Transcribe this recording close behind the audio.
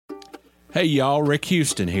Hey y'all, Rick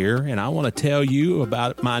Houston here, and I want to tell you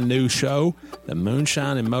about my new show, the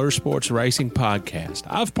Moonshine and Motorsports Racing Podcast.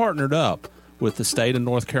 I've partnered up with the state of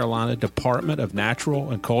North Carolina Department of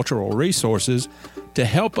Natural and Cultural Resources to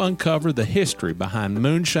help uncover the history behind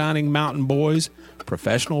moonshining mountain boys,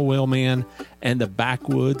 professional wheelmen, and the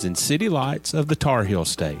backwoods and city lights of the Tar Heel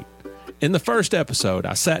State. In the first episode,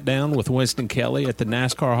 I sat down with Winston Kelley at the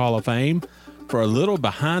NASCAR Hall of Fame for a little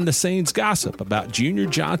behind-the-scenes gossip about Junior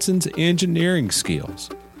Johnson's engineering skills.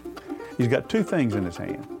 He's got two things in his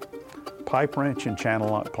hand, pipe wrench and channel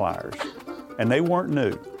lock pliers. And they weren't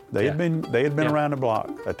new. They had been around the block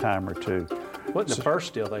a time or two. Wasn't the first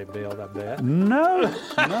steel they built, I bet. No,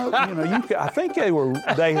 I think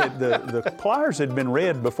the pliers had been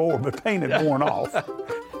red before, but paint had worn off.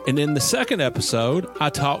 And in the second episode, I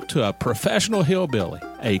talked to a professional hillbilly,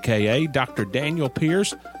 a.k.a. Dr. Daniel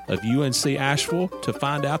Pierce of UNC Asheville, to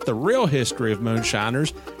find out the real history of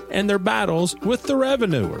moonshiners and their battles with the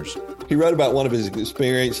revenuers. He wrote about one of his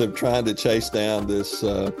experience of trying to chase down this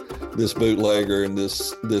bootlegger in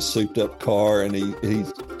this souped-up car, and he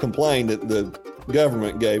complained that the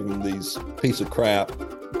government gave him these piece of crap,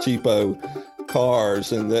 cheapo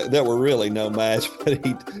cars, and that were really no match, but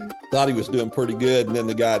he thought he was doing pretty good, and then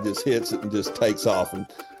the guy just hits it and just takes off and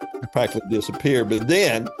practically disappeared. But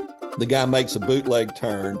then the guy makes a bootleg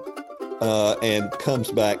turn and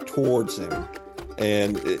comes back towards him.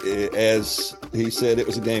 And as he said, it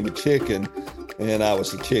was a game of chicken, and I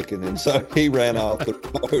was the chicken. And so he ran off the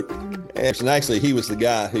road. And actually, he was the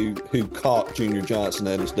guy who caught Junior Johnson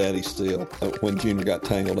at his daddy's steel when Junior got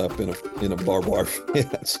tangled up in a barbed wire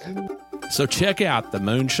fence. So check out the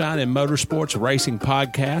Moonshine and Motorsports Racing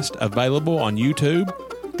Podcast, available on YouTube,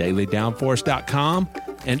 dailydownforce.com,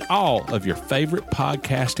 and all of your favorite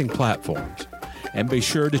podcasting platforms. And be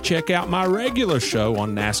sure to check out my regular show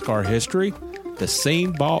on NASCAR history, the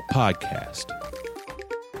Scene Vault Podcast.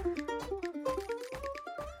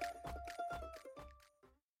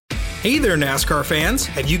 Hey there, NASCAR fans.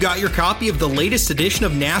 Have you got your copy of the latest edition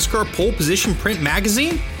of NASCAR Pole Position Print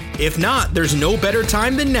Magazine? If not, there's no better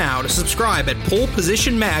time than now to subscribe at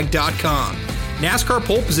polepositionmag.com. NASCAR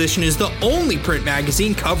Pole Position is the only print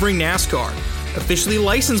magazine covering NASCAR. Officially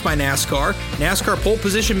licensed by NASCAR, NASCAR Pole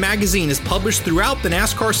Position Magazine is published throughout the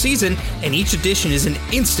NASCAR season, and each edition is an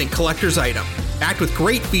instant collector's item, packed with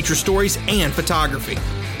great feature stories and photography.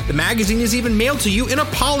 The magazine is even mailed to you in a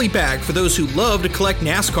poly bag for those who love to collect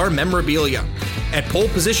NASCAR memorabilia. At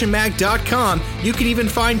polepositionmag.com, you can even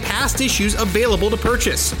find past issues available to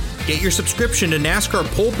purchase. Get your subscription to NASCAR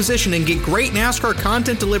Pole Position and get great NASCAR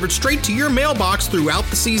content delivered straight to your mailbox throughout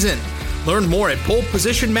the season. Learn more at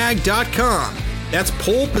polepositionmag.com. That's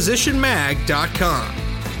polepositionmag.com.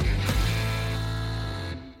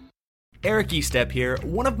 Eric Estep here.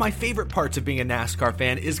 One of my favorite parts of being a NASCAR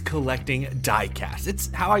fan is collecting diecasts.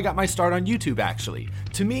 It's how I got my start on YouTube, actually.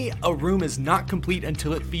 To me, a room is not complete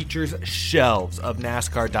until it features shelves of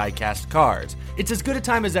NASCAR diecast cars. It's as good a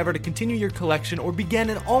time as ever to continue your collection or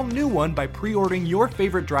begin an all-new one by pre-ordering your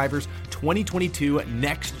favorite driver's 2022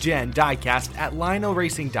 Next Gen diecast at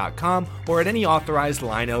LionelRacing.com or at any authorized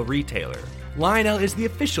Lionel retailer. Lionel is the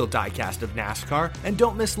official diecast of NASCAR, and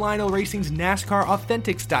don't miss Lionel Racing's NASCAR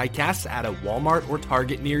Authentics diecasts at a Walmart or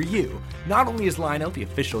Target near you. Not only is Lionel the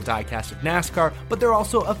official diecast of NASCAR, but they're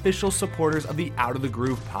also official supporters of the Out of the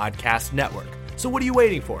Groove podcast network. So what are you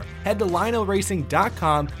waiting for? Head to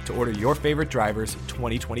LionelRacing.com to order your favorite driver's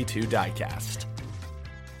 2022 diecast.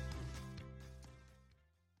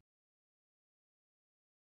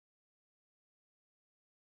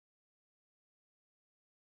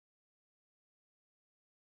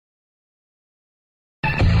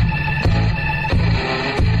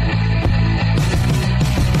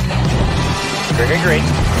 Green.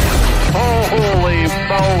 Holy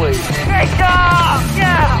moly. Great job!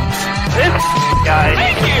 Yeah! This guy.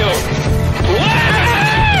 Thank you!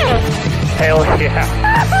 Wow! Hell yeah.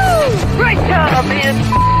 Woo-hoo! Great job, man!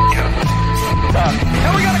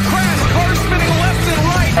 Now we got a crash. Car spinning left and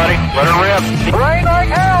right. Buddy, let her rip. Rain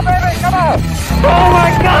like hell, baby. Come on. Oh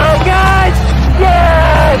my God, guys!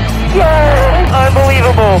 Yes! Yes!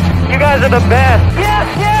 Unbelievable. You guys are the best. Yes,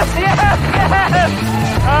 yes, yes, yes!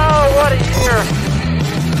 Oh, what a year.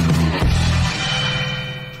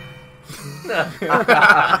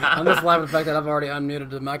 I'm just laughing at the fact that I've already unmuted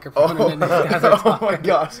the microphone. And then these guys are talking. Oh my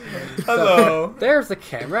gosh. Hello. So, there's the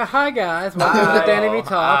camera. Hi, guys. Welcome to Danny B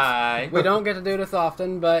Talks. Hi. We don't get to do this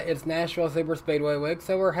often, but it's Nashville Super Speedway Week,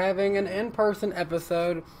 so we're having an in-person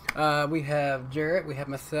episode. We have Jarrett, we have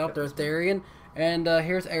myself, there's Darian, and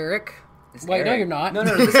here's Eric. Wait, no, you're not. No,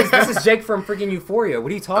 this is Jake from freaking Euphoria.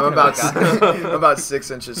 What are you talking about, guys? I'm about 6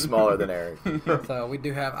 inches smaller than Eric. So we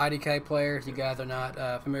do have IDK players. You guys are not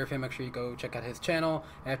familiar with him. Make sure you go check out his channel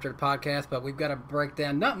after the podcast. But we've got a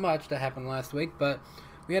breakdown. Not much that happened last week, but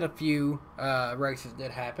we had a few races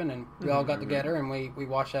that happened, and we all got together, and we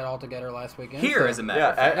watched that all together last weekend. Here, as a matter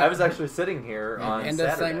of fact. I was actually sitting here on in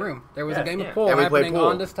Saturday. the same room. There was a game of pool And we played happening pool.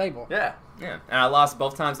 on this table. Yeah. Yeah, and I lost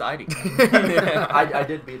both times to ID. I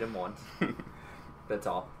did beat him once. That's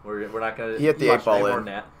all. We're not going to He hit the 8 ball more in. than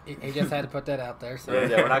that. He just had to put that out there. So.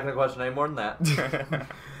 Yeah, we're not going to question any more than that.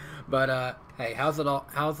 But hey, how's it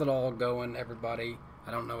all going, everybody?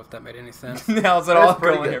 I don't know if that made any sense. How's it all It's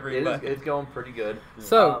pretty going, good. everybody? It's going pretty good.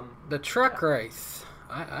 So the truck race,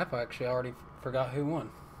 I've actually already forgot who won.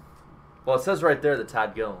 Well, it says right there that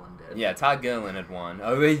Todd Gilliland did. Yeah, Todd Gilliland had won.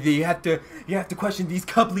 Oh, you have to question these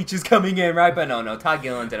cup leeches coming in, right? But no, Todd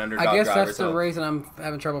Gilliland's an underdog I guess driver. that's the reason I'm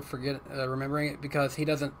having trouble remembering it, because he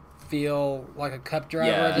doesn't feel like a cup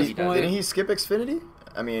driver Yeah, at this he doesn't. point. Didn't he skip Xfinity?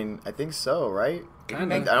 I mean, I think so, right?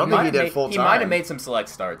 Kinda. I don't think he did full time. He might have made some select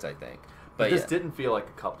starts, I think. But But this didn't feel like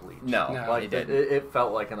a cup lead. No, Like he didn't. it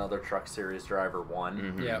felt like another Truck Series driver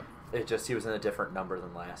won. Mhm. Yeah. It just, he was in a different number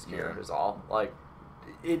than last year. Yeah. Is all. Like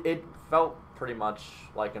it felt pretty much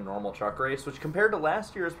like a normal truck race, which compared to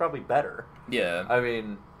last year is probably better. Yeah. I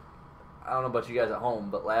mean, I don't know about you guys at home,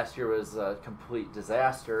 but last year was a complete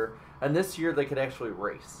disaster, and this year they could actually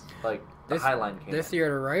race. Like the Highline came. This year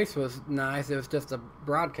the race was nice. It was just a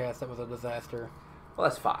broadcast that was a disaster. Well,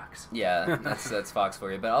 that's Fox. Yeah, that's Fox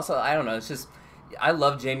for you. But also, I don't know. It's just I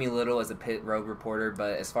love Jamie Little as a pit road reporter,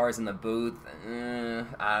 but as far as in the booth,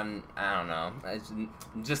 I don't know. It's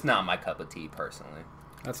just not my cup of tea personally.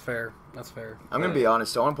 That's fair. I'm going to be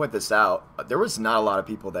honest. So I want to point this out. There was not a lot of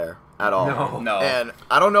people there at all. No. And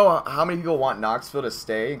I don't know how many people want Knoxville to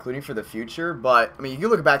stay, including for the future. But, I mean, you can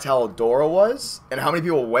look back to how Eldora was and how many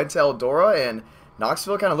people went to Eldora, and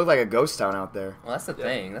Knoxville kind of looked like a ghost town out there. Well, that's the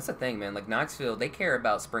thing. That's the thing, man. Like Knoxville, they care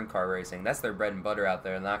about sprint car racing. That's their bread and butter out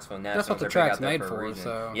there. Knoxville Nationals. That's what the they're big track's out there made a for, reason.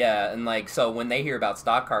 so- Yeah, and like so when they hear about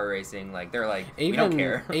stock car racing, like they're like, we don't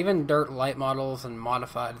care. Even dirt late models and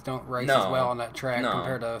modifieds don't race No. as well on that track No.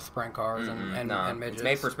 compared to sprint cars and No, midgets. it's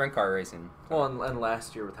made for sprint car racing. Well, and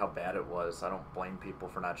last year with how bad it was, I don't blame people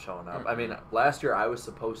for not showing up. I mean, last year I was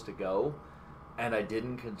supposed to go, and I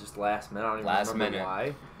didn't because just last minute. I don't even Last remember minute.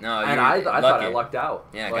 why. No, and you're I thought lucky. I lucked out.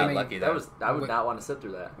 Yeah, I Like, got lucky there. I would not want to sit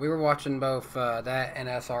through that. We were watching both that and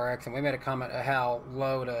SRX, and we made a comment of how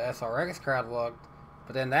low the SRX crowd looked,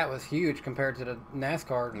 but then that was huge compared to the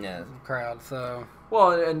NASCAR crowd. So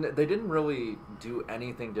Well, and they didn't really do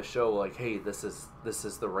anything to show like, hey, this is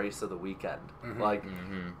the race of the weekend. Like,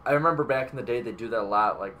 I remember back in the day they do that a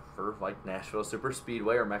lot, like for like Nashville Super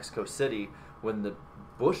Speedway or Mexico City when the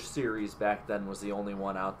Busch Series back then was the only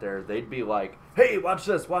one out there. They'd be like, hey, watch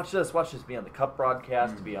this, be on the Cup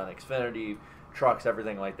broadcast, be on Xfinity trucks,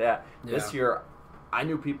 everything like that. Yeah. This year, I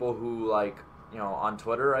knew people who like, you know, on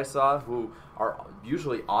Twitter I saw who are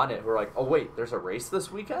usually on it who are like, oh wait, there's a race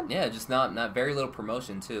this weekend? Yeah, just not very little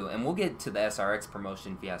promotion too, and we'll get to the SRX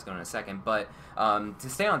promotion fiasco in a second. But to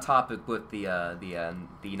stay on topic with the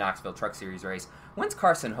Knoxville Truck Series race, when's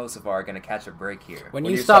Carson Hocevar going to catch a break here? when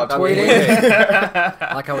you stop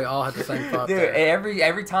tweeting, like how we all had the same thought. Dude, there.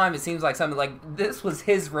 every time it seems like something like this was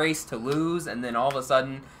his race to lose, and then all of a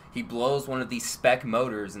sudden he blows one of these spec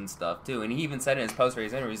motors and stuff too. And he even said in his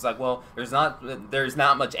post-race interview, he's like, "Well, there's not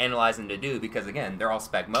much analyzing to do because again, they're all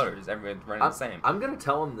spec motors. Everyone's running the same." I'm gonna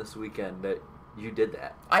tell him this weekend that you did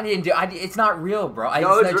that. I didn't do. It's not real, bro.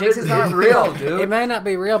 It's not real, It dude. may not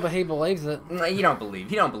be real, but he believes it. He don't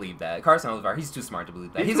believe that. Carson Hocevar, he's too smart to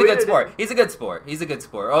believe that. He He's a good tweeted sport. it. He's a good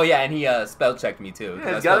sport. Oh yeah, and he spell checked me too.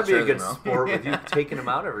 Yeah, it's got to be a good sport with you taking him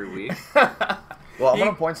out every week. Well, I'm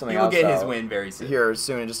going to point something He will else get his out win very soon. here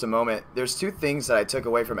soon in just a moment. There's two things that I took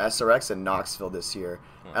away from SRX and Knoxville this year.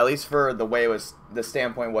 At least for the way the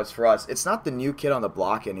standpoint was for us. It's not the new kid on the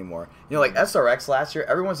block anymore. You know, like SRX last year,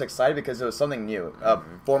 everyone's excited because it was something new. A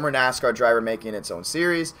former NASCAR driver making its own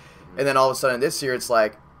series. And then all of a sudden this year it's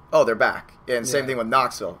like, oh, they're back. And same thing with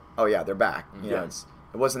Knoxville. Oh, yeah, they're back. You know,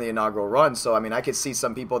 it wasn't the inaugural run. So, I mean, I could see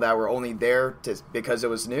some people that were only there because it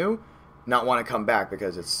was new not want to come back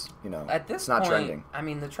because it's, you know, At this it's not point, trending. I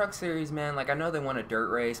mean, the Truck Series, man, like, I know they won a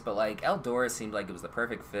dirt race, but, like, Eldora seemed like it was the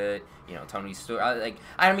perfect fit. You know, Tony Stewart,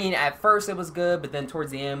 I mean, at first it was good, but then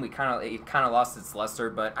towards the end, it kind of lost its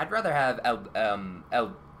luster, but I'd rather have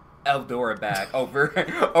Eldora back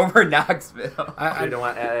over Knoxville. I don't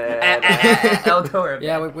want Eldora back.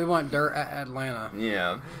 Yeah, we want dirt at Atlanta.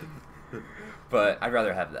 Yeah. But I'd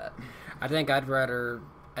rather have that. I think I'd rather,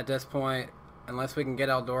 at this point, unless we can get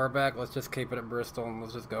Eldora back, let's just keep it at Bristol and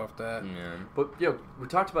let's just go with that. Yeah. But we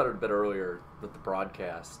talked about it a bit earlier with the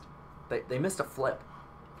broadcast. They missed a flip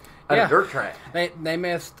at a dirt track. They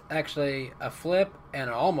missed actually a flip and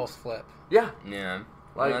an almost flip. Yeah. Yeah.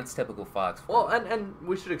 Well, that's typical Fox. Well, and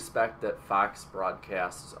we should expect that Fox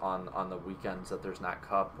broadcasts on the weekends that there's not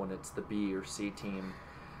Cup when it's the B or C team.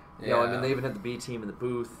 You know, I mean, they even had the B team in the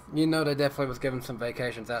booth. You know, they definitely was giving some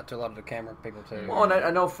vacations out to a lot of the camera people, too. Well, and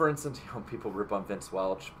I know, for instance, people rip on Vince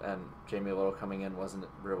Welch, and Jamie Little coming in wasn't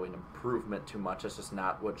really an improvement too much. It's just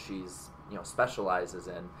not what she's, specializes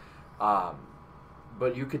in.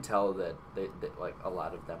 But you could tell that they like a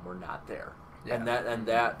lot of them were not there. Yeah. And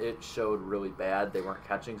that it showed really bad. They weren't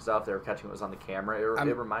catching stuff. They were catching what was on the camera.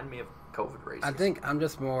 It reminded me of COVID races. I think I'm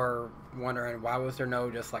just more wondering why was there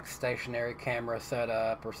no just like stationary camera set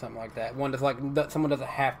up or something like that. One does someone doesn't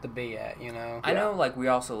have to be at, I know, we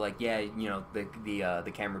also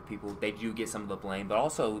the camera people, they do get some of the blame, but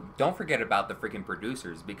also don't forget about the freaking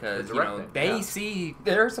producers because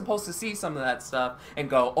they're supposed to see some of that stuff and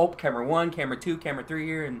go, oh, camera 1, camera 2, camera 3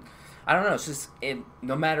 here, and I don't know. It's just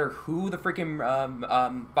no matter who the freaking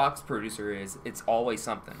box producer is, it's always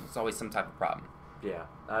something. It's always some type of problem. Yeah,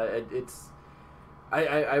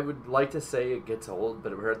 I would like to say it gets old,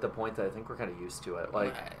 but we're at the point that I think we're kind of used to it.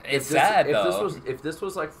 Like it's sad though. If this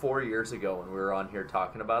was like 4 years ago when we were on here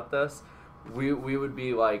talking about this, we would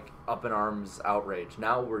be like up in arms, outraged.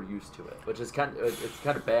 Now we're used to it, which is kind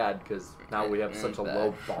of bad because now we have such a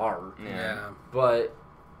low bar. Yeah, but.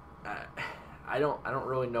 I don't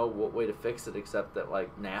really know what way to fix it except that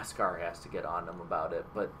like NASCAR has to get on them about it.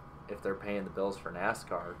 But if they're paying the bills for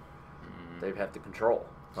NASCAR, they have to control.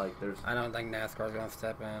 I don't think NASCAR's gonna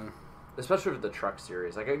step in, especially with the truck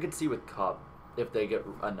series. Like I could see with Cup if they get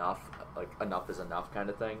enough is enough kind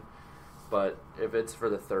of thing. But if it's for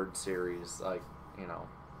the third series, I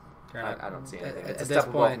don't see anything. It's a step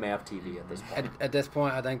above MAV TV at this point. At this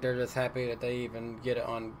point, I think they're just happy that they even get it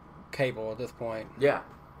on cable at this point. Yeah.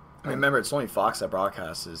 I mean, remember, it's only Fox that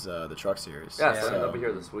broadcasts the truck series. Yeah, so they'll be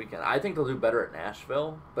here this weekend. I think they'll do better at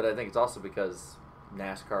Nashville, but I think it's also because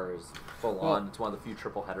NASCAR is full on. It's one of the few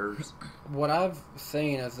triple headers. What I've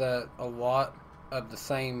seen is that a lot of the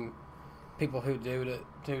same people who do it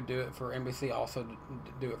for NBC also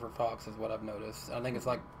do it for Fox, is what I've noticed. I think it's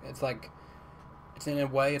in a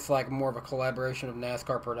way it's like more of a collaboration of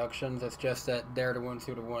NASCAR productions. It's just that they're the ones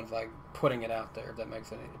like putting it out there. If that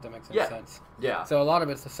makes any sense. Yeah. So a lot of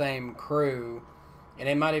it's the same crew, and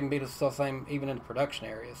it might even be the still same even in the production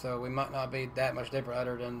area. So we might not be that much different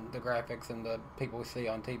other than the graphics and the people we see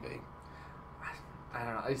on TV. I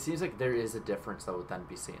don't know. It seems like there is a difference though with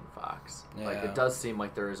NBC and Fox. Yeah. Like it does seem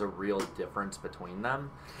like there is a real difference between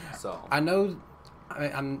them. So I know.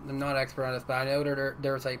 I'm not an expert on this, but I know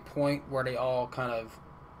there's a point where they all kind of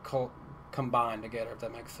combine together, if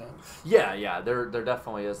that makes sense. Yeah, there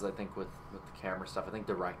definitely is. I think with the camera stuff, I think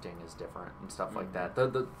directing is different and stuff like that.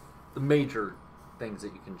 The major things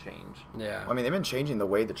that you can change. Yeah. I mean, they've been changing the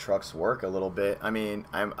way the trucks work a little bit. I mean,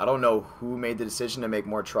 I don't know who made the decision to make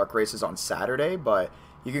more truck races on Saturday, but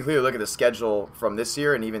you can clearly look at the schedule from this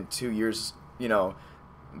year and even 2 years, down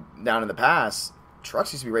in the past.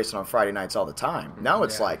 Trucks used to be racing on Friday nights all the time. Now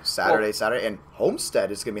it's like Saturday, and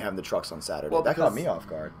Homestead is going to be having the trucks on Saturday. That caught me off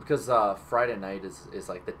guard. Because Friday night is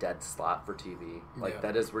like the dead slot for TV.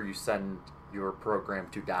 That is where you send your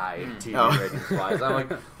program to die TV ratings-wise. I'm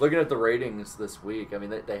like, looking at the ratings this week, I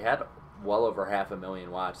mean, they had well over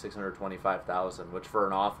 500,000 watch, 625,000, which for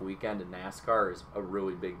an off weekend in NASCAR is a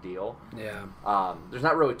really big deal. Yeah. There's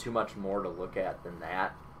not really too much more to look at than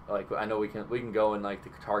that. Like, I know we can go in like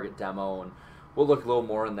the Target demo and we'll look a little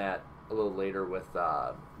more in that a little later with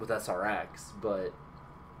SRX, but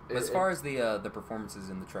as far as the performances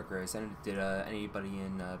in the truck race, did anybody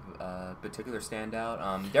in particular stand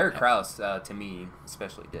out? Derek Kraus, to me,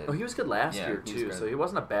 especially did. Oh, he was good last year too, so he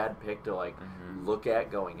wasn't a bad pick to look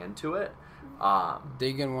at going into it.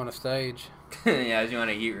 Deegan won a stage. Yeah, she won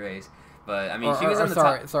a heat race. But I mean, she was in the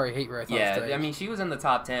top. Sorry, heat race. Yeah, I mean, she was in the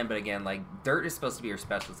top 10. But again, like dirt is supposed to be her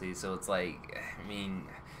specialty, so it's like, I mean,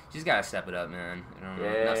 she's got to step it up, man.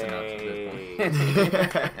 Nothing else at this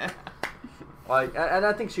point. Like, and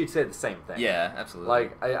I think she'd say the same thing. Yeah, absolutely.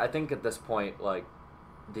 Like, I think at this point, like,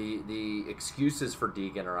 the excuses for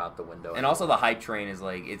Deegan are out the window. And also the hype train is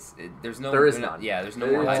like, there is none. Yeah, there's no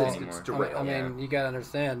more hype anymore. It's derailed. I mean, you got to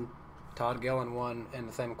understand, Todd Gillen won in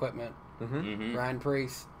the same equipment. Ryan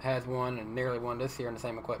Preece has won and nearly won this year in the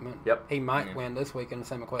same equipment. Yep. He might win this week in the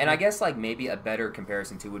same equipment. And I guess like maybe a better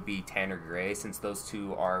comparison too would be Tanner Gray, since those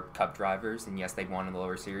two are Cup drivers, and yes, they've won in the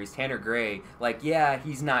lower series. Tanner Gray, like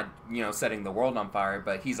he's not setting the world on fire,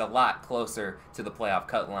 but he's a lot closer to the playoff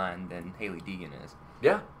cut line than Haley Deegan is.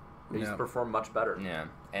 Yeah, he's performed much better. Yeah,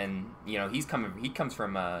 and he comes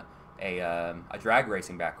from a drag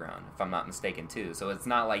racing background, if I'm not mistaken, too. So it's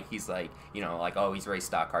not like he's he's raced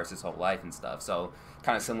stock cars his whole life and stuff. So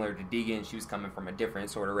kind of similar to Deegan, she was coming from a different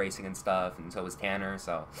sort of racing and stuff, and so was Tanner.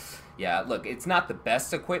 So yeah, look, it's not the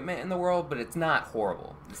best equipment in the world, but it's not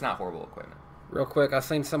horrible. It's not horrible equipment. Real quick, I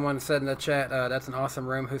seen someone said in the chat, that's an awesome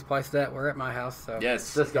room. Whose place is that? We're at my house. So.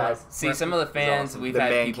 Yes. Just guys. See, some of the fans, awesome. we've The had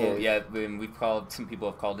man people, cave. some people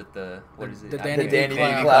have called it the Danny Danny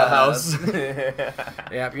Cloud House.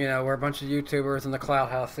 Yeah, we're a bunch of YouTubers in the Cloud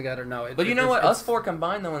House together. No, but you know what? Us four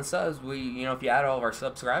combined, though, in subs, we, if you add all of our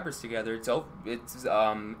subscribers together, it's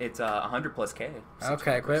 100 plus K.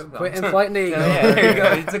 Okay, quit inflating the ego. Yeah, there you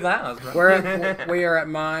go. It's a Cloud House, bro. We are at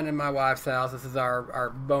mine and my wife's house. This is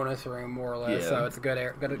our bonus room, more or less. Yeah. So it's a good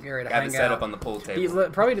area to Have hang it set out. up on the pool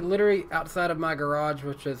table. Probably literally outside of my garage,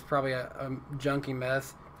 which is probably a junky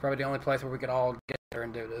mess. Probably the only place where we could all get there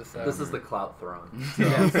and do this. So. This is the Clout Throne.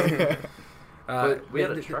 But we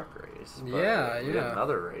had a truck race. We had another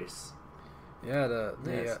another race. Yeah, the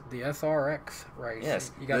SRX race.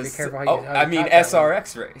 Yes. You gotta be careful how you.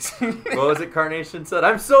 SRX race. What was it? Carnation said,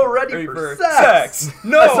 "I'm so ready for sex."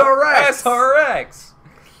 No, SRX.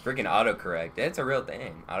 Freaking autocorrect. It's a real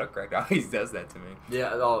thing. Autocorrect always does that to me.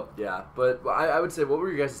 Yeah, yeah. But I would say, what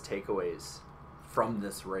were your guys' takeaways from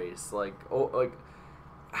this race? There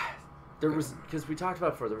was, because we talked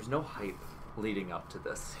about before, there was no hype leading up to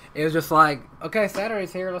this. It was just like, okay,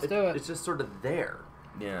 Saturday's here, let's do it. It's just sort of there.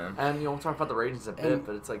 Yeah. And we'll talk about the ratings a bit,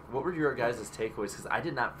 but it's like, what were your guys' takeaways? Because I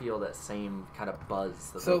did not feel that same kind of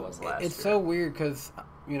buzz that there was last year. It's so weird because,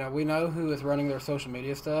 we know who is running their social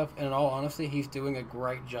media stuff, and in all honesty, he's doing a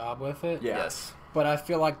great job with it. Yeah. Yes. But I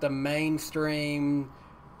feel like the mainstream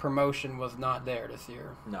promotion was not there this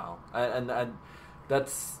year. No. And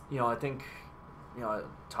that's, I think,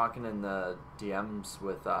 talking in the DMs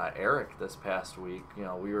with Eric this past week,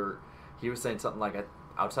 he was saying something like,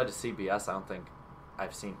 outside of CBS, I don't think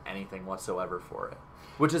I've seen anything whatsoever for it.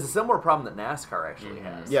 Which is a similar problem that NASCAR actually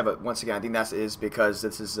has. Yeah, but once again, I think that is because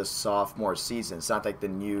this is a sophomore season. It's not like the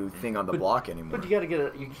new thing on the block anymore. But you got to get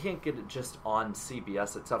it. You can't get it just on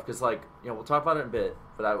CBS itself because, we'll talk about it in a bit.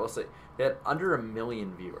 But I will say they had under 1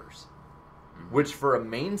 million viewers, which for a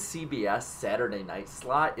main CBS Saturday night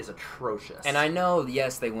slot is atrocious. And I know,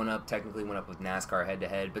 yes, they technically went up with NASCAR head to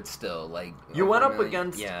head, but still, you went up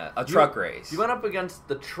against a truck race. You went up against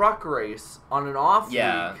the truck race on an off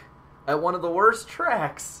week at one of the worst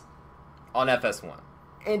tracks on FS1,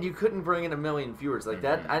 and you couldn't bring in 1 million viewers like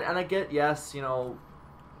that. And I get, yes, there's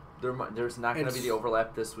not going to be the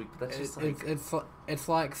overlap this week, but that's just it's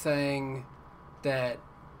like saying that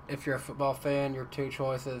if you're a football fan, your two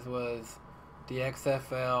choices was the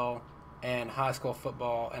XFL and high school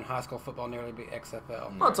football, and high school football nearly beat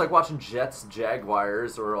XFL. Well, it's like watching Jets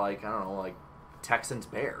Jaguars or Texans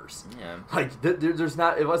Bears. Yeah. There's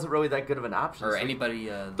not. It wasn't really that good of an option. Or anybody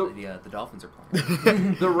the Dolphins are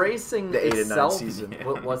playing. The racing the 8 itself and 9 season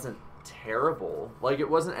wasn't terrible. It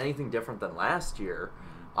wasn't anything different than last year.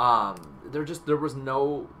 There was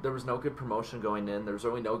no good promotion going in. There was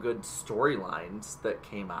really no good storylines that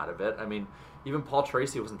came out of it. I mean, even Paul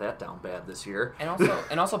Tracy wasn't that down bad this year.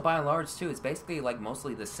 And also by and large too, it's basically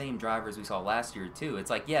mostly the same drivers we saw last year too. It's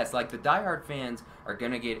the diehard fans are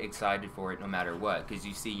gonna get excited for it no matter what, because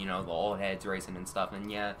you see the old heads racing and stuff,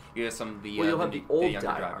 and you have some of the you'll have the old younger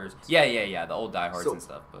diehards. drivers. Yeah, the old diehards and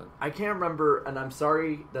stuff. But I can't remember, and I'm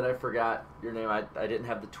sorry that I forgot your name. I didn't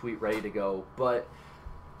have the tweet ready to go, but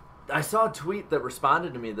I saw a tweet that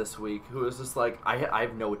responded to me this week who was just like, I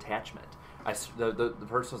have no attachment. The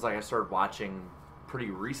person was like, I started watching pretty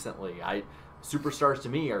recently. Superstars to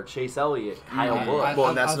me are Chase Elliott, Kyle Busch. Well,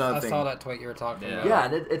 and that's another thing. I saw that tweet you were talking about. Yeah,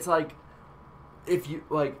 and it's like, if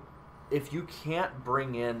you can't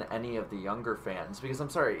bring in any of the younger fans, because I'm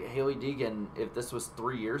sorry, Haley Deegan, if this was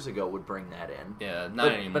 3 years ago, would bring that in. Yeah,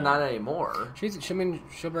 not anymore. But not anymore.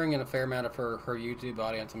 She'll bring in a fair amount of her YouTube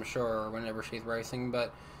audience, I'm sure, whenever she's racing,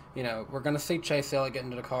 but we're going to see Chase Elliott get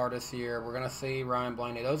into the car this year. We're going to see Ryan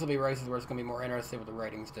Blaney. Those will be races where it's going to be more interesting what the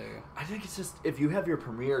ratings do. I think it's just, if you have your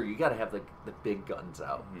premiere, you got to have the big guns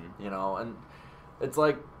out, and it's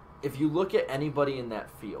like, if you look at anybody in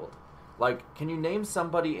that field, can you name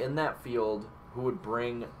somebody in that field who would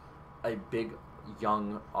bring a big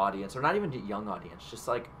young audience, or not even a young audience, just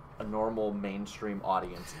a a normal mainstream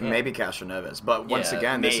audience in. Maybe Castro Neves, but once Yeah,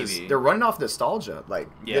 again, maybe. they're running off nostalgia. Like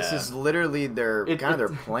this Yeah. is literally their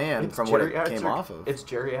plan it's from what it geriatric- came off of. It's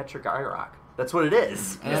geriatric IROC. That's what it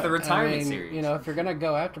is. It's the retirement series. You know, if you're gonna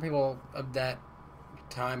go after people of that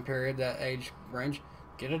time period, that age range,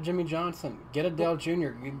 get a Jimmy Johnson, get a Dale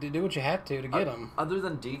Jr. You do what you have to get them. Other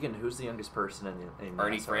than Deegan, who's the youngest person in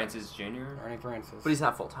Ernie NASCAR? Francis Jr. Ernie Francis. But he's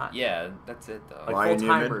not full time. Yeah, that's it though. Like Ryan full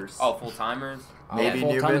Newman. timers. Oh, full timers. Maybe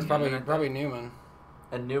full time is Newman. probably Newman.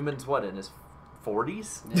 And Newman's what, in his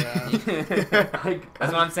 40s? Yeah. Like,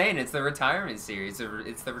 That's what I'm saying. It's the retirement series.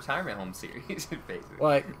 It's the retirement home series, basically.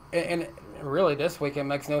 Like, and really, this week it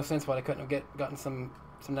makes no sense why they couldn't have gotten some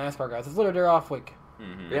NASCAR guys. It's literally their off week.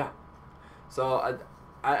 Mm-hmm. Yeah. So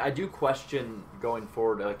I do question going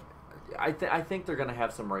forward. Like, I think they're going to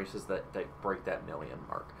have some races that break that million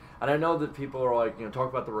mark. And I know that people are like, talk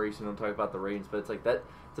about the racing, don't talk about the ratings, but it's like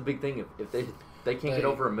it's a big thing. If they can't get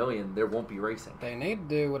over 1 million, there won't be racing. They need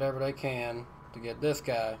to do whatever they can to get this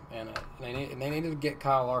guy in it. They need to get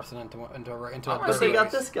Kyle Larson into a Unless they got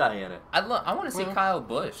this guy in it. I want to see Kyle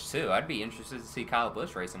Busch too. I'd be interested to see Kyle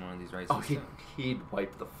Busch race in one of these races. Oh, too. he'd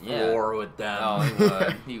wipe the floor with them. Oh, he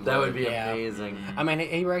would. He That would be Yeah. amazing. I mean,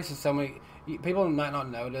 he races so many. People might not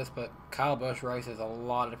know this, but Kyle Busch races a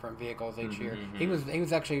lot of different vehicles each year. He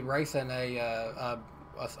was actually racing a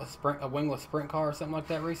wingless sprint car or something like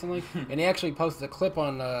that recently, and he actually posted a clip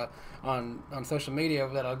on social media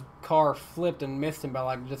that a car flipped and missed him by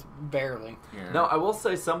like just barely. Yeah. Now, I will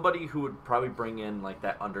say somebody who would probably bring in like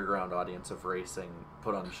that underground audience of racing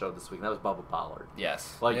put on the show this week. That was Bubba Pollard.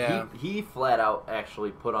 Yes. Like Yeah. he flat out actually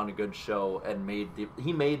put on a good show and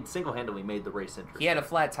single-handedly made the race interesting. He had a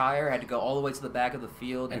flat tire, had to go all the way to the back of the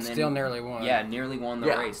field, And then still nearly won. Yeah, nearly won the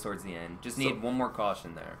Yeah. race towards the end. Just need one more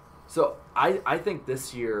caution there. So I think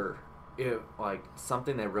this year, like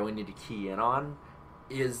something they really need to key in on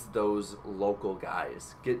is those local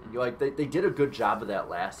guys. They did a good job of that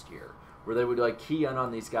last year, where they would like key in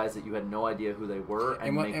on these guys that you had no idea who they were.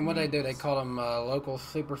 And what they do, they call them local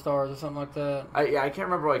superstars or something like that. I can't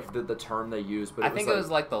remember like the term they used, but I think it was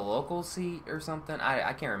like the local seat or something.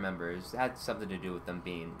 I can't remember. It had something to do with them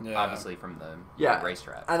being obviously from the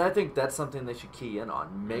racetrack. And I think that's something they should key in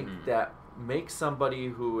on. Make somebody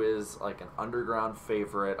who is like an underground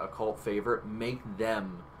favorite, a cult favorite, make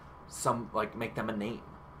them a name.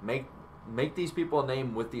 Make these people a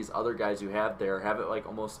name with these other guys you have there. Have it like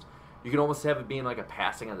you can almost have it being like a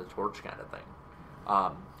passing of the torch kind of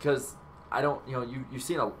thing. Because you've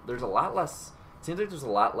seen there's a lot less. It seems like there's a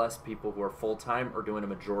lot less people who are full time or doing a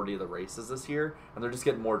majority of the races this year, and they're just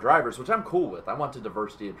getting more drivers, which I'm cool with. I want the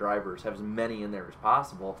diversity of drivers, have as many in there as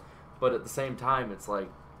possible. But at the same time, it's like,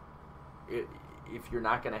 if you're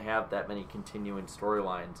not going to have that many continuing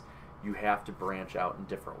storylines, you have to branch out in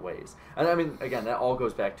different ways. And I mean, again, that all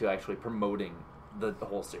goes back to actually promoting the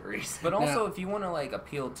whole series. But also, if you want to like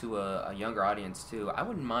appeal to a younger audience too, I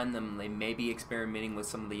wouldn't mind them. They maybe experimenting with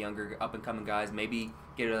some of the younger up and coming guys. Maybe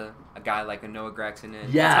get a guy like a Noah Gregson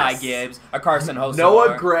and Ty Gibbs, a Carson Hocevar.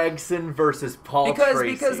 Noah Gregson versus Paul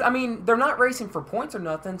Tracy. Because I mean, they're not racing for points or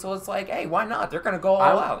nothing, so it's like, hey, why not? They're gonna go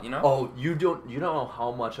all out, Oh, you don't know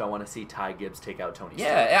how much I want to see Ty Gibbs take out Tony Stewart.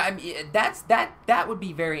 Yeah, I mean, that would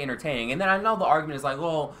be very entertaining. And then I know the argument is like,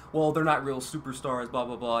 well, they're not real superstars, blah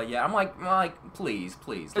blah blah. Yeah, I'm like, please,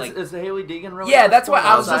 like, is Haley Deegan really? Yeah, that's what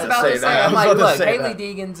I was just about to say. I'm like, look, Haley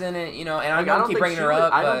Deegan's in it, and I'm gonna keep bringing her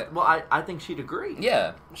up. I think she'd agree.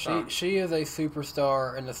 Yeah, she is a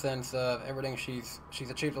superstar in the sense of everything she's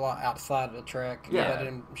achieved a lot outside of the track. Yeah,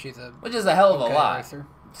 which is a hell of a lot. Racer.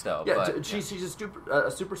 Still, yeah, she's a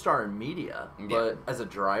superstar in media, but as a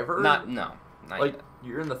driver, not like yet.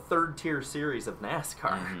 You're in the third tier series of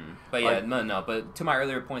NASCAR. Mm-hmm. But yeah, no. But to my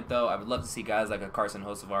earlier point, though, I would love to see guys like a Carson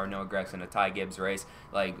Hocevar, Noah Gregson, a Ty Gibbs race,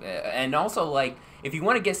 and also like if you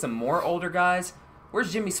want to get some more older guys,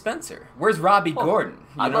 where's Jimmy Spencer? Where's Robbie Gordon?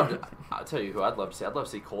 I'll tell you who I'd love to see. I'd love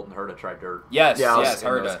to see Colton Herta try dirt. Yes, in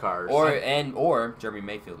Herta. Those cars. Or Jeremy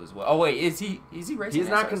Mayfield as well. Oh wait, is he racing? He's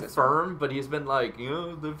not confirmed, but he's been like,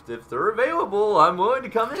 if they're available, I'm willing to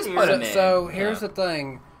come in here. So here's the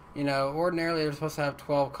thing. Ordinarily they're supposed to have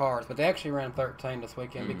 12 cars, but they actually ran 13 this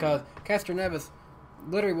weekend because Castro Neves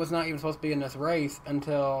literally was not even supposed to be in this race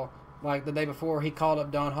until like the day before. He called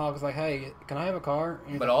up Don Hogg, was like, "Hey, can I have a car?"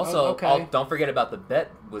 But also, don't forget about the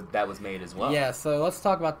bet that was made as well. Yeah, so let's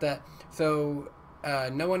talk about that. So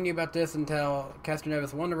no one knew about this until Castro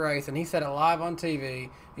Neves won the race, and he said it live on TV.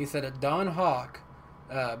 He said that Don Hogg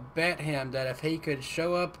bet him that if he could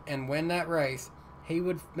show up and win that race, he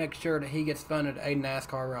would make sure that he gets funded a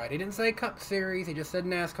NASCAR ride. He didn't say Cup Series. He just said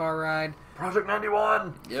NASCAR ride. Project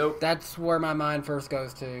 91. Yep. That's where my mind first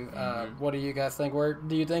goes to. What do you guys think? Where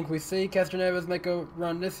do you think we see Castroneves make a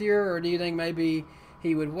run this year, or do you think maybe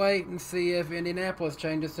he would wait and see if Indianapolis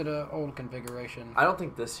changes to the old configuration? I don't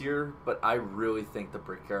think this year, but I really think the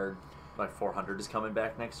Brickyard 400 is coming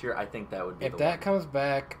back next year. I think that would be if that comes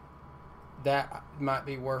back, that might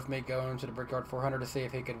be worth me going to the Brickyard 400 to see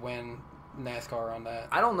if he could win NASCAR on that.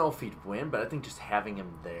 I don't know if he'd win, but I think just having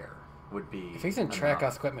him there would be. If he's in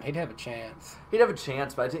Trackhouse equipment, he'd have a chance. He'd have a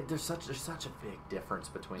chance, but I think there's such a big difference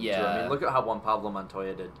between the two. I mean, look at how Juan Pablo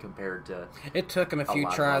Montoya did compared to. It took him a few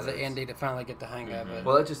tries at Indy to finally get the hang of it.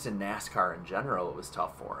 Well, that's just in NASCAR in general, it was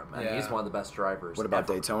tough for him, and he's one of the best drivers. What about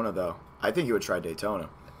Daytona though? I think he would try Daytona.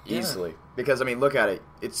 Easily. Because, I mean, look at it.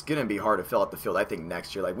 It's going to be hard to fill out the field, I think,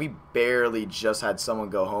 next year. Like, we barely just had someone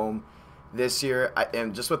go home this year.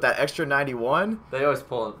 And just with that extra 91. They always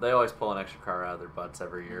pull an extra car out of their butts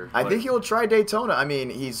every year. I think he'll try Daytona. I mean,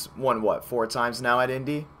 he's won, 4 times now at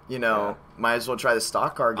Indy? You know, might as well try the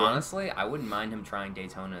stock car game. Honestly, I wouldn't mind him trying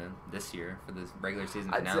Daytona this year for the regular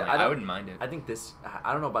season finale. I wouldn't mind it. I think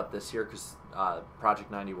I don't know about this year because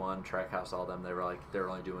Project 91, Trackhouse, all them, they're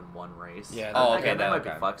only doing one race. Yeah. That might be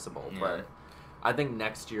flexible, but I think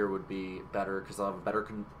next year would be better because they'll have a better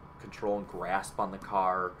control and grasp on the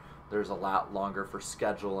car. There's a lot longer for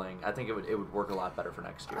scheduling. I think it would work a lot better for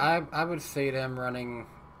next year. I would see them running.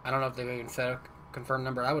 I don't know if they've even set a confirmed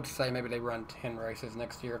number. I would say maybe they run 10 races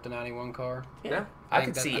next year with the 91 car. Yeah. I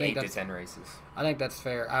could see 8 to 10 races. I think that's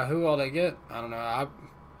fair. Who all they get? I don't know. I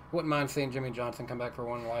wouldn't mind seeing Jimmy Johnson come back for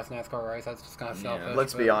one last NASCAR race. That's just kind of selfish.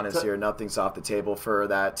 Let's be honest here. Nothing's off the table for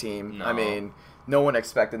that team. No. I mean, no one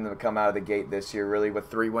expected them to come out of the gate this year really with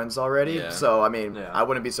 3 wins already. Yeah. So, I mean, I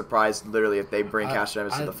wouldn't be surprised literally if they bring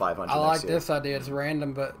Castroneves to the 500 I like next year. this idea. It's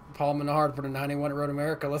random, but Paul Menard for the 91 at Road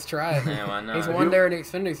America. Let's try it. Yeah, why not? He's won there in the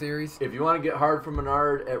Xfinity Series. If you want to get hard for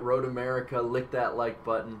Menard at Road America, lick that like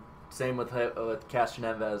button. Same with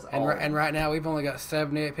Castroneves. And right now, we've only got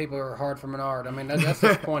 78 people who are hard for Menard. I mean, that's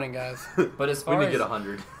disappointing, guys. But as far we as get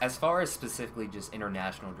 100. As far as specifically just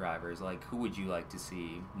international drivers, like who would you like to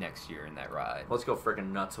see next year in that ride? Let's go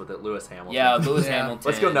freaking nuts with it, Lewis Hamilton. Yeah, Lewis Hamilton.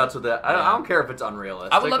 Let's go nuts with it. I don't care if it's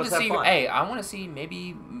unrealistic. I would love to see. Hey, I want to see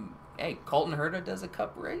maybe. Hey, Colton Herta does a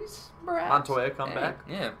Cup race, perhaps. Montoya come back.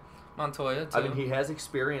 Yeah, Montoya too. I mean, he has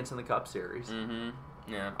experience in the Cup Series. Mm-hmm.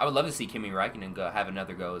 Yeah, I would love to see Kimi Räikkönen have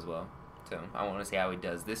another go as well. So I want to see how he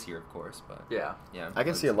does this year, of course. But yeah. I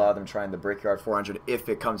can see a lot of them trying the Brickyard 400 if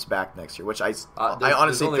it comes back next year, which I honestly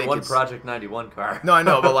there's only think one Project 91 car. No, I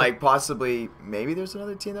know, but like possibly maybe there's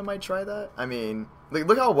another team that might try that. I mean,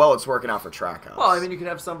 look how well it's working out for Trackhouse. Well, I mean, you could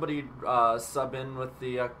have somebody sub in with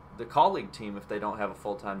the colleague team if they don't have a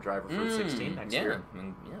full-time driver for the 16 next year.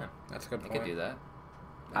 Yeah, that's a good point. They could do that.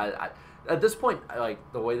 I at this point,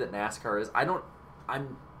 like the way that NASCAR is,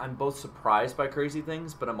 I'm both surprised by crazy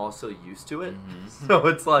things, but I'm also used to it. Mm-hmm. So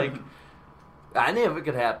it's like, any of it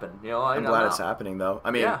could happen. You know, I'm glad it's happening, though.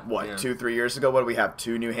 I mean, 2-3 years ago, what did we have?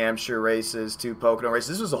 2 New Hampshire races, 2 Pocono races.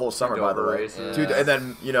 This was the whole summer, by the way. And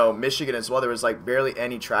then, Michigan as well. There was like barely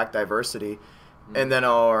any track diversity. Mm-hmm. And then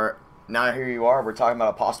now here you are. We're talking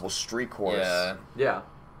about a possible street course. Yeah.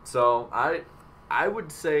 So I would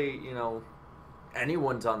say,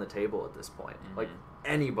 anyone's on the table at this point. Mm-hmm. Like,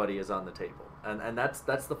 anybody is on the table. And that's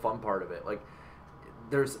the fun part of it. Like,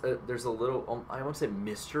 there's a little, I won't say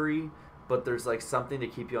mystery, but there's like something to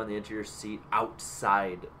keep you on the edge of your seat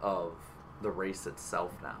outside of the race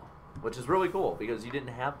itself now, which is really cool because you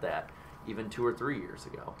didn't have that even 2 or 3 years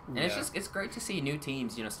ago. And it's great to see new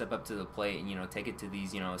teams, step up to the plate and, take it to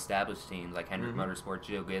these, established teams like Hendrick Motorsports,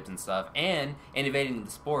 Joe Gibbs and stuff, and innovating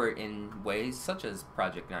the sport in ways such as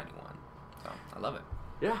Project 91. So, I love it.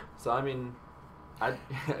 Yeah. So, I mean,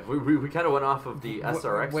 we kind of went off of the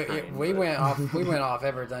SRX train. We went off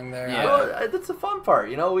everything there. Yeah, well, that's the fun part.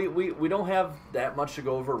 We don't have that much to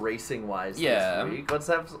go over racing wise this week.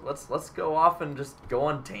 Let's go off and just go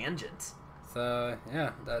on tangents. So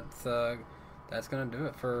yeah, that's gonna do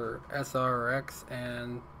it for SRX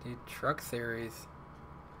and the Truck Series.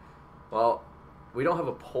 Well, we don't have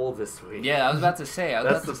a poll this week. Yeah, I was about to say.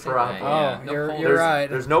 That's the problem. Oh, you're right.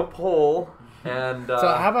 There's no poll. And so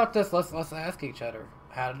how about this? Let's ask each other.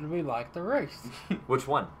 How did we like the race? Which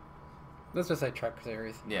one? Let's just say Truck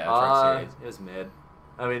Series. Yeah, Truck Series. It was mid.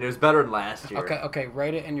 I mean, it was better than last year. Okay.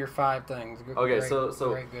 Rate it in your 5 things. Okay, great, so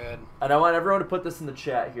great, good. And I want everyone to put this in the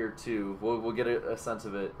chat here too. We'll get a sense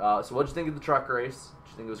of it. So, what'd you think of the truck race?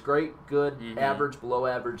 Did you think it was great, good, average, below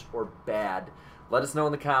average, or bad? Let us know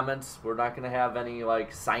in the comments. We're not going to have any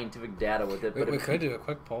like scientific data with it, but we could do a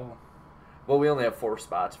quick poll. Well, we only have 4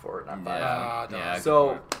 spots for it, not 5. Yeah.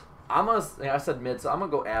 So I said mid, so I'm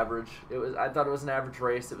gonna go average. I thought it was an average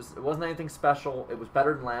race. It wasn't anything special. It was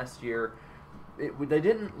better than last year. They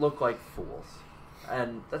didn't look like fools,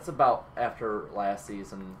 and that's about after last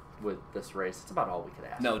season with this race. It's about all we could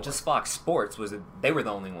ask. No, for. just Fox Sports they were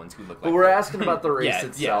the only ones who looked like. But we're that. asking about the race Yeah,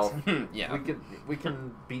 itself. yes. Yeah. We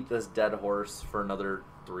can beat this dead horse for another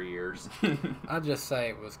 3 years. I'd just say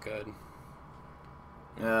it was good.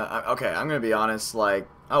 Okay, I'm gonna be honest. Like,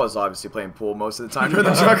 I was obviously playing pool most of the time during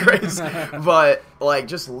the truck race, but like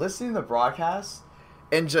just listening to the broadcast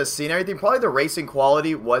and just seeing everything, probably the racing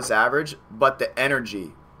quality was average, but the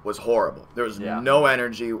energy was horrible. There was no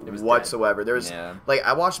energy whatsoever. There was like,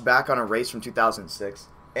 I watched back on a race from 2006,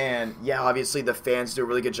 and obviously the fans do a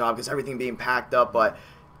really good job because everything being packed up, but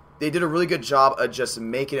they did a really good job of just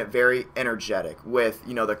making it very energetic with,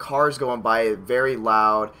 the cars going by very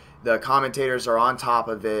loud. The commentators are on top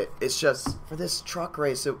of it. It's just, for this truck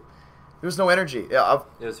race, there was no energy. It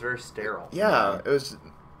was very sterile. Yeah, it was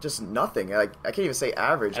just nothing. I can't even say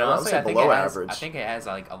average. And honestly, I would say below average. I think it has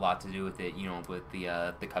like a lot to do with it, with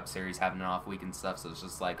the Cup Series having an off week and stuff. So it's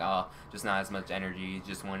just like, just not as much energy.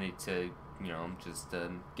 Just wanted to, just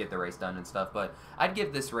get the race done and stuff. But I'd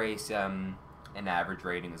give this race an average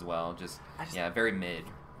rating as well. Very mid.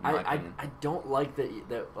 I don't like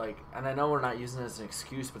that like, and I know we're not using it as an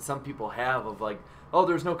excuse, but some people have of like, oh,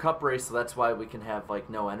 there's no cup race, so that's why we can have like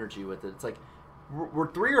no energy with it. It's like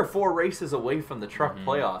we're 3 or 4 races away from the truck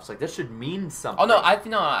playoffs. Like, that should mean something. Oh no,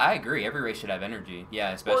 I agree. Every race should have energy.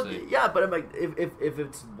 Yeah, especially. Well, but I'm like, if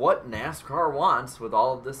it's what NASCAR wants with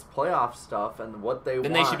all of this playoff stuff and what they want,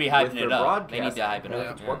 then they should be hyping it up. They need to hype it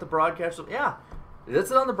up. What the broadcasters,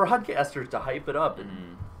 it's on the broadcasters to hype it up.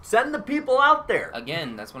 Send the people out there.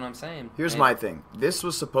 Again, that's what I'm saying. Here's my thing. This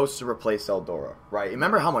was supposed to replace Eldora, right?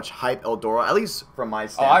 Remember how much hype Eldora, at least from my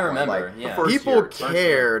standpoint. I remember, People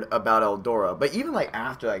cared about Eldora. But even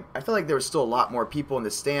after, I feel like there was still a lot more people in the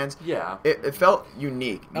stands. Yeah. It felt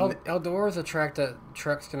unique. Eldora is a track that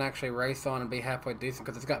trucks can actually race on and be halfway decent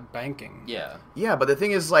because it's got banking. Yeah. Yeah, but the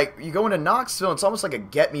thing is, you go into Knoxville, it's almost like a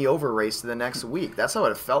get-me-over race to the next week. That's how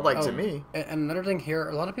it felt like to me. And another thing here,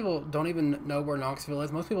 a lot of people don't even know where Knoxville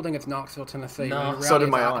is. Most people think it's Knoxville, Tennessee. No, so did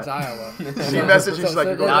my aunt. It's Iowa. She messaged me, she's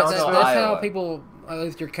like, that's how people, at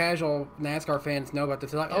least your casual NASCAR fans, know about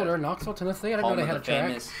this. They're like, they're in Knoxville, Tennessee? I didn't know they had a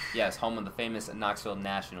track. Yes, home of the famous Knoxville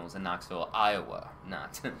Nationals in Knoxville, Iowa,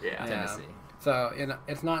 not Tennessee. So,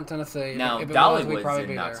 it's not in Tennessee. Now, if Dollywood's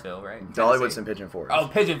in Knoxville, right? Dollywood's in Pigeon Forge. Oh,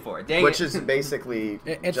 Pigeon Forge. Which is basically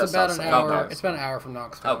it's just about outside. an hour. It's about an hour from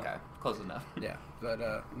Knoxville. Okay, close enough. Yeah, but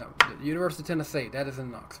no, University of Tennessee, that is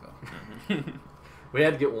in Knoxville. We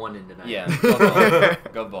had to get one in tonight. Yeah,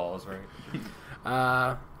 go balls,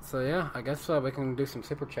 right? So I guess we can do some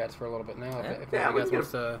super chats for a little bit now. If anybody else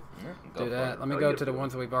wants to do that, let me go to the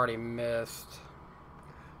ones that we've already missed.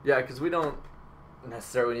 Yeah, because we don't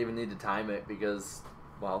necessarily even need to time it because,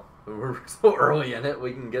 well, we're so early in it.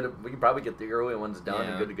 We can probably get the early ones done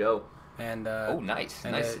and good to go. And nice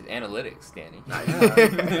analytics, Danny.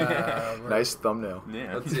 Nice thumbnail.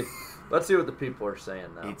 Yeah. Let's see what the people are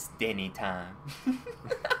saying now. It's Danny time.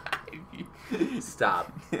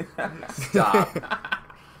 Stop.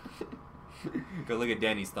 Go look at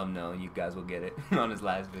Danny's thumbnail and you guys will get it on his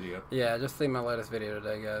last video. Yeah, just see my latest video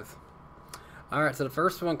today, guys. Alright, so the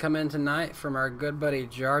first one come in tonight from our good buddy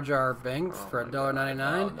Jar Jar Binks for $1.99.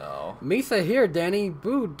 Oh, no. Misa here, Danny.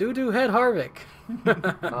 Boo, doo-doo head Harvick.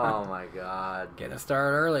 Oh, my God. Getting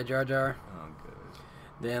started early, Jar Jar. Oh, good.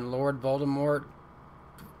 Then Lord Voldemort.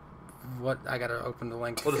 What? I gotta open the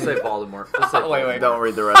link. We'll just say Voldemort. Wait. Don't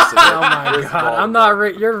read the rest of it. Oh, my God. I'm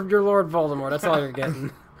not you're Lord Voldemort. That's all you're getting.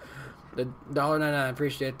 The $1.99,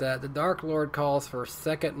 appreciate that. The Dark Lord calls for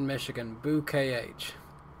second in Michigan. Boo KH.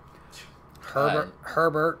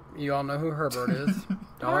 Herbert, you all know who Herbert is.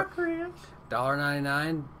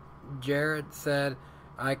 $1.99. Jared said,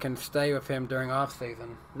 I can stay with him during off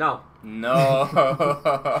season. No.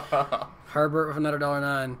 Herbert with another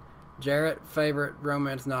 $1.09. Jarrett, favorite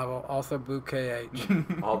romance novel, also Boo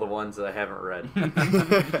KH. All the ones that I haven't read.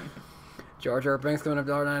 George R. Banks going up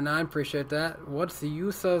 $1.99. Appreciate that. What's the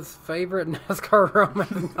Usa's favorite NASCAR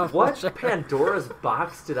romance novel? What Pandora's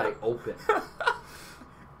box did I open?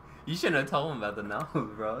 You shouldn't have told him about the novel,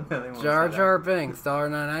 bro. Jar Jar Binks,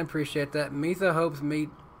 $1.99. Appreciate that. Misa hopes meet.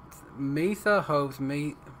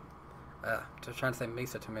 Just trying to say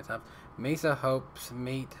Misa too many times. Misa hopes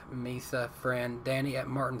meet Misa friend Danny at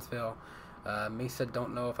Martinsville. Misa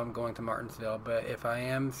don't know if I'm going to Martinsville, but if I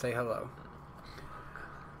am, say hello.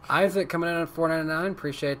 Isaac coming in at $4.99.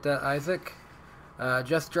 Appreciate that, Isaac.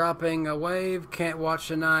 Just dropping a wave. Can't watch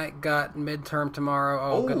tonight. Got midterm tomorrow.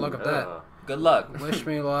 Oh, good luck with that. Good luck. Wish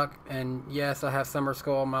me luck. And yes, I have summer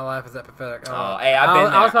school. My life is that pathetic. Oh, hey, I've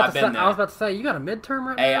been there. I was about to say, you got a midterm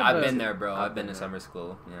right now? Hey, I've been there, bro. I've been to summer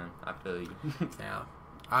school. Yeah, I feel you. Yeah.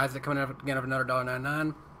 Isaac coming up again of another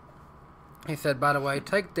 $1.99. He said, by the way,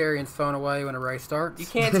 take Darian's phone away when a race starts. You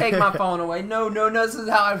can't take my phone away. No. This is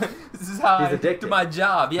how I do my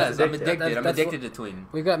job. Yes, I'm addicted. I'm addicted to tweeting.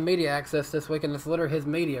 We've got media access this week, and it's literally his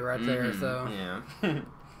media right there. So yeah.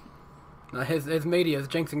 His media is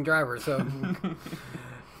jinxing drivers. So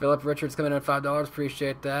Philip Richards coming in at $5.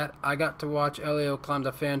 Appreciate that. I got to watch Elio climb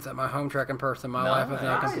the fence at my home track in person. My life is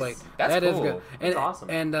now complete. That's cool. Is good. And, that's awesome.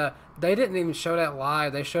 And they didn't even show that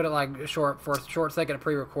live. They showed it like for a short second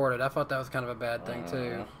pre-recorded. I thought that was kind of a bad thing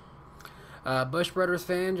too. Bush Brothers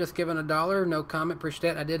fan just giving $1. No comment.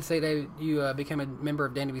 Appreciate that. I did say you became a member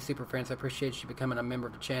of Danny B Superfan, so I appreciate you becoming a member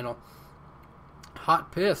of the channel.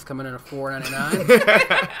 Hot Piss coming in at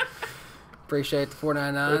 $4.99. Appreciate the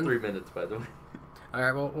 $4.99. 3 minutes, by the way. All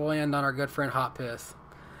right, we'll end on our good friend Hot Piss.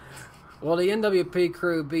 Will the NWP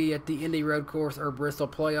crew be at the Indy Road Course or Bristol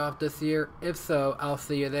playoff this year? If so, I'll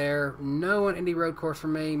see you there. No an Indy Road Course for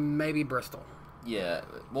me, maybe Bristol. Yeah,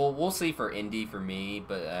 well, we'll see for Indy for me,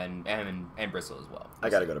 but and Bristol as well. I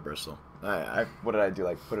gotta go to Bristol. What did I do?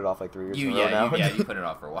 Like put it off like 3 years in a row now? You put it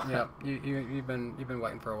off for a while. Yeah, you've been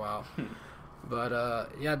waiting for a while. But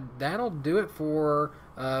yeah, that'll do it for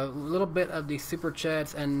a little bit of the super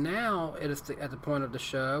chats, and now it is at the point of the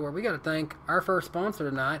show where we got to thank our first sponsor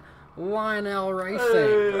tonight, Lionel Racing.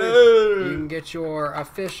 Hey. You can get your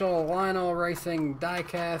official Lionel Racing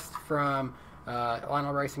diecast from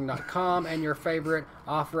LionelRacing.com and your favorite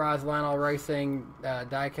authorized Lionel Racing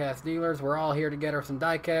diecast dealers. We're all here together with some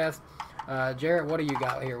diecast. Jarrett, what do you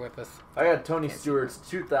got here with us? I got Tony Stewart's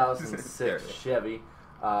 2006 Chevy.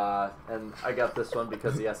 And I got this one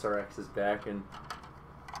because the SRX is back, and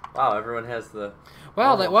wow, everyone has the. They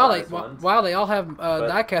all have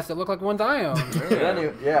diecasts that look like ones I own.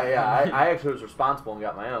 I actually was responsible and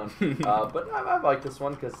got my own, but I like this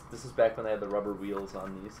one because this is back when they had the rubber wheels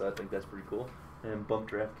on these, so I think that's pretty cool. And bump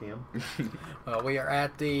draft cam. We are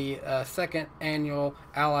at the second annual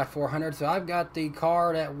Ally 400, so I've got the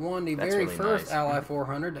car that won the very first Ally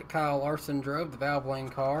 400 that Kyle Larson drove, the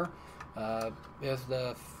Valvoline car. Is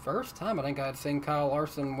the first time I think I'd seen Kyle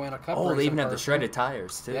Larson win a cup race. Oh, they even have the shredded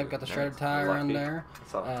tires too. Yeah, I've got the shredded tire on there. I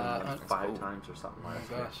saw it 5 times or something like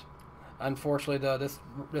that. Gosh. Unfortunately,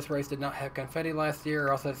 this race did not have confetti last year,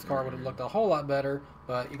 or else this car would have looked a whole lot better,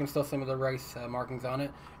 but you can still see some of the race markings on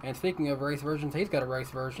it. And speaking of race versions, he's got a race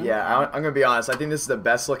version. Yeah, I'm going to be honest. I think this is the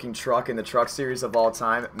best looking truck in the truck series of all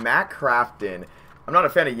time. Matt Crafton. I'm not a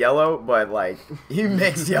fan of yellow, but, like, he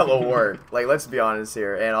makes yellow work. Like, let's be honest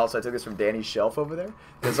here. And also, I took this from Danny's shelf over there,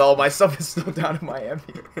 because all my stuff is still down in Miami.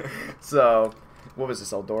 So, what was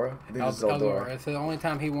this, Eldora? I think this is Eldora. It's the only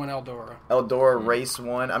time he won Eldora. Eldora Race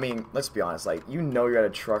 1. I mean, let's be honest. Like, you know you're at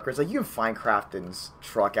a truck race. Like, you can find Crafton's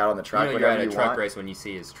truck out on the track you're at a truck race when you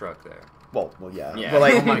see his truck there. Well, yeah. But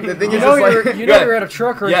like, the thing is, you're at a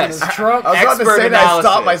truck race in his truck. I was about to say that. I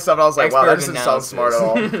stopped myself. And I was like, wow, that doesn't sound smart at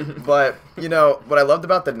all. But you know what I loved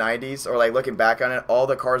about the '90s, or like looking back on it, all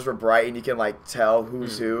the cars were bright, and you can like tell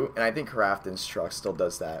who's who. And I think Crafton's truck still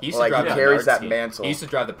does that. He carries that mantle. He used to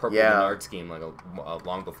drive the purple Menard scheme like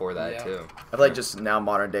long before that too. I feel like just now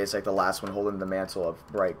modern days, like the last one holding the mantle of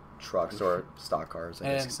bright trucks or stock cars, I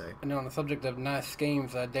guess you say. And on the subject of nice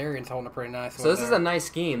schemes, Darian's holding a pretty nice one. So this is a nice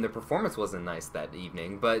scheme. The performance wasn't nice that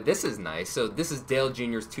evening, but this is nice. So this is Dale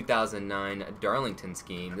Jr.'s 2009 Darlington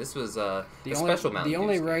scheme. This was a special Mountain Dew. The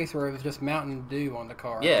only race where it was just Mountain Dew on the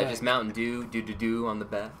car. Yeah, just Mountain Dew, do on the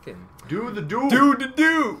back, and do the do. Do the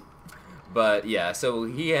do. But yeah, so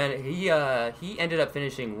he ended up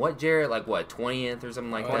finishing Jarrett, like 20th or something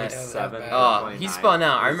like that. 27th. Oh, he spun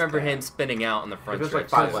out. I remember him spinning out on the front stretch.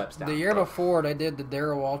 Like 5 laps down. The year before, they did the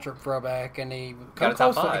Darrell Waltrip throwback, and he come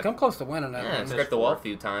close to winning that. Yeah, scraped the wall a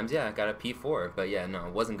few times. Yeah, got a P4, but yeah, no,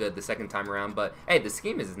 it wasn't good the second time around. But hey, the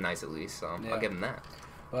scheme is nice at least, so I'll give him that.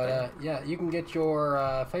 But yeah, you can get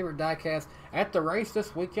your favorite diecast at the race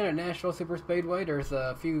this weekend at Nashville Super Speedway. There's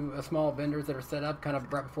a few small vendors that are set up kind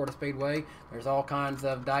of right before the Speedway. There's all kinds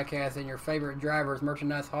of diecasts in your favorite driver's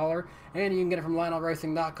merchandise hauler, and you can get it from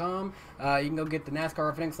LionelRacing.com. You can go get the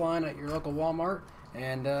NASCAR Finish line at your local Walmart.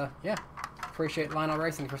 And yeah, appreciate Lionel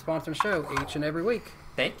Racing for sponsoring the show each and every week.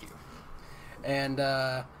 Thank you. And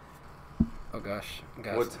oh gosh,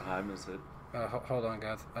 guys. What time is it? Hold on,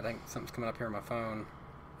 guys. I think something's coming up here on my phone.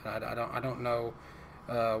 I don't know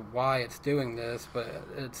why it's doing this, but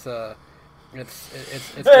it's and it's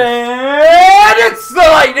the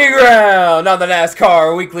lightning round on the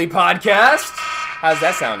NASCAR Weekly Podcast. How's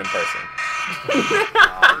that sound in person?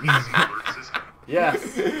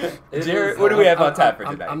 Yes. Jared, what do we have on tap for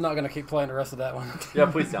tonight? I'm not going to keep playing the rest of that one. Yeah,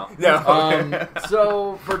 please don't. No.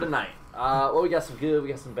 So for tonight, well, we got some good, we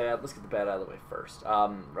got some bad. Let's get the bad out of the way first.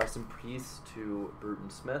 Rest in peace to Bruton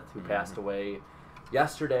Smith, who passed away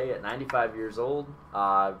yesterday at 95 years old.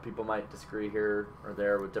 People might disagree here or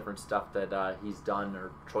there with different stuff that he's done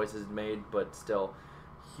or choices made, but still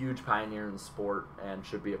huge pioneer in the sport and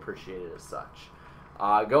should be appreciated as such.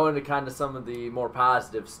 Going to kind of some of the more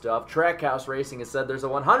positive stuff, Trackhouse Racing has said there's a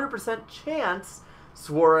 100% chance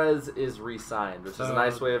Suarez is re-signed, which is a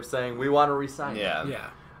nice way of saying we want to re-sign him. Yeah.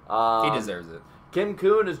 He deserves it. Kim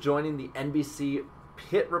Kuhn is joining the NBC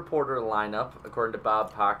pit reporter lineup, according to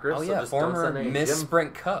Bob Pockris. Oh, yeah, former Miss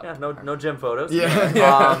Sprint Cup. Yeah, no gym photos.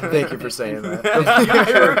 Yeah. Thank you for saying that.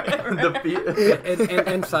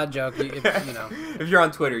 Inside joke, you know. If you're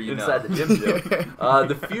on Twitter, you Inside know. the gym joke.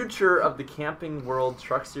 The future of the Camping World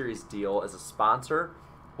Truck Series deal as a sponsor,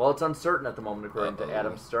 well, it's uncertain at the moment, according to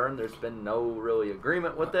Adam Stern. There's been no really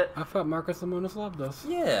agreement with it. I thought Marcus Lemonis loved us.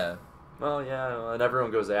 Yeah. Well, yeah, and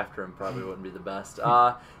everyone goes after him. Probably wouldn't be the best.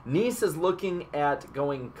 Nice is looking at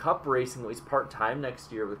going cup racing at least part-time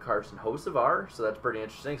next year with Carson Hocevar, so that's pretty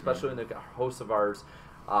interesting, especially when they've got Hocevar's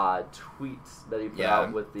tweets that he put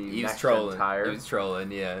out with the next-gen tire. He was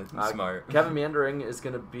trolling, yeah. Smart. Kevin Meendering is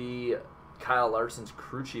going to be Kyle Larson's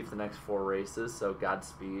crew chief the next 4 races, so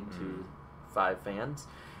Godspeed to 5 fans.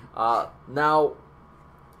 Now,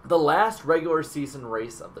 the last regular season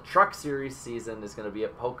race of the Truck Series season is going to be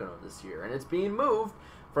at Pocono this year, and it's being moved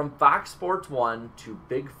from Fox Sports 1 to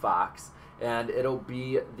Big Fox, and it'll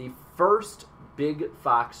be the first Big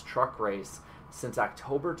Fox truck race since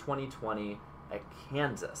October 2020 at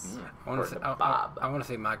Kansas. I want to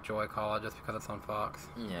see Mike Joy call it just because it's on Fox.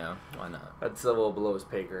 Yeah, why not? That's a little below his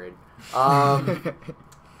pay grade.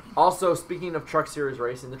 Also, speaking of Truck Series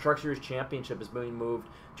racing, the Truck Series Championship is being moved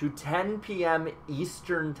to 10 p.m.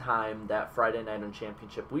 Eastern Time that Friday night on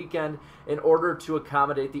Championship weekend in order to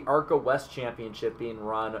accommodate the ARCA West Championship being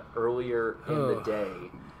run earlier in the day.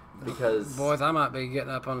 Because boys, I might be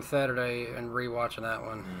getting up on Saturday and rewatching that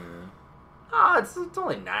one. It's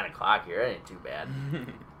only 9 o'clock here. That ain't too bad.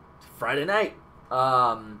 It's Friday night.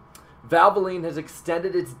 Valvoline has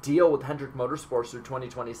extended its deal with Hendrick Motorsports through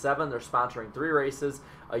 2027. They're sponsoring 3 races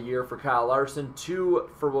a year for Kyle Larson, 2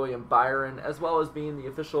 for William Byron, as well as being the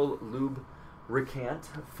official lubricant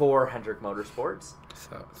for Hendrick Motorsports.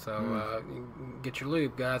 So get your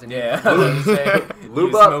lube, guys. And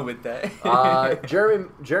lube up. With that.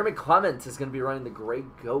 Jeremy Clements is going to be running the Grey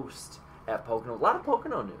Ghost at Pocono. A lot of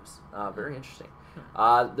Pocono news. Very interesting.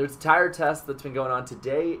 There's a tire test that's been going on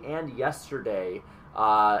today and yesterday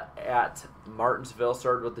at Martinsville.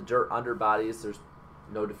 Started with the dirt underbodies. There's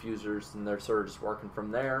no diffusers, and they're sort of just working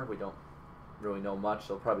from there. We don't really know much.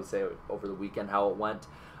 They'll probably say over the weekend how it went.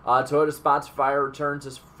 Toyota Spots Fire returns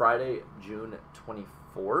this Friday, June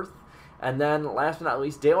 24th. And then, last but not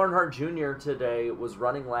least, Dale Earnhardt Jr. today was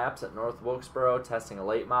running laps at North Wilkesboro, testing a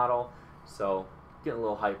late model. So, getting a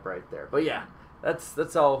little hype right there. But yeah, that's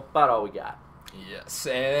about all we got. Yes,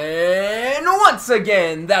 and once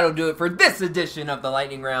again, that'll do it for this edition of the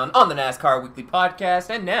Lightning Round on the NASCAR Weekly Podcast.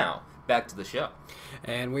 And now, back to the show.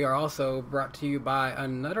 And we are also brought to you by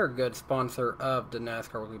another good sponsor of the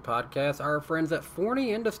NASCAR Weekly Podcast, our friends at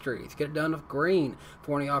Forney Industries. Get it done with green.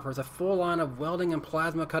 Forney offers a full line of welding and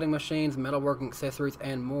plasma cutting machines, metalworking accessories,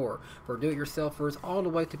 and more. For do-it-yourselfers all the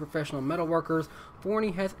way to professional metalworkers, Forney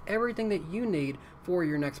has everything that you need for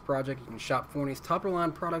your next project. You can shop Forney's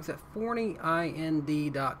top-of-the-line products at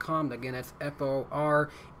ForneyInd.com. Again, that's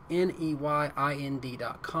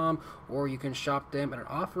ForneyInd.com, or you can shop them at an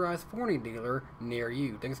authorized Forney dealer near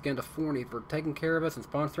you. Thanks again to Forney for taking care of us and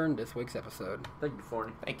sponsoring this week's episode. Thank you,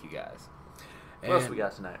 Forney. Thank you, guys. What else we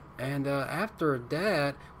got tonight? And after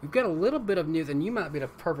that, we've got a little bit of news, and you might be the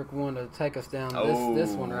perfect one to take us down this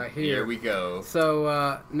one right here. Here we go. So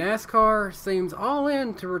NASCAR seems all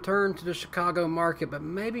in to return to the Chicago market, but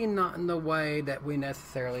maybe not in the way that we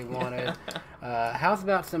necessarily wanted. How's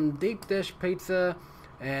about some deep dish pizza?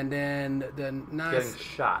 And then the nice... Getting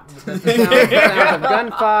shot. The sound of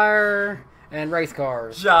gunfire and race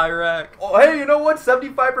cars. Chirac. Oh, hey, you know what?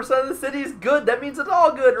 75% of the city is good. That means it's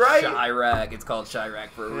all good, right? Chirac. It's called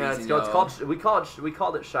Chirac for a reason. It's called. We called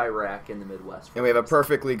it Chirac in the Midwest. And we have a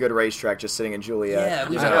perfectly good racetrack just sitting in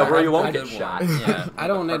Juliet. Yeah, where you won't get shot. Yeah. I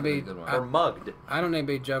don't need to be or mugged. I don't need to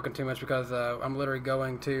be joking too much because I'm literally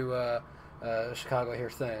going to Chicago here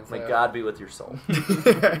soon. So. May God be with your soul.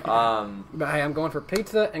 But hey, I'm going for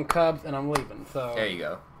pizza and Cubs, and I'm leaving. So there you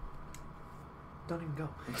go. Don't even go.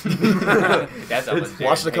 That's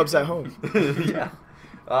watch the Cubs at home.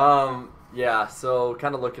 Yeah. So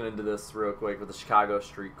kind of looking into this real quick with the Chicago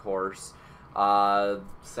Street Course.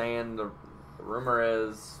 saying the rumor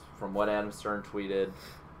is, from what Adam Stern tweeted,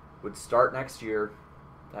 would start next year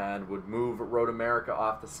and would move Road America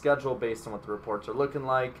off the schedule based on what the reports are looking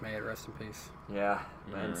like. May it rest in peace. Yeah,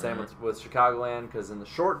 and same with Chicagoland, because in the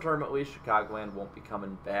short term at least, Chicagoland won't be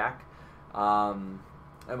coming back. And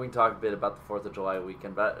we can talk a bit about the 4th of July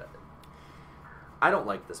weekend, but I don't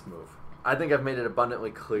like this move. I think I've made it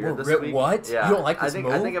abundantly clear this week. What? Yeah, You don't like this move?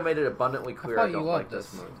 I think I made it abundantly clear I don't like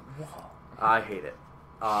this move. I hate it.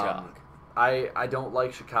 I don't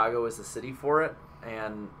like Chicago as a city for it,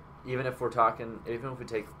 and even if we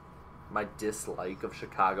take my dislike of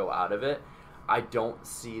Chicago out of it, I don't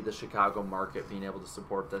see the Chicago market being able to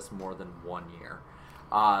support this more than 1 year.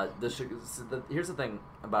 Here's the thing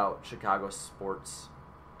about Chicago sports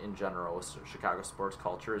in general, Chicago sports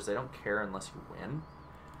culture, is they don't care unless you win.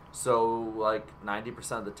 So, like,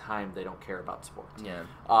 90% of the time, they don't care about sports. Yeah.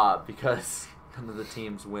 Because none of the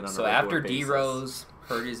teams win on a So regular after basis. D-Rose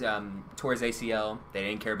tore his ACL, they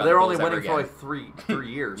didn't care about They're the only Bulls winning ever for again. like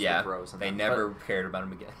three years. Yeah, with Rose and they them. never cared about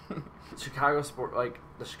him again. Chicago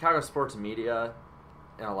sports media,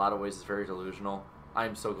 in a lot of ways, is very delusional.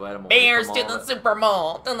 I'm so glad I'm away Bears from to all the of it. Super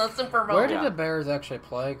Bowl, to the Super Bowl. Where do the Bears actually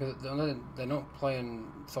play? Because they don't play in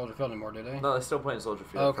Soldier Field anymore, do they? No, they still play in Soldier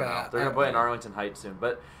Field. Okay, For now. They're going to play in Arlington Heights soon.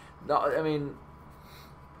 But, no, I mean,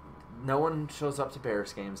 no one shows up to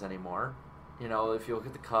Bears games anymore. You know, if you look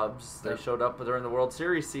at the Cubs, they showed up during the World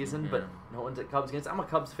Series season, but no one's at Cubs games. I'm a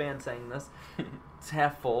Cubs fan saying this. It's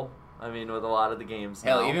half full. I mean, with a lot of the games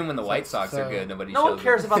Hell, now. even when the White Sox are good, nobody No shows one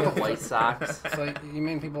cares up. about the White Sox. So you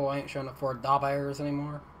mean people ain't showing up for the Bears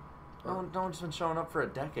anymore? No one's been showing up for a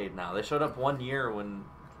decade now. They showed up 1 year when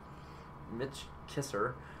Mitch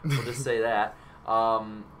Kisser, we'll just say that,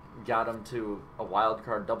 got him to a wild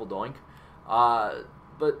card double doink.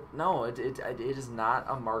 But no, it is not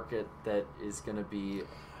a market that is going to be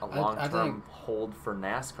a long-term hold for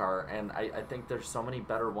NASCAR, and I think there's so many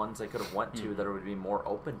better ones they could have went to that would be more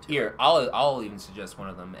open to Here, it. I'll even suggest one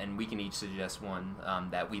of them, and we can each suggest one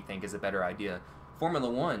that we think is a better idea. Formula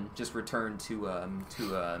One just returned to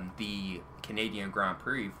the Canadian Grand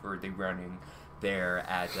Prix for the running there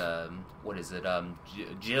at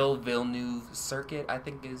Gilles Villeneuve Circuit, I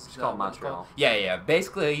think is called Montreal. Yeah,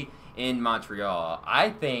 basically in Montreal. I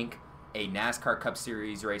think a NASCAR Cup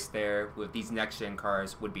Series race there with these next gen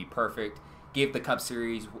cars would be perfect. Give the Cup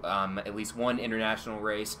Series at least one international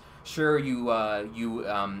race. Sure, you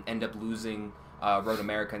end up losing Road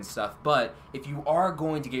America and stuff, but if you are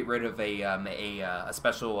going to get rid of a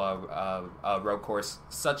special road course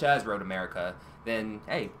such as Road America, then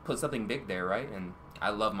hey, put something big there, right? And I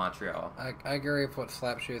love Montreal. I agree with what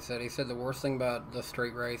Slapshoe said. He said the worst thing about the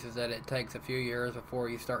street race is that it takes a few years before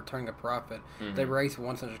you start turning a profit. Mm-hmm. They race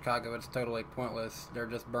once in Chicago, it's totally pointless. They're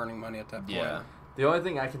just burning money at that point. Yeah. The only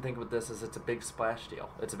thing I can think with this is it's a big splash deal.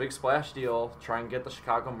 It's a big splash deal, try and get the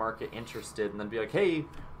Chicago market interested, and then be like, hey,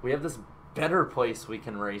 we have this better place we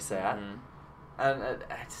can race at. Mm-hmm. And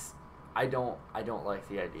I don't like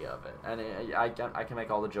the idea of it. And I can make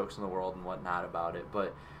all the jokes in the world and whatnot about it,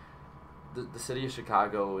 but the city of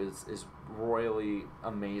Chicago is royally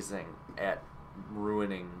amazing at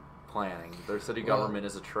ruining planning. Their city government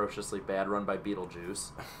is atrociously bad, run by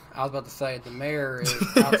Beetlejuice. I was about to say, the mayor is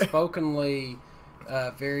outspokenly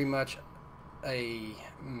very much a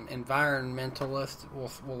environmentalist.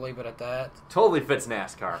 We'll leave it at that. Totally fits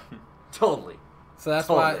NASCAR. Totally. So that's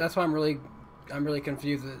why I'm really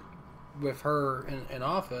confused with her in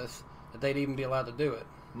office that they'd even be allowed to do it.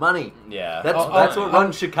 Money. Yeah. That's what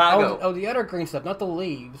runs Chicago. Oh, the other green stuff, not the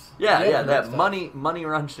leaves. Yeah, that money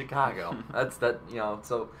runs Chicago. That's that,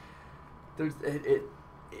 so there's it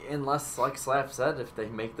unless, like Slap said, if they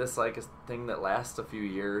make this like a thing that lasts a few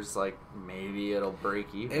years, like maybe it'll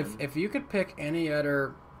break even. If you could pick any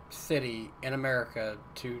other city in America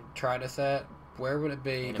to try this at, where would it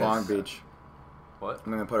be? Long Beach. What?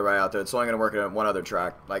 I'm gonna put it right out there. It's only gonna work at one other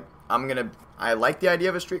track. Like I like the idea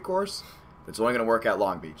of a street course. It's only going to work at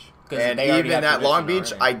Long Beach. And even at Long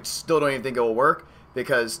Beach, I still don't even think it will work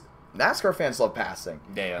because NASCAR fans love passing.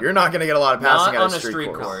 Yeah. You're not going to get a lot of passing not at on a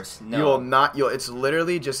street course. No. You will not. It's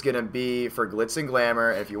literally just going to be for glitz and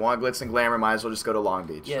glamour. If you want glitz and glamour, might as well just go to Long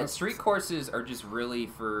Beach. Yeah, street courses are just really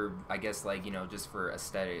for, I guess, like, just for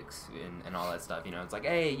aesthetics and all that stuff. It's like,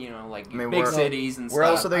 hey, big cities and stuff. Where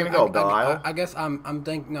else are they going to go? Belle Isle? I guess I'm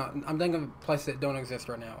thinking of places that don't exist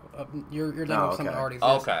right now. You're thinking of something that already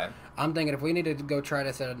exists. Okay. I'm thinking if we needed to go try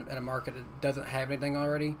this at a market that doesn't have anything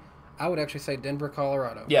already, I would actually say Denver,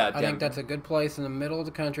 Colorado. Yeah, I think that's a good place in the middle of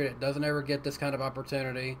the country that doesn't ever get this kind of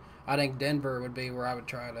opportunity. I think Denver would be where I would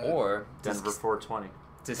try to. Or Denver 420.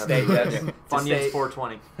 to stay Funyuns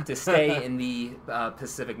 420 to stay in the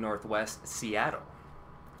Pacific Northwest, Seattle.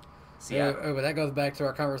 Yeah, but that goes back to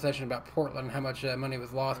our conversation about Portland, how much money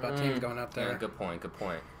was lost by teams going out there. Yeah, good point.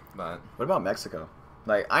 But what about Mexico?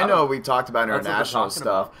 Like, I know we talked about international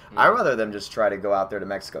stuff. I'd rather them just try to go out there to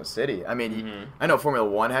Mexico City. I mean, I know Formula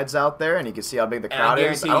One heads out there, and you can see how big the crowd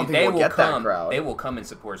is. I don't think we'll get that crowd. They will come and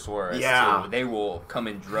support Suarez, too. They will come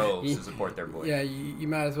in droves to support their boy. Yeah, you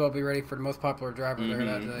might as well be ready for the most popular driver there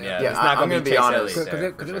that day. Yeah, it's not going to be honest.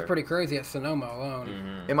 Because it was pretty crazy at Sonoma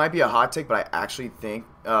alone. It might be a hot take, but I actually think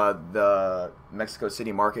the Mexico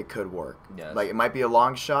City market could work. Yes. Like, it might be a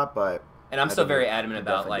long shot, but... And I'm still very adamant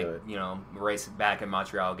about, like, race back in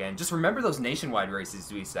Montreal again. Just remember those nationwide races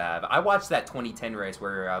we used to have. I watched that 2010 race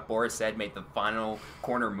where Boris Said made the final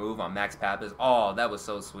corner move on Max Pappas. Oh, that was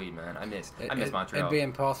so sweet, man. I miss Montreal. It'd be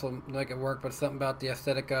impossible to make it work, but something about the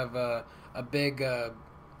aesthetic of a big kind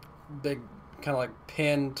of like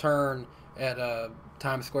pin turn at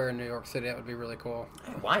Times Square in New York City, that would be really cool.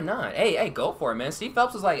 Why not? Hey, go for it, man. Steve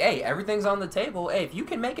Phelps was like, hey, everything's on the table. Hey, if you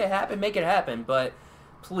can make it happen, make it happen. But...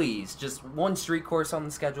 please, just one street course on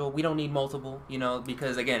the schedule. We don't need multiple,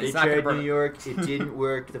 because again, it's not going to New York. It didn't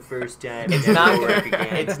work the first time. It's not going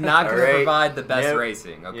to provide the best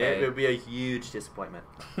racing. Okay, yeah, it'll be a huge disappointment.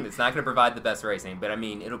 It's not going to provide the best racing, but I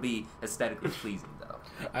mean, it'll be aesthetically pleasing though.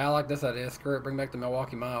 I like this idea. Screw it. Bring back the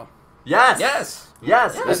Milwaukee Mile. Yes.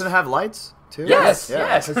 Doesn't it have lights too? Yes.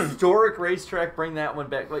 Historic racetrack. Bring that one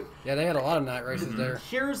back. Like, yeah, they had a lot of night races there.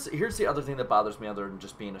 Here's the other thing that bothers me, other than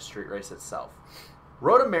just being a street race itself.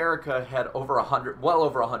 Road America had well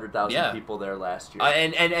over 100,000 people there last year,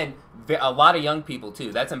 and a lot of young people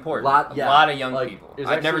too. That's important. A lot of young people.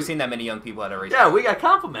 I've never seen that many young people at a race. Yeah, we got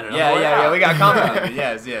complimented. Yeah, we got complimented.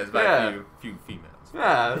 yes, by a few females.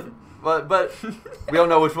 Yeah, but we don't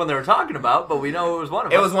know which one they were talking about. But we know it was one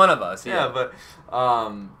of us. It was one of us. Yeah, but.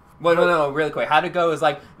 Well, no, really quick. How'd it go? Is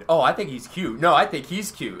like, oh, I think he's cute. No, I think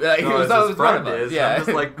he's cute. No, his friend is. Yeah. I'm just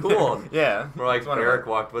like, cool. Yeah. We're like, Eric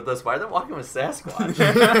walked with us. Why are they walking with Sasquatch?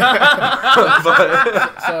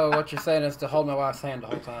 So what you're saying is to hold my wife's hand the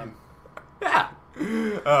whole time. Yeah.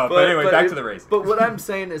 But anyway, back to the race. But what I'm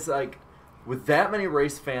saying is, like, with that many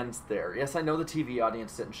race fans there, yes, I know the TV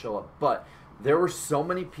audience didn't show up, but there were so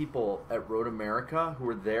many people at Road America who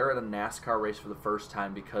were there at a NASCAR race for the first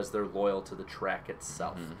time because they're loyal to the track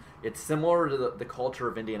itself. Mm-hmm. It's similar to the culture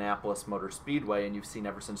of Indianapolis Motor Speedway, and you've seen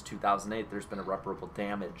ever since 2008 there's been irreparable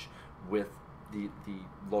damage with the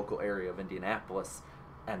local area of Indianapolis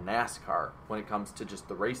and NASCAR when it comes to just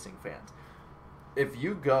the racing fans. If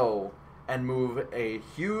you go and move a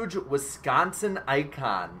huge Wisconsin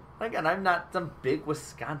icon, again, I'm not some big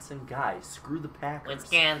Wisconsin guy. Screw the Packers.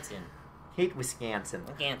 Wisconsin. Hate Wisconsin.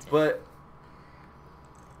 But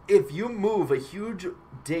if you move a huge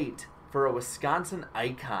date for a Wisconsin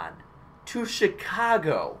icon to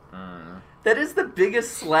Chicago, that is the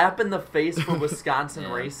biggest slap in the face for Wisconsin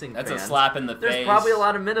racing fans. That's a slap in the face. There's probably a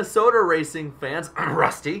lot of Minnesota racing fans,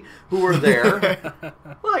 Rusty, who were there.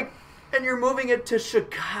 And you're moving it to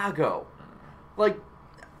Chicago.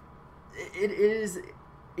 It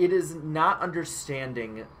is not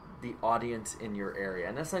understanding the audience in your area.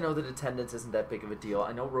 And yes, I know that attendance isn't that big of a deal.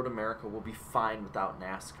 I know Road America will be fine without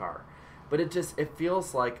NASCAR. But it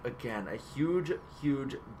feels like, again, a huge,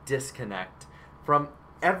 huge disconnect from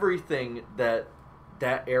everything that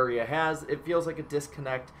area has. It feels like a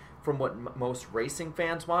disconnect from what most racing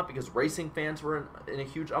fans want, because racing fans were in a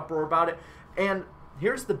huge uproar about it. And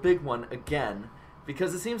here's the big one, again,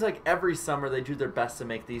 because it seems like every summer they do their best to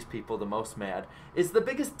make these people the most mad, is the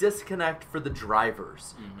biggest disconnect for the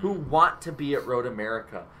drivers who want to be at Road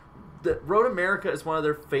America. Road America is one of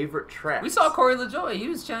their favorite tracks. We saw Corey LaJoie. He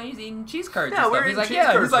was eating cheese curds. Yeah, and stuff.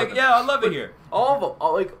 He's like, I love it here. All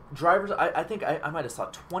of them, drivers. I think I might have saw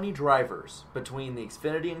 20 drivers between the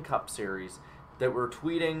Xfinity and Cup Series that were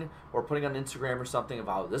tweeting or putting on Instagram or something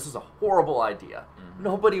about, this is a horrible idea. Mm-hmm.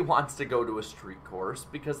 Nobody wants to go to a street course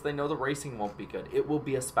because they know the racing won't be good. It will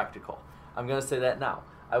be a spectacle. I'm going to say that now.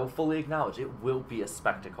 I will fully acknowledge it will be a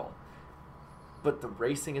spectacle. But the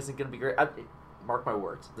racing isn't going to be great. Mark my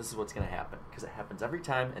words, this is what's going to happen, because it happens every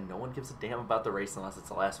time and no one gives a damn about the race unless it's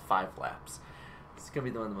the last 5 laps. It's going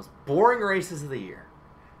to be one of the most boring races of the year.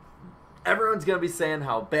 Everyone's going to be saying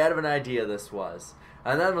how bad of an idea this was.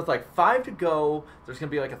 And then with 5 to go, there's going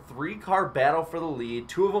to be a 3-car battle for the lead.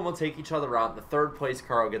 2 of them will take each other out. The 3rd place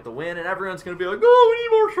car will get the win, and everyone's going to be like, oh, we need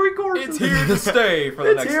more street courses. It's here to stay for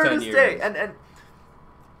the next 10 years. It's here to stay. And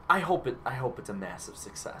I hope it's a massive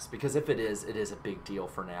success, because if it is a big deal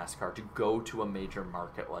for NASCAR to go to a major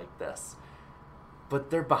market like this. But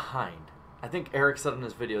they're behind. I think Eric said in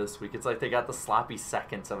his video this week, it's like they got the sloppy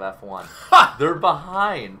seconds of F1. They're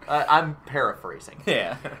behind. I'm paraphrasing.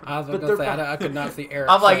 Yeah. I was going to say, I could not see Eric.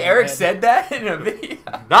 I'm like, Eric said that in a video?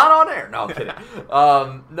 Not on air. No, I'm kidding.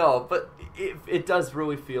 No, but it does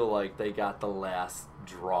really feel like they got the last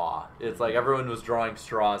draw. It's like everyone was drawing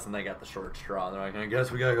straws and they got the short straw. And they're like, I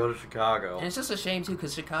guess we gotta go to Chicago. And it's just a shame too,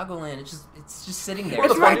 because Chicagoland, it's just sitting there. Well,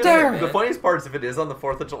 It's right there. The funniest part is if it is on the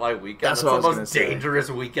 4th of July weekend, That's that's what I the was most gonna say. dangerous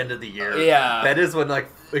weekend of the year. Yeah. That is when like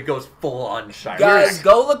it goes full on shiny. Guys,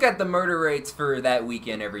 go look at the murder rates for that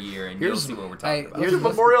weekend every year, and you'll see what we're talking about. Here's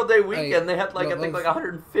Memorial Day weekend. They had like I think like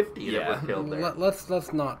 150 that were killed there.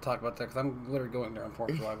 Let's not talk about that because I'm literally going there on 4th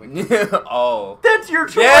of July weekend. Oh, that's your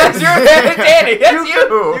choice. Yeah, that's your Danny. That's you.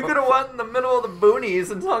 You could have went in the middle of the boonies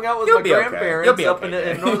and hung out with You'll my be okay. grandparents You'll be up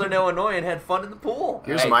okay. in northern Illinois and had fun in the pool.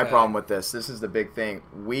 Here's my problem with this. This is the big thing.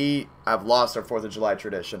 We have lost our 4th of July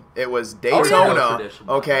tradition. It was Daytona, tradition.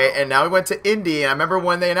 okay, and now we went to Indy, and I remember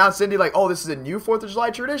when they announced Indy, like, oh, this is a new 4th of July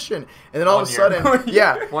tradition. And then all of a sudden,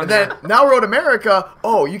 and then now Road America,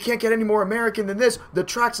 oh, you can't get any more American than this. The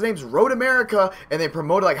track's name's Road America, and they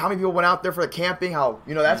promoted, like, how many people went out there for the camping, how,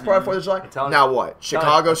 that's part of 4th of July. Now what?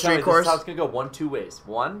 Chicago street course? This is how it's going to go one, two ways.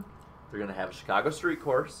 One, they're going to have a Chicago street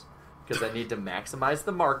course because they need to maximize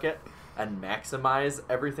the market and maximize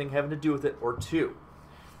everything having to do with it. Or two,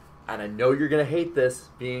 and I know you're going to hate this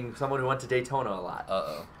being someone who went to Daytona a lot.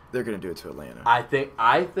 Uh-oh. They're going to do it to Atlanta. I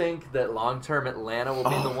think that long-term Atlanta will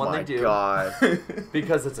be the one they do. Oh, my God.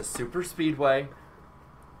 Because it's a super speedway.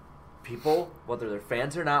 People, whether they're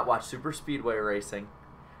fans or not, watch super speedway racing.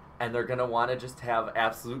 And they're going to want to just have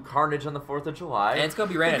absolute carnage on the 4th of July. And it's going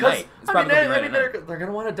to be ran at night. It's probably going to be ran at night. They're going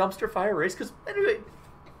to want a dumpster fire race because, anyway,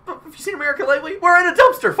 have you seen America lately? We're in a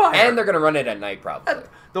dumpster fire. And they're going to run it at night, probably.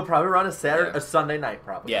 They'll probably run a Sunday night,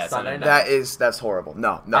 probably. Yeah, Sunday night. That's horrible.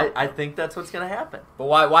 No. I think that's what's going to happen. But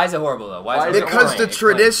why is it horrible, though? Why is it because horrible? the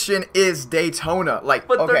tradition is Daytona. Like,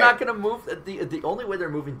 But okay. they're not going to move. The only way they're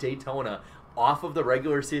moving Daytona off of the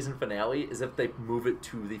regular season finale is if they move it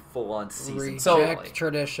to the full-on season. Reject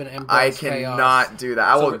tradition and I cannot do that.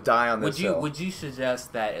 I will die on this hill. Would you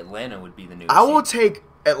suggest that Atlanta would be the new I will take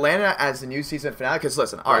Atlanta as the new season finale because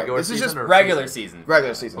listen, all right, this is just regular season.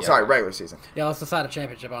 Regular season. Yeah. Sorry, regular season. Yeah, let's decide a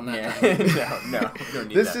championship on that. Yeah. No, you don't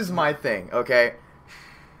need this that. is my thing, okay?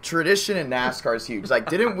 Tradition in NASCAR is huge. Like,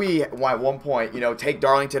 didn't we at one point, take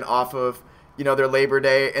Darlington off of, their Labor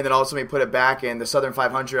Day, and then all of a sudden we put it back, and the Southern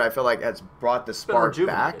 500, I feel like, has brought the spark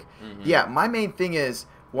back. Mm-hmm. Yeah, my main thing is,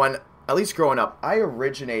 when, at least growing up, I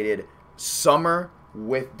originated summer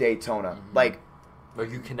with Daytona. Mm-hmm. Like, Or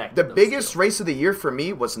you connect the biggest race of the year for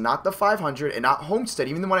me was not the 500 and not Homestead.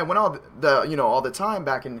 Even when I went all the time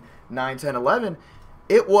back in 9, 10, 11,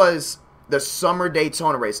 it was the summer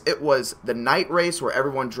Daytona race. It was the night race where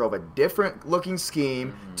everyone drove a different looking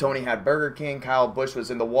scheme. Mm-hmm. Tony had Burger King. Kyle Busch was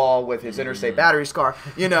in the wall with his Interstate Batteries car.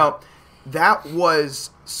 That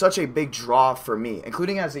was such a big draw for me,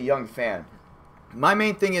 including as a young fan. My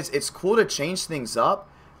main thing is it's cool to change things up,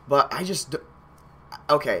 but I just...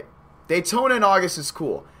 Okay, Daytona in August is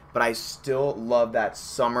cool, but I still love that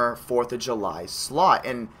summer 4th of July slot,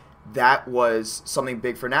 and that was something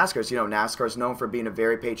big for NASCAR. NASCAR is known for being a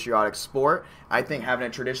very patriotic sport. I think having a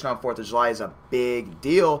tradition on 4th of July is a big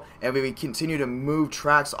deal, and when we continue to move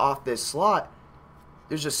tracks off this slot,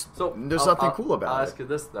 there's something cool about it. I'll ask you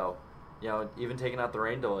this, though. Even taking out the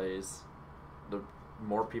rain delays, the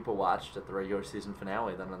more people watched at the regular season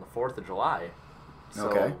finale than on the 4th of July. So,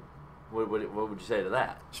 okay. What would you say to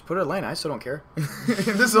that? Just put it Atlanta. I still don't care.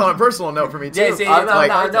 This is on a personal note for me, too.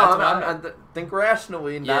 I think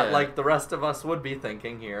rationally, not like the rest of us would be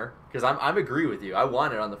thinking here. Because I agree with you. I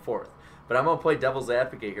want it on the 4th. But I'm going to play devil's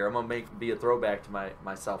advocate here. I'm going to be a throwback to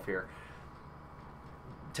myself here.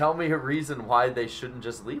 Tell me a reason why they shouldn't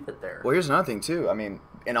just leave it there. Well, here's another thing, too. I mean,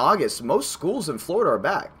 in August, most schools in Florida are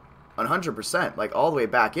back. 100%. Like, all the way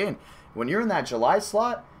back in. When you're in that July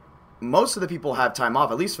slot... Most of the people have time off,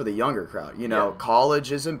 at least for the younger crowd.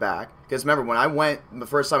 College isn't back. Because remember, when I went the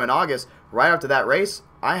first time in August, right after that race,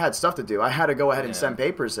 I had stuff to do. I had to go ahead and send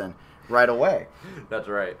papers in right away. That's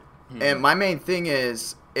right. And my main thing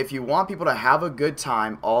is, if you want people to have a good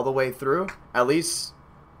time all the way through, at least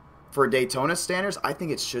for Daytona standards, I think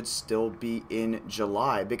it should still be in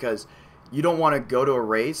July. Because you don't want to go to a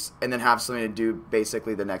race and then have something to do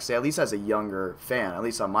basically the next day, at least as a younger fan, at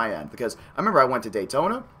least on my end. Because I remember I went to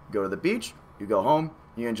Daytona, go to the beach, you go home,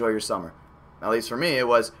 you enjoy your summer. At least for me, it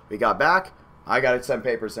was, we got back, I got to send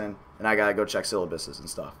papers in, and I got to go check syllabuses and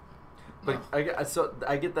stuff. But I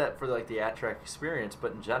get that for like the at-track experience,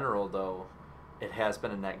 but in general, though, it has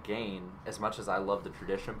been a net gain. As much as I love the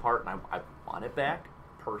tradition part, and I want it back,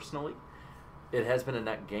 personally, it has been a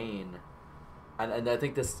net gain And I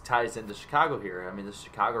think this ties into Chicago here. I mean, the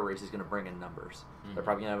Chicago race is going to bring in numbers. Mm-hmm. They're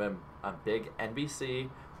probably going to have a big NBC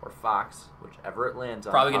or Fox, whichever it lands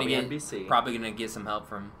on. Probably going to get NBC. Probably going to get some help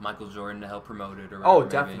from Michael Jordan to help promote it. Or Oh, whatever,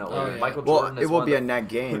 definitely. maybe. Michael Jordan. Well, it will be a net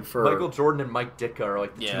gain for Michael Jordan and Mike Ditka are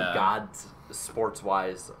like the two Yeah. gods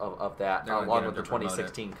sports-wise of that, They're gonna along get with the him to promote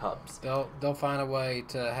 2016 Cubs. They'll find a way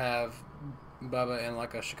to have Bubba in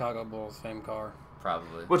like a Chicago Bulls fame car.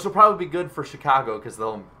 Probably. Which will probably be good for Chicago because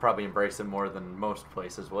they'll probably embrace him more than most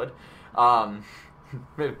places would.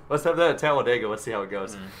 Maybe, let's have that at Talladega. Let's see how it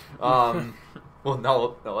goes. Well,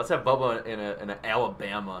 no. Let's have Bubba in an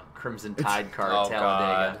Alabama Crimson Tide car at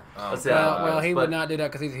Talladega. Let's see how it Well, goes. he But would not do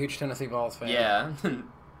that because he's a huge Tennessee Vols fan. Yeah.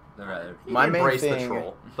 Right. My main embrace the thing,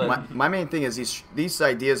 troll, but- my main thing is these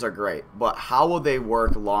ideas are great, but how will they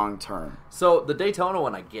work long term? So the Daytona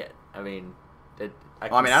one, I get. I mean, I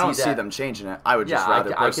don't see them changing it. I would just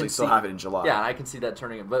rather personally still have it in July. Yeah, I can see that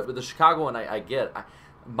turning it. But with the Chicago one, I get.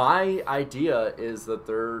 My idea is that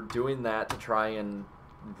they're doing that to try and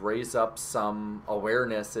raise up some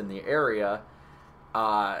awareness in the area,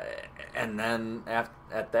 and then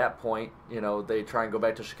at that point, they try and go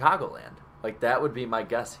back to Chicagoland. Like, that would be my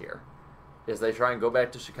guess here, is they try and go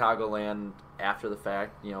back to Chicagoland after the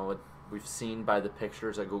fact. We've seen by the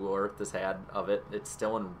pictures that Google Earth has had of it, it's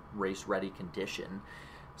still in race-ready condition.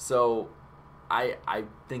 So I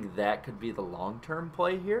think that could be the long-term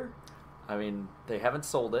play here. I mean, they haven't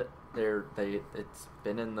sold it. It's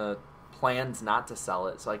been in the plans not to sell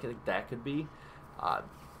it, so I think that could be.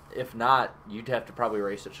 If not, you'd have to probably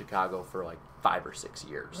race at Chicago for like 5 or 6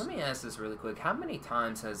 years. Let me ask this really quick. How many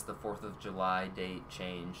times has the 4th of July date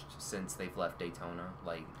changed since they've left Daytona?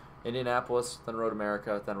 Like Indianapolis, then Road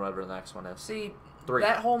America, then whatever the next one is. See, three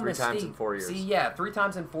times in 4 years. See, yeah, 3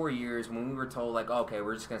 times in 4 years when we were told, like, okay,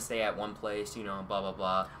 we're just going to stay at one place, blah, blah,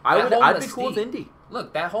 blah. I'd be cool with Indy.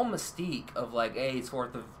 Look, that whole mystique of, like, hey, it's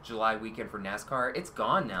 4th of July weekend for NASCAR, it's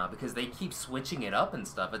gone now because they keep switching it up and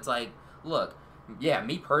stuff. It's like, look, yeah,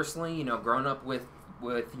 me personally, growing up with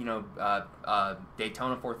Daytona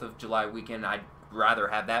 4th of July weekend, I'd rather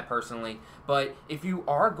have that personally. But if you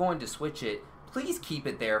are going to switch it, please keep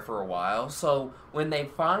it there for a while. So when they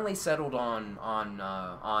finally settled on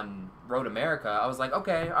Road America, I was like,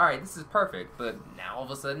 okay, all right, this is perfect. But now all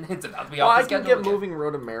of a sudden, it's about to be off the schedule. I can get moving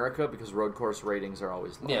Road America because road course ratings are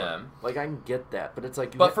always lower. Yeah, like I can get that, but it's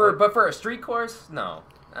like. But for a street course, no.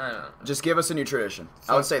 I don't know. Just give us a new tradition.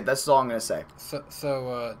 I would say that's all I'm going to say.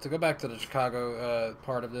 So to go back to the Chicago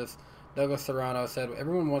part of this, Douglas Serrano said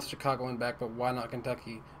everyone wants Chicagoland back, but why not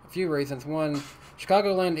Kentucky? A few reasons. One,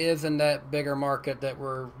 Chicagoland is in that bigger market that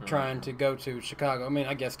we're trying to go to. Chicago. I mean,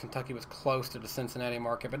 I guess Kentucky was close to the Cincinnati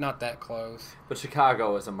market, but not that close. But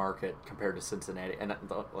Chicago is a market compared to Cincinnati. And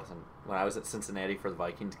listen, when I was at Cincinnati for the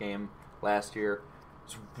Vikings game last year, it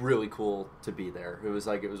was really cool to be there. It was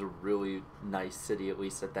a really nice city, at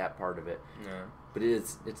least at that part of it. Yeah. But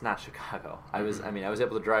it's not Chicago. I was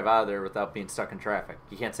able to drive out of there without being stuck in traffic.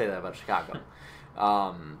 You can't say that about Chicago.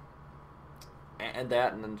 And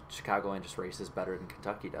then Chicagoland just races better than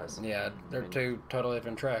Kentucky does. Yeah, they're two totally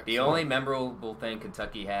different tracks. The only memorable thing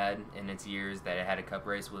Kentucky had in its years that it had a cup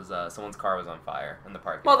race was someone's car was on fire in the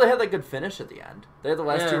parking lot. Well, they had that good finish at the end. They had the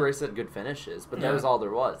last two races had good finishes, but that was all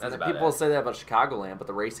there was. That's and about people it. say that about Chicagoland, but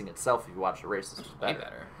the racing itself, if you watch the races, was better. Way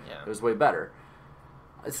better, yeah. It was way better.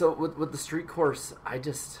 So with the street course,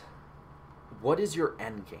 what is your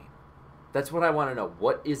end game? That's what I want to know.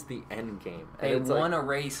 What is the end game? They want to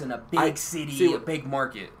race in a big city, a big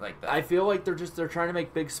market like that. I feel like they're trying to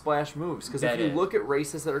make big splash moves. Because if you look at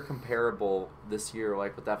races that are comparable this year,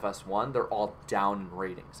 like with FS1, they're all down in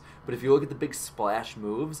ratings. But if you look at the big splash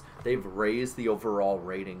moves, they've raised the overall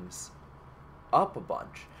ratings up a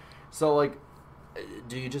bunch. So, like,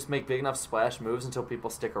 do you just make big enough splash moves until people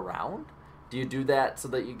stick around? Do you do that so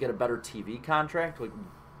that you get a better TV contract? Like,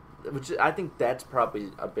 which I think that's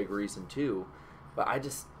probably a big reason too, but I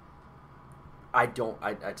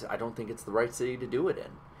don't think it's the right city to do it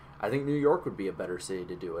in. I think New York would be a better city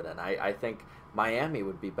to do it in. I think Miami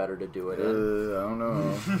would be better to do it in. I don't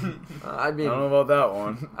know. I don't know about that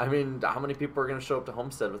one. I mean, how many people are going to show up to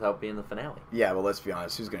Homestead without being the finale? Yeah, well, let's be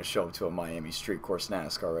honest. Who's going to show up to a Miami street course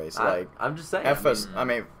NASCAR race? I'm just saying.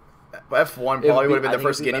 F1 probably would have been the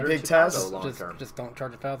first guinea pig test. Just don't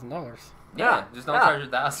charge $1,000. Yeah, just don't charge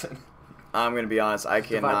 $1,000. I'm going to be honest. I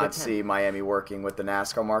cannot see Miami working with the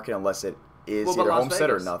NASCAR market unless it is either Homestead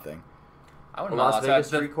or nothing. I wouldn't Las mind Vegas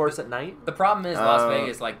the street course at night. The problem is Las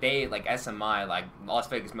Vegas, like SMI, like Las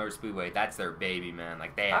Vegas Motor Speedway, that's their baby, man.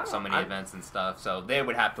 Like they have so many events and stuff, so they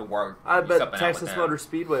would have to work. I bet something Texas out with Motor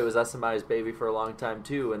Speedway was SMI's baby for a long time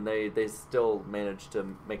too, and they still managed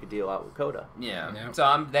to make a deal out with Coda. Yeah,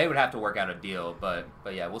 so they would have to work out a deal, but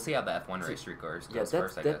yeah, we'll see how the F1 race street cars goes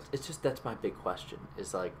first. I guess it's just that's my big question.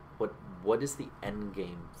 Is like what is the end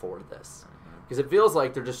game for this? Because it feels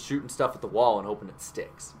like they're just shooting stuff at the wall and hoping it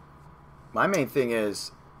sticks. My main thing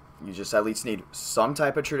is you just at least need some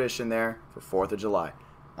type of tradition there for 4th of July.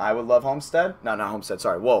 I would love Homestead. No, not Homestead.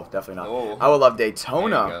 Sorry. Whoa, definitely not. Whoa. I would love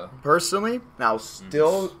Daytona, personally. Now,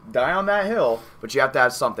 still die on that hill, but you have to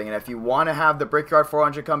have something. And if you want to have the Brickyard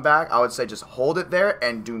 400 come back, I would say just hold it there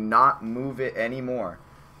and do not move it anymore.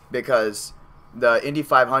 Because the Indy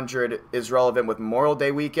 500 is relevant with Memorial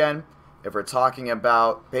Day weekend. If we're talking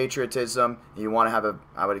about patriotism, you want to have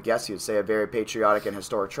I would guess you'd say a very patriotic and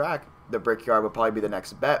historic track, the Brickyard would probably be the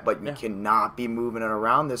next bet, but you cannot be moving it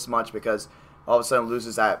around this much because all of a sudden it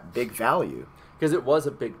loses that big value. Because it was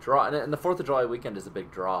a big draw, and the 4th of July weekend is a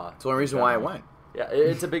big draw. It's the only reason why I went. Yeah,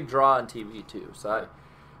 it's a big draw on TV too. So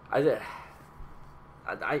I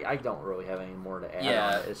don't really have any more to add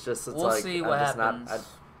on it. It's just we'll see what happens.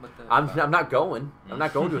 I'm not going. I'm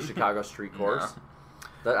not going to a Chicago street course.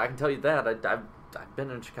 No. I can tell you that. I've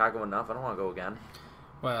been in Chicago enough. I don't want to go again.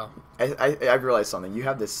 Well, I realized something. You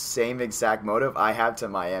have the same exact motive I have to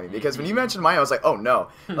Miami. Because when you mentioned Miami, I was like, oh no.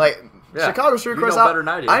 Like, Chicago street course,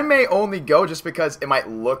 I may only go just because it might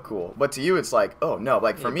look cool. But to you, it's like, oh no.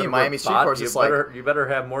 Like, for me, Miami street course is like... You better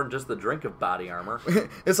have more than just the drink of body armor.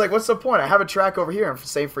 It's like, what's the point? I have a track over here. And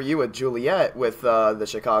same for you with Juliet, with the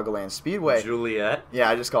Chicagoland Speedway. Juliet?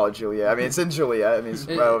 Yeah, I just call it Juliet. I mean, it's in Juliet. I mean, it's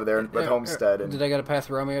right over there with Homestead. And did they got to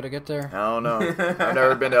pass Romeo to get there? I don't know. I've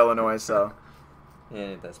never been to Illinois, so... Yeah,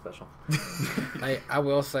 ain't that special. I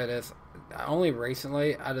will say this. Only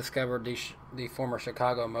recently I discovered the former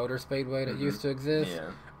Chicago Motor Speedway that used to exist.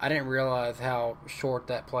 Yeah. I didn't realize how short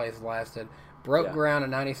that place lasted. Broke ground in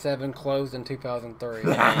 97, closed in 2003.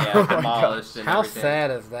 Yeah, demolished and how everything.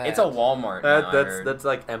 sad is that? It's a Walmart that's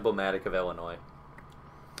like emblematic of Illinois.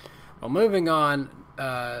 Well, moving on,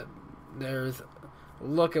 there's a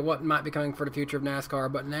look at what might be coming for the future of NASCAR,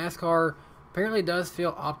 but NASCAR apparently does feel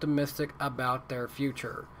optimistic about their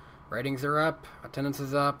future. Ratings are up, attendance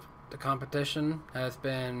is up, the competition has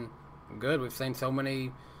been good. We've seen so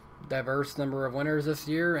many diverse number of winners this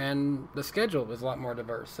year, and the schedule is a lot more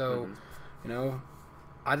diverse. So,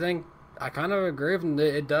 I think I kind of agree with them.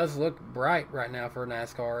 It does look bright right now for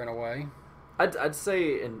NASCAR in a way. I'd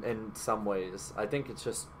say in some ways, I think it's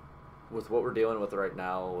just with what we're dealing with right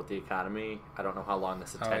now with the economy, I don't know how long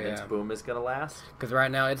this attendance boom is going to last. Because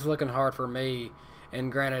right now it's looking hard for me.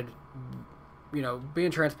 And granted,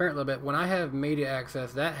 being transparent a little bit, when I have media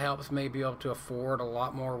access, that helps me be able to afford a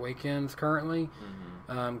lot more weekends currently.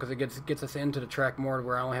 Because it gets us into the track more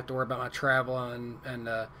where I only have to worry about my travel and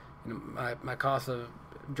my cost of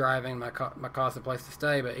driving, my cost of place to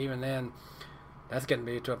stay. But even then, that's getting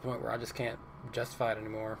me to a point where I just can't justify it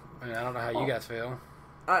anymore. I mean, I don't know how you guys feel.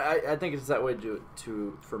 I think it's that way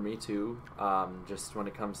for me too. Just when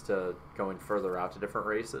it comes to going further out to different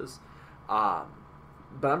races,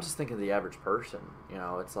 but I'm just thinking of the average person.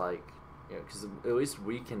 It's like, because at least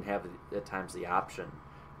we can have at times the option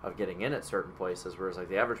of getting in at certain places, whereas like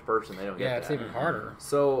the average person, they don't get that. Yeah, it's even harder.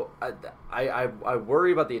 So I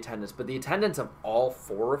worry about the attendance, but the attendance of all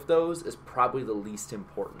four of those is probably the least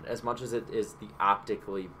important, as much as it is the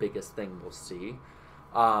optically biggest thing we'll see.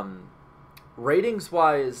 Ratings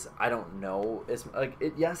wise, I don't know.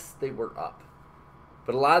 Yes, they were up,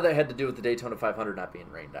 but a lot of that had to do with the Daytona 500 not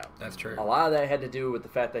being rained out. That's true. A lot of that had to do with the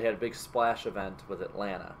fact they had a big splash event with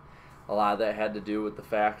Atlanta. A lot of that had to do with the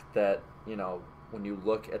fact that when you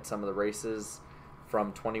look at some of the races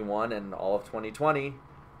from 21 and all of 2020,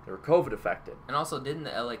 they were COVID affected. And also, didn't the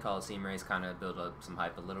LA Coliseum race kind of build up some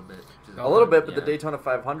hype a little bit? A little bit, but the Daytona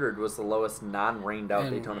 500 was the lowest non-rained out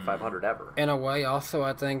Daytona 500 ever. In a way, also,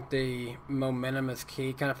 I think the momentum is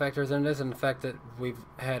key kind of factors in this, and the fact that we've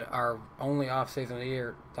had our only off-season of the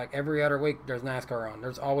year. Like every other week, there's NASCAR on.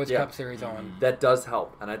 There's always Cup Series on. That does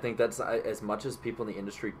help, and I think that's as much as people in the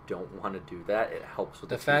industry don't want to do that, it helps with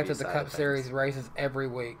the fact that the Cup Series races every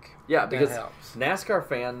week. Yeah, because helps. NASCAR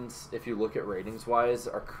fans, if you look at ratings-wise,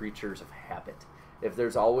 are creatures of habit. If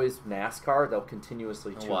there's always NASCAR, they'll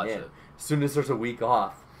continuously tune in. As soon as there's a week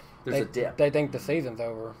off, there's a dip. They think the season's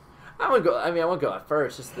over. I wouldn't go at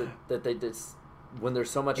first. Just that they just when there's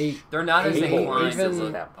so much. They're not as inclined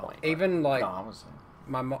at that point. Even like.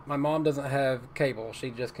 My mom doesn't have cable. She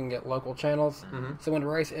just can get local channels. Mm-hmm. So when the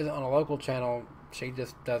race isn't on a local channel, she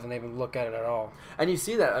just doesn't even look at it at all. And you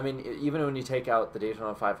see that, I mean, even when you take out the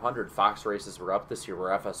Daytona 500, Fox races were up this year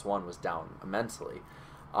where FS1 was down immensely.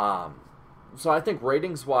 So I think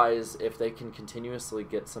ratings-wise, if they can continuously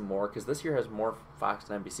get some more, because this year has more Fox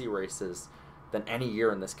and NBC races than any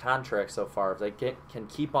year in this contract so far, if they can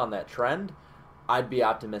keep on that trend, I'd be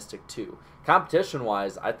optimistic too.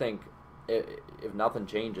 Competition-wise, I think if nothing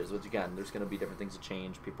changes, which again, there's going to be different things to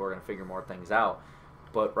change, people are going to figure more things out,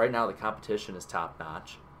 but right now the competition is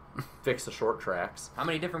top-notch. Fix the short tracks. How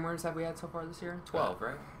many different winners have we had so far this year? 12,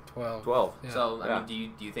 right? 12. Yeah. So, I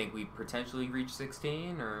mean, do you think we potentially reach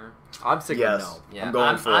 16, or? I'm sticking with no. Yeah. I'm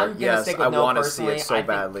going for it. Yes, I want to see it so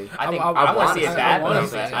badly. I want to see it bad,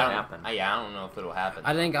 but happen. I don't know if it'll happen.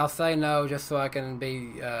 I think I'll say no just so I can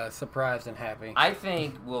be surprised and happy. I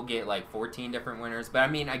think we'll get like 14 different winners, but I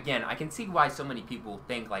mean, again, I can see why so many people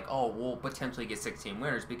think like, oh, we'll potentially get 16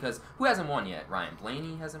 winners, because who hasn't won yet? Ryan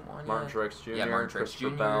Blaney hasn't won Martin yet. Truex Jr., Yeah, Martin Truex Christopher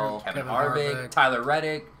Jr., Bell, Kevin Harvick, Tyler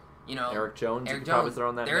Reddick. You know, Eric Jones. Probably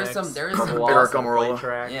throw in that there is some Eric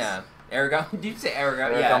Almirola. Yeah, Eric. Did you say Eric?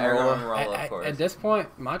 Yeah, Eric Almirola, of course. At this point,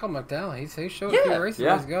 Michael McDowell, he showed a few races.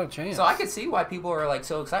 He's got a chance. So I could see why people are like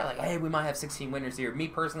so excited. Like, hey, we might have 16 winners here. Me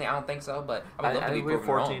personally, I don't think so, but I would love to be proven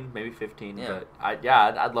 14, wrong. maybe 15. Yeah. But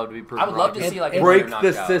I'd love to be proven I would love wrong. to see like a break winner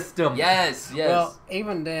the knockout. system. Yes. Well,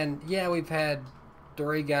 even then, we've had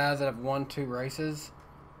 3 guys that have won 2 races.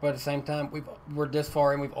 But at the same time, we're this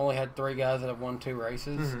far and we've only had 3 guys that have won 2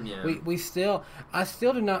 races. Mm-hmm. Yeah. I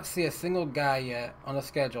still do not see a single guy yet on the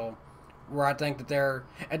schedule where I think that they're,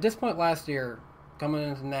 at this point last year, coming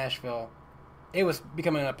into Nashville, it was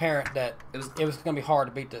becoming apparent that it was going to be hard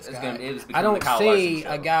to beat this guy. I don't see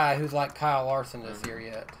a guy who's like Kyle Larson this year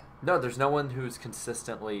yet. No, there's no one who's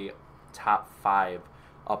consistently top 5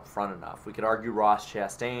 up front enough. We could argue Ross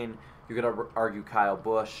Chastain. You could argue Kyle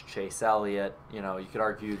Busch, Chase Elliott. You know, you could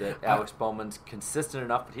argue that Alex Bowman's consistent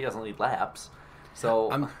enough, but he doesn't lead laps.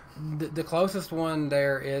 So the closest one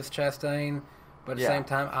there is Chastain, but at the same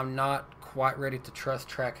time, I'm not quite ready to trust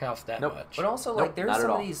Trackhouse that much. But also, like, there's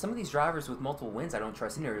some of these drivers with multiple wins I don't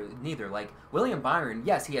trust neither. Like William Byron,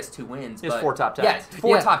 yes, he has 2 wins. He has but 4 top 10s. Yeah,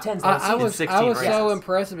 4 top 10s. I was so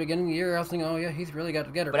impressed at the beginning of the year. I was thinking, oh yeah, he's really got it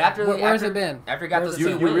together. But where's it been? After he got those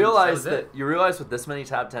 2 wins, you realize with this many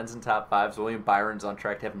top 10s and top 5s, William Byron's on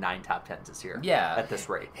track to have 9 top 10s this year. Yeah, at this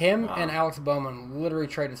rate. Him and Alex Bowman literally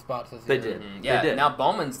traded spots this year. They did. Mm-hmm. Yeah. They did. Now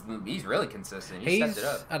Bowman's he's really consistent. He stepped it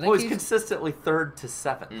up. I think he's consistently 3rd to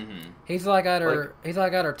 7th. Mm-hmm. He's like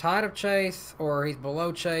either tied of Chase or he's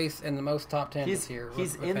below Chase in the most top 10 this year.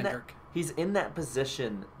 He's in that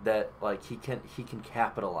position that like he can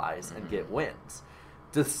capitalize and get wins,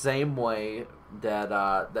 the same way that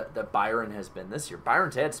that Byron has been this year.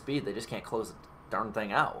 Byron's had speed; they just can't close the darn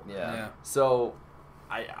thing out. Yeah. So,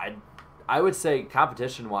 I would say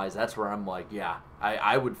competition wise, that's where I'm like,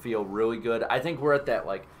 I would feel really good. I think we're at that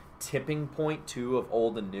like tipping point too of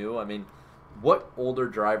old and new. I mean, what older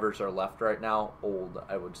drivers are left right now? Old,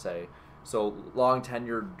 I would say. So long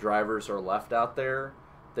tenured drivers are left out there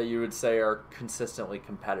that you would say are consistently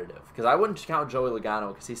competitive. Because I wouldn't count Joey Logano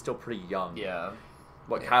because he's still pretty young. Yeah.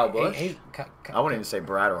 What, Kyle Busch? I wouldn't even say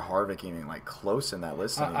Brad or Harvick even like close in that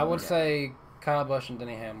list anymore. I would say Kyle Busch and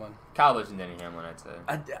Denny Hamlin. Kyle Busch and Denny Hamlin, I'd say.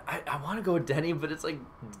 I want to go with Denny, but it's like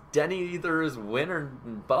Denny either is win or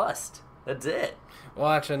bust. That's it.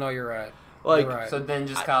 Well, actually, no, you're right. Like, you're right. So then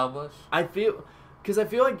just Kyle Busch? I feel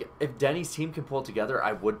like if Denny's team can pull it together,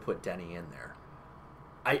 I would put Denny in there.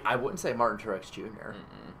 I wouldn't say Martin Truex Jr.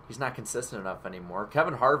 Mm-mm. He's not consistent enough anymore.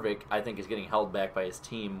 Kevin Harvick, I think, is getting held back by his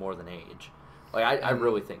team more than age. Like I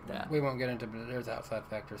really think that. We won't get into, but there's outside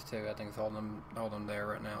factors too. I think it's holding them there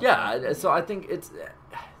right now. Yeah, so I think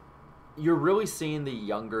you're really seeing the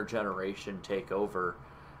younger generation take over.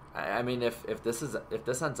 I mean, if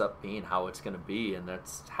this ends up being how it's going to be, and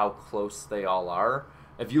that's how close they all are.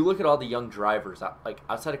 If you look at all the young drivers, like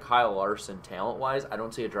outside of Kyle Larson, talent-wise, I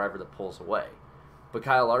don't see a driver that pulls away. But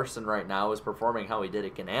Kyle Larson right now is performing how he did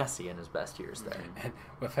at Ganassi in his best years there. And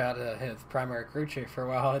without his primary crew chief for a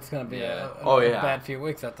while, it's going to be a bad few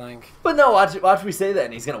weeks, I think. But no, watch me say that,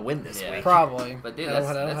 and he's going to win this week. Probably. But dude,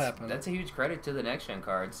 that'll happen. That's a huge credit to the Next Gen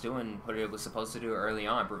car. It's doing what it was supposed to do early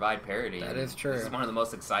on, provide parity. That is true. This is one of the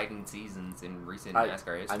most exciting seasons in recent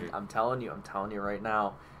NASCAR history. I'm telling you right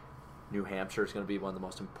now, New Hampshire is going to be one of the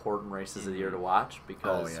most important races of the year to watch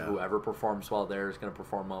because whoever performs well there is going to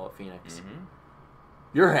perform well at Phoenix. Mm-hmm.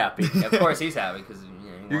 You're happy. Of course he's happy because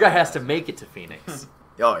your guy has to make it to Phoenix.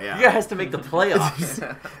 Oh, yeah. You guys have to make the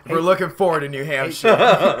playoffs. We're looking forward to New Hampshire.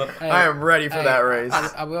 I am ready for that race.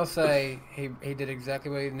 I will say he did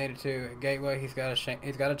exactly what he needed to at Gateway. He's got a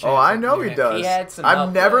chance. Oh, I know he does. He had some I've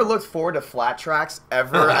help, never though. looked forward to flat tracks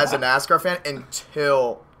ever as a NASCAR fan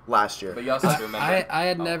until last year. But you also have to remember. I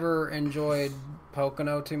had never enjoyed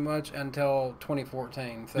Pocono too much until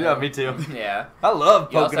 2014. So. Yeah, me too. Yeah. I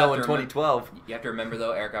love You also Pocono have in to 2012. You have to remember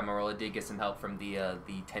though, Eric Almirola did get some help from the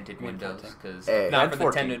tinted windows because Hey, not and for the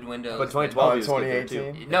 14. tinted windows. But 2012 he was good there,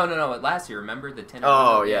 2018? too. No. Last year, remember the tinted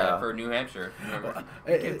Oh, windows? yeah. For New Hampshire. Remember?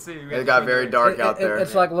 It got very dark out there.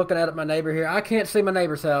 It's like looking at my neighbor here. I can't see my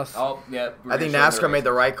neighbor's house. Oh, yeah. I think NASCAR made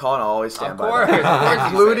the right call, and I'll always stand Of by course, of course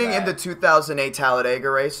that. you Including say in the that. 2008 Talladega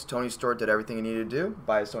race, Tony Stewart did everything he needed to do.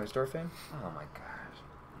 Biased Tony Stewart fan. Oh my gosh.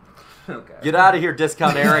 Okay. Get out of here,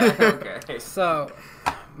 Discount Eric. Okay. So,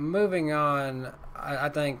 moving on, I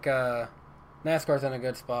think NASCAR's in a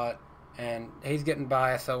good spot, and he's getting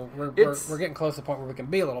biased. So we're getting close to the point where we can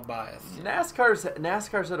be a little biased.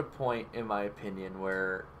 NASCAR's at a point, in my opinion,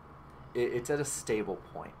 where it's at a stable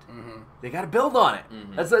point. Mm-hmm. They got to build on it.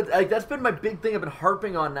 Mm-hmm. That's been my big thing I've been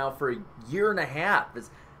harping on now for a year and a half. Is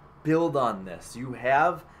build on this. You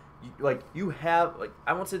have,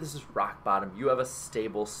 I won't say this is rock bottom. You have a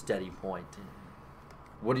stable, steady point.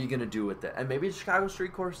 What are you going to do with it? And maybe Chicago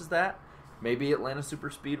Street Course is that. Maybe Atlanta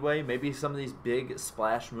Super Speedway. Maybe some of these big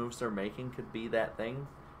splash moves they're making could be that thing.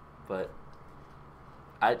 But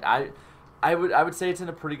I would say it's in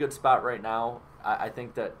a pretty good spot right now. I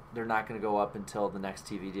think that they're not going to go up until the next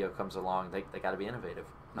TV deal comes along. They got to be innovative.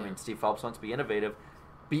 I mean, Steve Phelps wants to be innovative.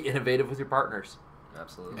 Be innovative with your partners.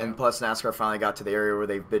 Absolutely. And plus, NASCAR finally got to the area where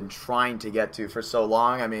they've been trying to get to for so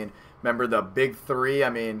long. I mean, remember the big three? I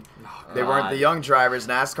mean, they weren't the young drivers.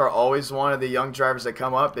 NASCAR always wanted the young drivers to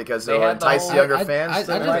come up because they would entice the younger fans.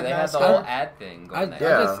 They had the whole ad thing going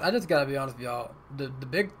there. I just got to be honest with y'all. The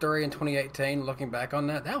big three in 2018, looking back on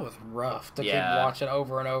that was rough to keep watching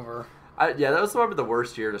over and over. That was probably the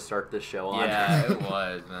worst year to start this show on. Yeah, it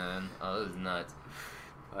was, man. Oh, it was nuts.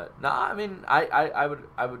 But no, I mean, I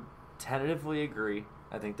would tentatively agree.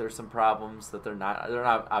 I think there's some problems that they're not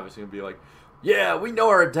obviously gonna be like, yeah, we know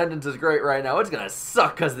our attendance is great right now. It's gonna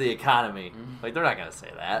suck because of the economy. Like they're not gonna say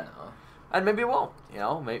that, and maybe it won't.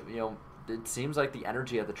 It seems like the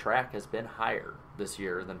energy at the track has been higher this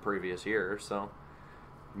year than previous years, so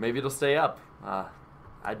maybe it'll stay up. I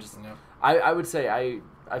would say I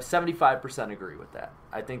 75% agree with that.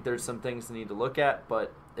 I think there's some things to need to look at,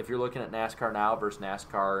 but if you're looking at NASCAR now versus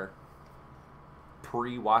NASCAR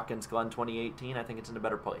pre-Watkins Glen 2018, I think it's in a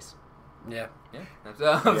better place. Yeah. Yeah. That's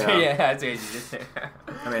what you just said.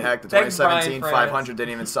 I mean, heck, the 2017 500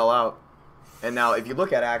 didn't even sell out. And now, if you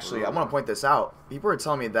look at actually, I want to point this out. People are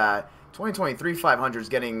telling me that 2023 500 is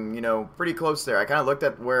getting, pretty close there. I kind of looked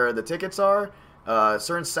at where the tickets are.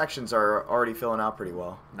 Certain sections are already filling out pretty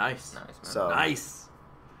well. Nice. Man. So nice.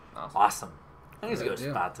 Awesome. I think it's a good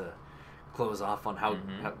spot to close off on how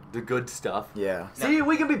the good stuff. Yeah. See,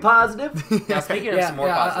 we can be positive. Now, speaking of some more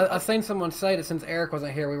positive. I've seen someone say that since Eric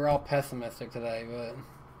wasn't here, we were all pessimistic today, but...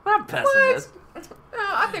 Not pessimistic.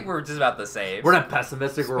 I think we're just about the same. We're not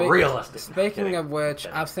pessimistic, we're realistic. Speaking of which,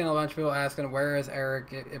 I've seen a bunch of people asking, where is Eric?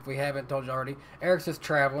 If we haven't told you already, Eric's just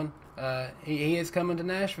traveling. He is coming to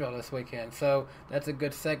Nashville this weekend, so that's a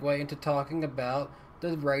good segue into talking about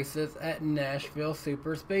the races at Nashville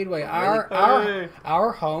Super Speedway, our home track.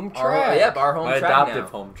 Our home My track adoptive now.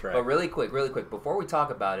 home track. But really quick, before we talk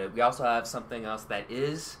about it, we also have something else that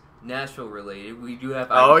is Nashville related. We do have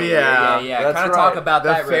IDK. Oh, yeah. Kind of talk about the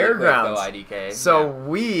that fairgrounds. really quick, though, IDK. So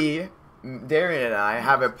we, Darian and I,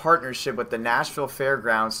 have a partnership with the Nashville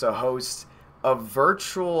Fairgrounds to host a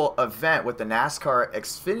virtual event with the NASCAR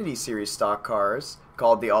Xfinity Series stock cars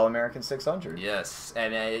called the All-American 600. Yes,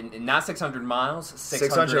 and not 600 miles,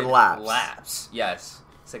 600 laps. Yes,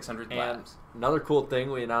 600 laps. Another cool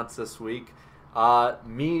thing we announced this week,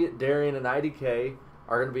 me, Darian, and IDK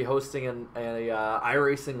are going to be hosting an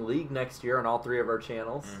iRacing League next year on all three of our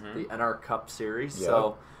channels, the NR Cup Series. Yep.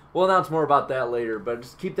 So we'll announce more about that later, but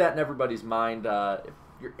just keep that in everybody's mind. If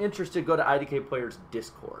you're interested, go to IDK Players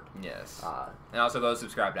Discord. Yes. And also go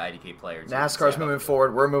subscribe to IDK Players. NASCAR's moving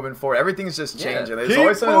forward. We're moving forward. Everything's just changing. There's Keep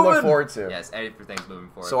always something to look moving. forward to. Yes, everything's moving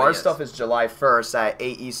forward. So our stuff is July 1st at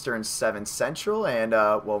 8 Eastern, 7 Central, and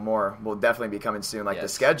more will definitely be coming soon. Like the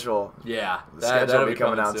schedule. Yeah. The schedule will be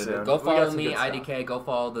coming out soon. Go follow me, IDK. Go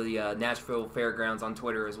follow the Nashville Fairgrounds on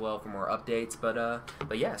Twitter as well for more updates.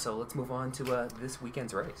 But yeah, so let's move on to this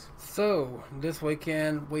weekend's race. So this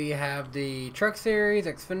weekend we have the Truck Series,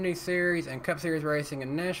 Xfinity Series and Cup Series racing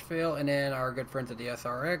in Nashville, and then our good friends at the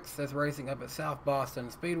SRX that's racing up at South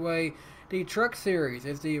Boston Speedway. The Truck Series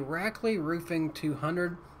is the Rackley Roofing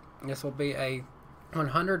 200. This will be a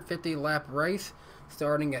 150-lap race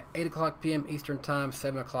starting at 8 o'clock p.m. Eastern Time,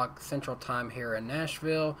 7 o'clock Central Time here in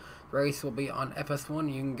Nashville. The race will be on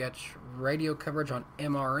FS1. You can get radio coverage on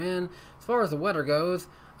MRN. As far as the weather goes,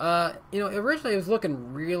 originally it was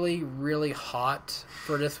looking really, really hot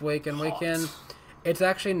for this week and weekend. It's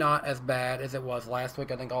actually not as bad as it was last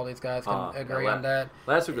week. I think all these guys can agree on that.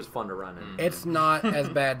 Last week was fun to run in. It's not as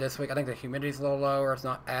bad this week. I think the humidity's a little lower. It's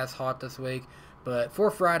not as hot this week. But for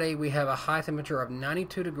Friday, we have a high temperature of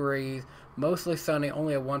 92 degrees, mostly sunny,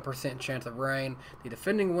 only a 1% chance of rain. The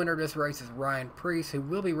defending winner of this race is Ryan Preece, who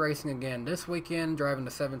will be racing again this weekend, driving the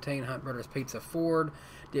 17 Hunt Brothers Pizza Ford.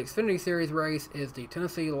 The Xfinity Series race is the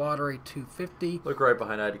Tennessee Lottery 250. Look right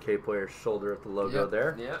behind IDK player's shoulder at the logo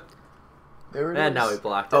there. Yep. There it and is. now he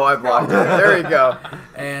blocked it. Oh, I blocked it. There you go.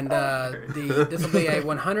 And this will be a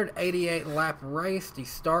 188-lap race. The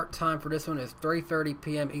start time for this one is 3:30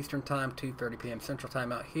 p.m. Eastern Time, 2:30 p.m. Central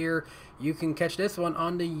Time out here. You can catch this one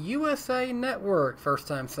on the USA Network. First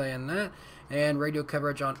time saying that. And radio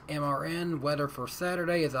coverage on MRN. Weather for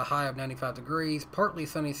Saturday is a high of 95 degrees, partly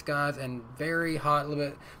sunny skies, and very hot, a little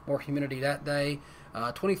bit more humidity that day.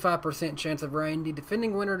 25% chance of rain. The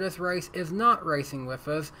defending winner of this race is not racing with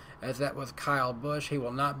us, as that was Kyle Busch. He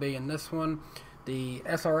will not be in this one. The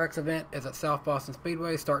SRX event is at South Boston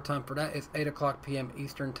Speedway. Start time for that is 8 o'clock p.m.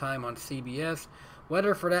 Eastern Time on CBS.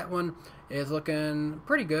 Weather for that one is looking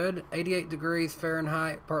pretty good. 88 degrees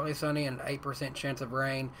Fahrenheit, partly sunny, and an 8% chance of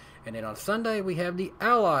rain. And then on Sunday, we have the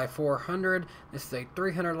Ally 400. This is a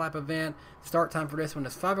 300-lap event. Start time for this one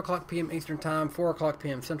is 5 o'clock p.m. Eastern Time, 4 o'clock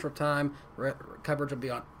p.m. Central Time. Coverage will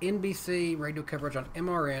be on NBC, radio coverage on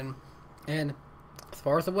MRN. And as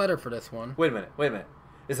far as the weather for this one... Wait a minute.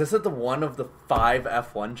 Is this at the one of the 5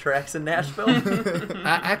 F1 tracks in Nashville?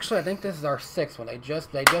 Actually, I think this is our 6th one. They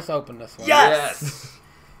just opened this one. Yes!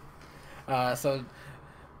 So,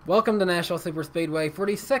 welcome to Nashville Super Speedway for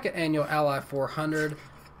the 2nd annual Ally 400.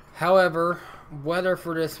 However, weather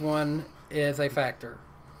for this one is a factor.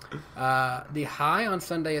 The high on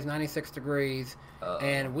Sunday is 96 degrees,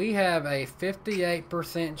 and we have a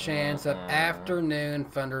 58% chance of afternoon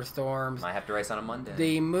thunderstorms. Might have to race on a Monday.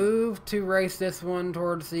 The move to race this one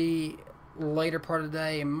towards the later part of the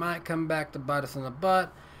day might come back to bite us in the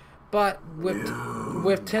butt. But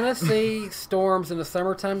with Tennessee storms in the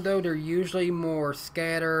summertime, though, they're usually more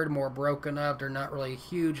scattered, more broken up. They're not really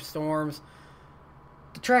huge storms.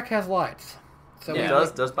 The track has lights. So it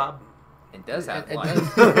does, Bob? It does have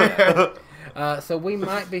lights. So we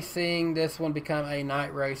might be seeing this one become a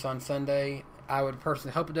night race on Sunday. I would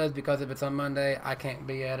personally hope it does, because if it's on Monday, I can't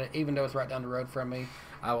be at it. Even though it's right down the road from me,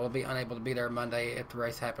 I will be unable to be there Monday if the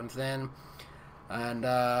race happens then. And,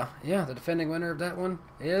 the defending winner of that one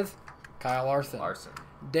is Kyle Larson.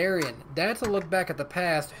 Darian, that's a look back at the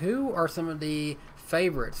past. Who are some of the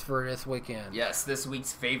favorites for this weekend? Yes, this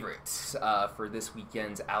week's favorites for this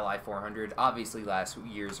weekend's Ally 400. Obviously, last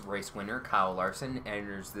year's race winner, Kyle Larson,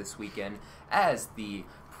 enters this weekend as the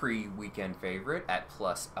pre-weekend favorite at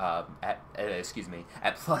plus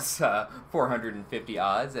 450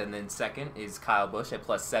 odds, and then second is Kyle Busch at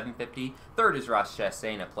plus 750. Third is Ross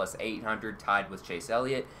Chastain at plus 800, tied with Chase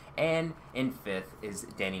Elliott. And in fifth is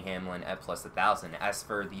Denny Hamlin at plus 1,000. As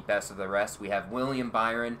for the best of the rest, we have William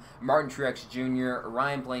Byron, Martin Truex Jr.,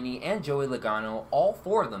 Ryan Blaney, and Joey Logano, all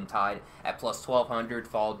 4 of them tied at plus 1,200,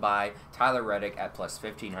 followed by Tyler Reddick at plus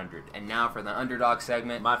 1,500. And now for the underdog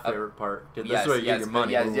segment. My favorite part. This is where you get your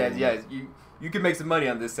money. Yes. You can make some money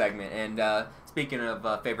on this segment. And speaking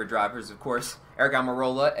of favorite drivers, of course, Eric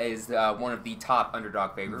Almirola is one of the top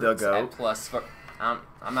underdog favorites. The GOAT. At plus...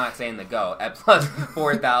 I'm not saying the GOAT at plus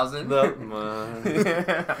 4,000. The man.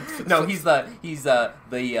 No, he's the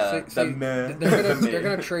man. They're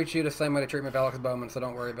gonna treat you the same way they treat me with Alex Bowman, so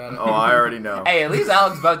don't worry about it. Oh, I already know. Hey, at least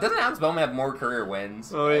doesn't Alex Bowman have more career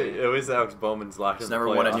wins? Oh, at least Alex Bowman's locked. He's never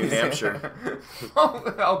won at New Hampshire.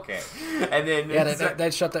 Okay, and then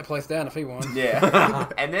they'd shut that place down if he won. Yeah,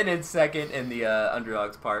 and then in second in the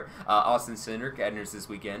underdogs part, Austin Cindric enters this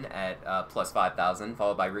weekend at plus 5,000,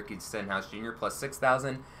 followed by Ricky Stenhouse Jr. plus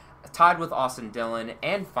 6,000. Tied with Austin Dillon,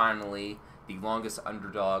 and finally, the longest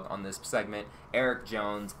underdog on this segment, Eric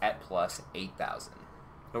Jones at plus 8,000.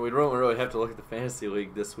 And we don't really have to look at the fantasy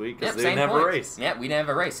league this week because they same didn't have point. a race. Yeah, we didn't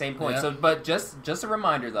have a race. Same point. Yeah. So, but just a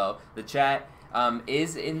reminder though, the chat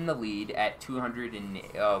is in the lead at 200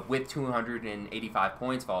 with 285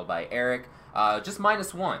 points, followed by Eric, just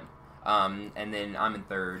 -1. And then I'm in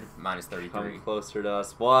third, minus 33. Come closer to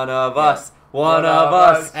us. One of us. One of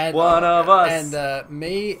us. And, One of us. And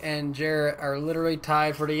me and Jarrett are literally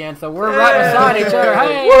tied for the end, so we're right beside each other.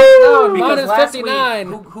 Hey, no, Because minus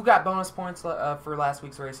 59. who got bonus points for last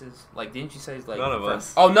week's races? Like, didn't you say like None of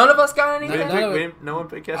us. Oh, none of us got anything. No one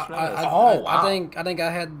picked Cash Wow. I think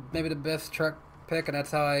I had maybe the best truck pick, and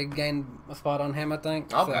that's how I gained a spot on him, I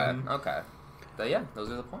think. Okay. Okay. But yeah, those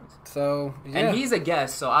are the points. So yeah. And he's a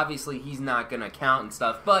guest, so obviously he's not gonna count and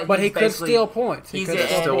stuff. But he could basically- steal points. He's could a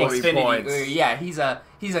still be Xfinity. points. Yeah, he's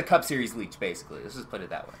a Cup Series leech basically. Let's just put it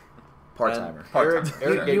that way. Part-timer.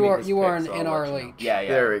 Part-timer. You are an NR lead. Yeah.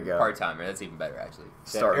 There we go. Part-timer. That's even better actually.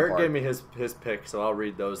 Yeah, Eric gave me his pick, so I'll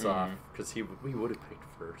read those off because we would have picked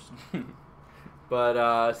first.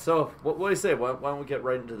 But so what do you say? Why don't we get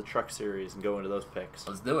right into the truck series and go into those picks?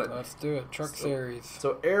 Let's do it. Let's do it. Truck series.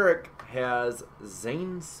 So Eric has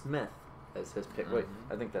Zane Smith as his pick. Wait,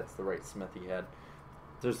 I think that's the right Smith he had.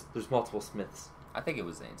 There's multiple Smiths. I think it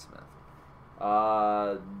was Zane Smith. Wait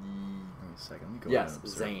a second. Let me go Yes, ahead and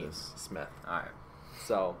observe Zane this. Smith. All right.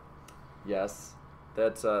 So, yes,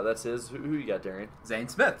 that's his. Who you got, Darian? Zane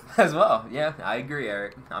Smith as well. Yeah, I agree,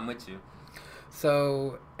 Eric. I'm with you.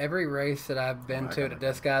 So every race that I've been to that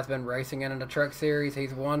this guy's been racing in the truck series,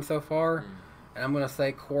 he's won so far. And I'm going to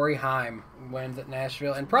say Corey Heim wins at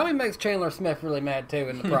Nashville and probably makes Chandler Smith really mad too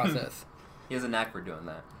in the process. He has a knack for doing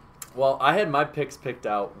that. Well, I had my picks picked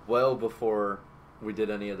out well before we did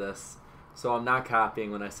any of this, so I'm not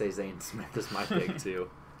copying when I say Zane Smith is my pick too.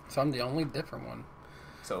 So I'm the only different one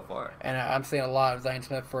so far. And I'm seeing a lot of Zane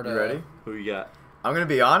Smith for the. You ready? Who you got? I'm going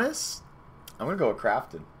to be honest. I'm going to go with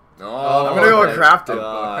Crafton. Oh, I'm going to go with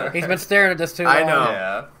Crafton. He's been staring at this too long. I know.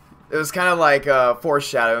 Yeah. It was kind of like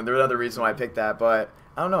foreshadowing. There's another reason why I picked that, but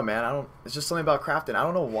I don't know, man. It's just something about Crafton. I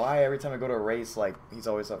don't know why every time I go to a race, like he's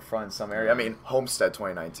always up front in some area. I mean, Homestead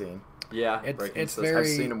 2019. Yeah, it's very. I've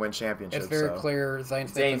seen him win championships. It's very clear. Zane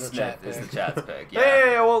Smith is the chat's pick. Yeah.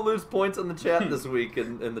 Hey, I won't lose points on the chat this week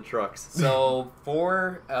in the trucks. So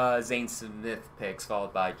 4 Zane Smith picks,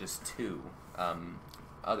 followed by just 2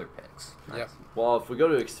 other picks. Nice. Yep. Well, if we go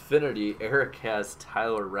to Xfinity, Eric has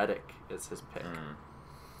Tyler Reddick as his pick.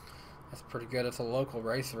 That's pretty good. It's a local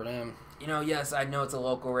race for them. You know, yes, I know it's a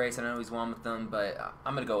local race. I know he's won with them, but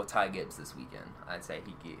I'm going to go with Ty Gibbs this weekend. I'd say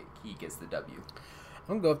he gets the W.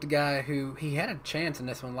 I'm going to go with the guy who he had a chance in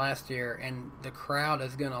this one last year, and the crowd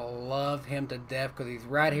is going to love him to death because he's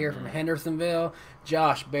right here from Hendersonville.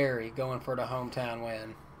 Josh Berry going for the hometown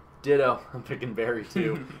win. Ditto. I'm picking Berry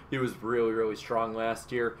too. He was really, really strong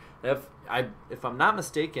last year. If I'm not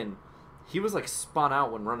mistaken, he was like spun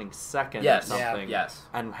out when running second or something. Yes.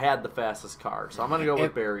 And had the fastest car. So I'm going to go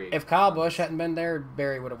with Berry. If Kyle Busch hadn't been there,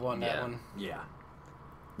 Berry would have won that one. Yeah.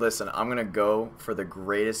 Listen, I'm going to go for the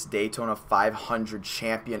greatest Daytona 500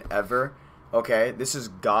 champion ever. Okay, this is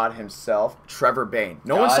God himself, Trevor Bayne.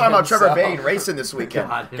 No one's talking about Trevor Bayne racing this weekend.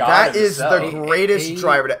 That is the greatest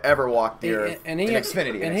driver to ever walk the earth in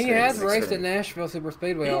Xfinity. And he has raced at Nashville Super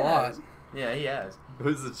Speedway a lot. Yeah, he has.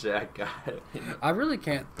 Who's the Jack guy? I really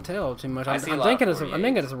can't tell too much. I'm thinking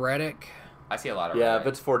it's Reddick. I see a lot of if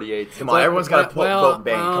it's 48. Come on, everyone's got to vote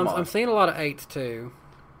Bayne. Come on. I'm seeing a lot of 8s too.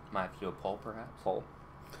 Might do a poll, perhaps. Poll.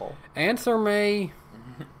 Answer me.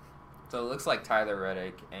 So it looks like Tyler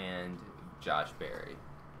Reddick and Josh Berry.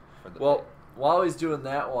 While he's doing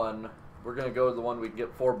that one, we're going to go to the one we can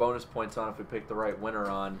get 4 bonus points on if we pick the right winner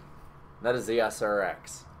on. That is the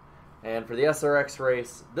SRX. And for the SRX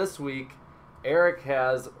race this week, Eric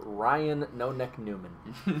has Ryan No Neck Newman.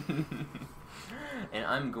 And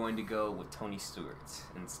I'm going to go with Tony Stewart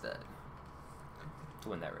instead to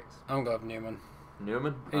win that race. I'm going with Newman.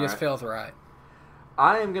 Newman? He just feels right.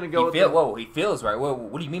 I am going to go with... he feels right. Whoa,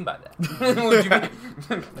 what do you mean by that? What do you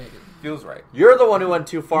mean? Feels right. You're the one who went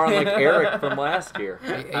too far like Eric from last year.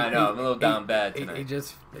 I know, I'm a little down bad tonight.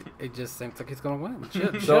 It just seems like he's going to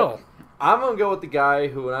win. Chill. I'm going to go with the guy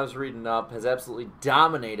who, when I was reading up, has absolutely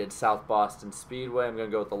dominated South Boston Speedway. I'm going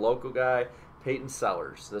to go with the local guy, Peyton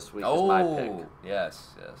Sellers, this week is my pick. Yes,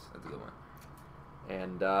 that's a good one.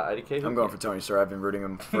 And IDK, I'm going for Tony Stewart. I've been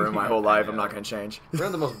rooting for him my whole life. I'm not going to change. One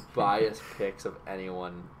of the most biased picks of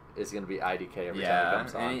anyone is going to be IDK every time he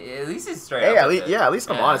comes on. At least he's straight up. At least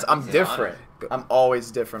I'm honest. I'm different. I'm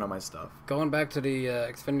always different on my stuff. Going back to the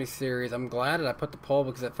Xfinity Series, I'm glad that I put the poll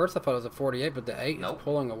because at first I thought it was a 48, but the 8 is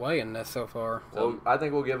pulling away in this so far. Well, I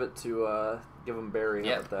think we'll give it to give him Barry.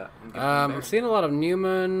 How about that? I'm seeing a lot of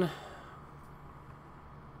Newman.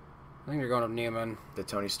 I think you're going with Newman. The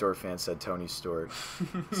Tony Stewart fan said Tony Stewart.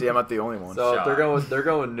 See, I'm not the only one. So they're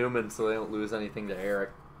going Newman, so they don't lose anything to Eric.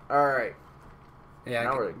 All right. Yeah,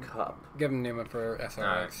 now we're at Cup. Give him Newman for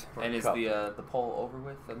SRX. Right. And is the poll over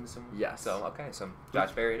with? I'm assuming? Yes. So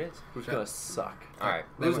Josh Berry it is. Who's gonna suck? All right.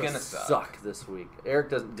 Who's gonna suck this week? Eric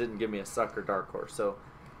didn't give me a suck or dark horse. So,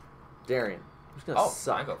 Darian, who's gonna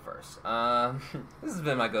suck? I go first. This has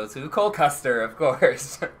been my go-to. Cole Custer, of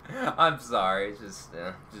course. I'm sorry. It's just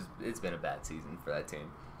it's been a bad season for that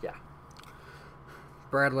team. Yeah.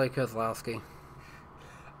 Bradley Keselowski.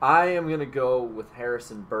 I am gonna go with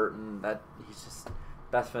Harrison Burton. That he's just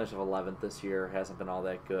best finish of 11th this year. Hasn't been all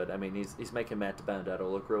that good. I mean, he's making Matt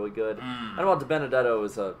DiBenedetto look really good. I know DiBenedetto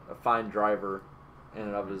is a fine driver in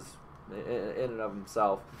and of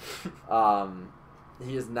himself.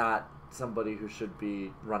 He is not somebody who should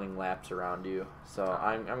be running laps around you. So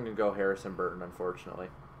I'm gonna go Harrison Burton. Unfortunately.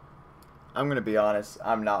 I'm going to be honest.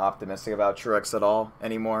 I'm not optimistic about Truex at all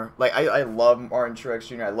anymore. Like, I love Martin Truex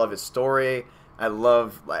Jr. I love his story. I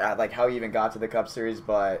love like how he even got to the Cup Series.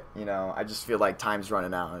 But, you know, I just feel like time's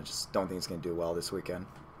running out. And I just don't think he's going to do well this weekend.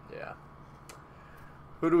 Yeah.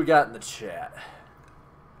 Who do we got in the chat?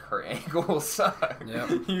 Kurt Angle will suck.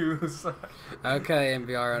 Yep. You suck. Okay,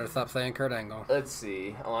 MVR, to stop saying Kurt Angle. Let's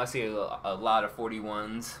see. Oh, I see a lot of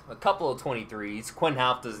 41s. A couple of 23s. Quinn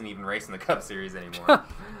Houff doesn't even race in the Cup Series anymore.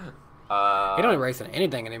 He don't race in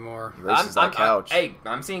anything anymore. He races that couch.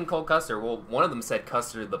 I'm seeing Cole Custer. Well, one of them said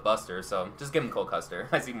Custer the Buster, so just give him Cole Custer.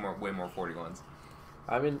 I see way more 41s.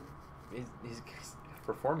 I mean, he's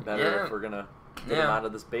performed better if we're gonna get him out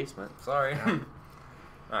of this basement. Sorry.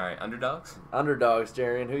 All right, underdogs? Underdogs,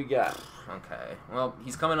 Jarian. Who you got? Okay. Well,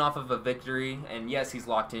 he's coming off of a victory, and yes, he's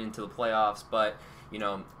locked into the playoffs, but you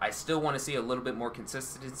know, I still want to see a little bit more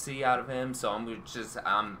consistency out of him, so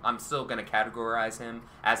I'm still going to categorize him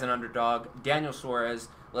as an underdog. Daniel Suarez,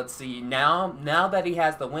 let's see, now that he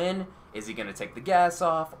has the win, is he going to take the gas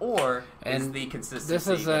off, or is the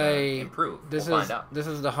consistency going to improve? We'll find out. This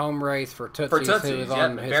is the home race for Tootsies. For Tootsies, who is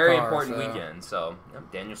on his very car, important weekend, so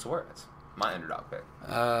Daniel Suarez, my underdog pick.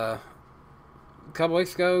 A couple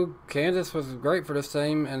weeks ago, Kansas was great for this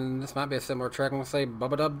team, and this might be a similar track. I'm going to say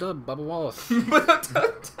Bubba Dub Dub, Bubba Wallace.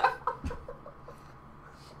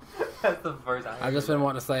 That's the first time. I've just been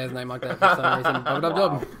wanting to say his name like that for some reason. Bubba Dub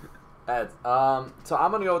Dub. So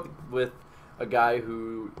I'm going to go with a guy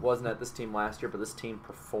who wasn't at this team last year, but this team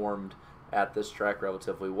performed at this track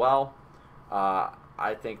relatively well.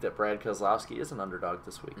 I think that Brad Keselowski is an underdog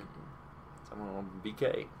this week. So I'm going to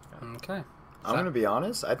BK. Okay. I'm going to be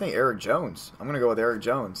honest. I think Eric Jones. I'm going to go with Eric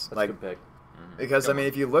Jones. That's a good pick. Because, I mean,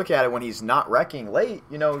 if you look at it, when he's not wrecking late,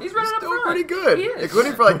 you know, he's still pretty good. He is.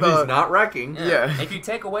 Including for, like, the... He's not wrecking. Yeah. If you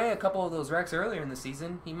take away a couple of those wrecks earlier in the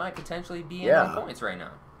season, he might potentially be in on points right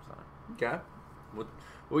now. So. Okay. What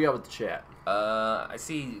we got with the chat? I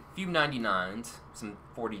see a few 99s, some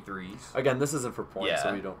 43s. Again, this isn't for points,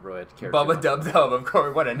 so we don't really have to care. Bubba Dub Dub, of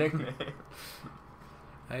course. What a nickname.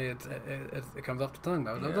 Hey, it comes off the tongue,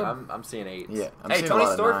 though. Yeah, I'm seeing 8s. Yeah. Hey, Tony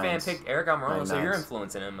Stewart fan picked Eric Almirola, so you're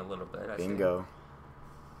influencing him a little bit. Bingo.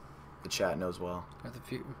 The chat knows well. There's a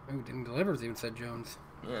few. Delivers even said Jones.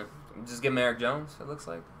 Yeah. Just give him Eric Jones, it looks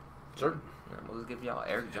like. Sure. Yeah, we'll just give y'all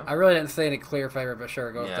Eric Jones. I really didn't say any clear favorite, but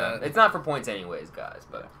sure, go with that. It's not for points anyways, guys.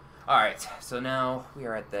 But all right, so now we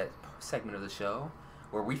are at that segment of the show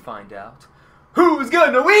where we find out who's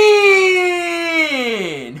gonna win.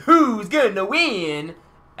 Who's gonna win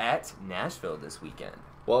at Nashville this weekend?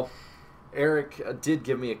 Well, Eric did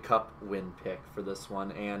give me a Cup win pick for this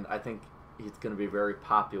one, and I think he's going to be very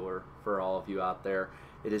popular for all of you out there.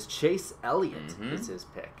 It is Chase Elliott is his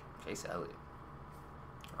pick. Chase Elliott.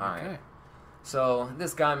 All right. So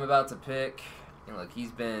this guy I'm about to pick, look,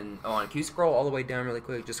 he's been can you scroll all the way down really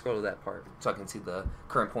quick? Just scroll to that part so I can see the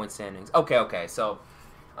current point standings. Okay. So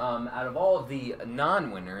out of all of the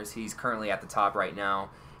non-winners, he's currently at the top right now.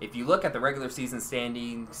 If you look at the regular season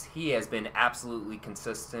standings, he has been absolutely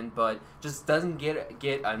consistent, but just doesn't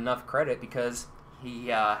get enough credit because he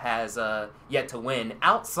has yet to win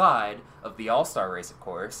outside of the All-Star race, of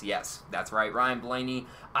course. Yes, that's right, Ryan Blaney.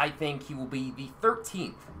 I think he will be the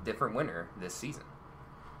 13th different winner this season.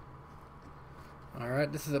 All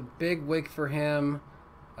right, this is a big week for him.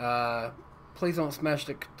 Please don't smash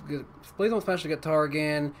the guitar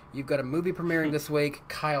again. You've got a movie premiering this week,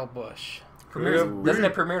 Kyle Busch. Doesn't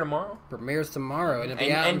it premiere tomorrow? Premieres tomorrow, and it'll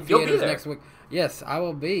be out in theaters next week. Yes, I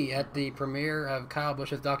will be at the premiere of Kyle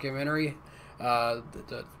Busch's documentary.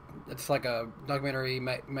 It's like a documentary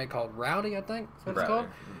made called Rowdy, I think that's what it's called.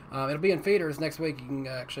 It'll be in theaters next week. You can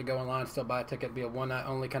actually go online and still buy a ticket. It'll be a one-night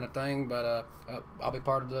only kind of thing, but I'll be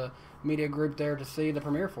part of the media group there to see the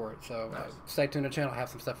premiere for it. So stay tuned to the channel. I'll have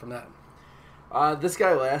some stuff from that. This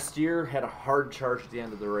guy last year had a hard charge at the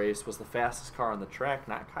end of the race, was the fastest car on the track,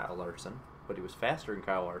 not Kyle Larson, but he was faster than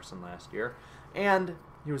Kyle Larson last year. And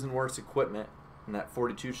he was in worse equipment in that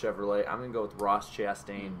 42 Chevrolet. I'm going to go with Ross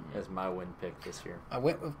Chastain as my win pick this year. I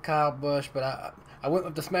went with Kyle Busch, but I went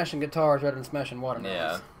with the smashing guitars rather than smashing watermelons.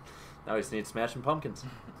 Yeah. Now we just need smashing pumpkins.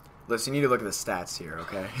 Listen, you need to look at the stats here,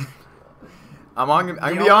 okay? I'm going to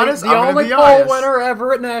be The honest. only pole winner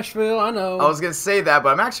ever at Nashville, I know. I was going to say that, but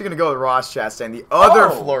I'm actually going to go with Ross Chastain, the other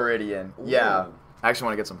Floridian. Ooh. Yeah. I actually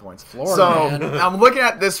want to get some points. I'm looking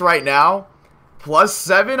at this right now.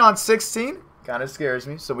 +7 on 16. Kind of scares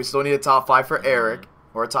me. So we still need a top 5 for Eric,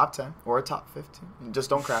 or a top 10, or a top 15.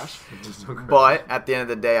 Just don't crash. But at the end of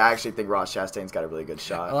the day, I actually think Ross Chastain's got a really good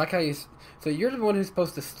shot. I like how you... So you're the one who's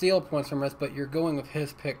supposed to steal points from us, but you're going with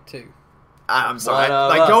his pick, too. I'm sorry.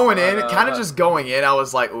 Just going in, I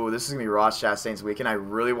was like, ooh, this is going to be Ross Chastain's weekend. I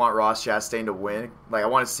really want Ross Chastain to win. Like, I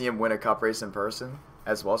want to see him win a cup race in person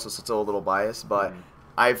as well, so it's still a little biased. But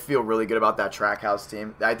I feel really good about that Trackhouse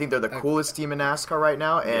team. I think they're the coolest team in NASCAR right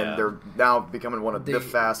now, and they're now becoming one of the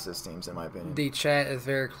fastest teams, in my opinion. The chat is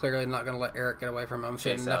very clearly not going to let Eric get away from him. I'm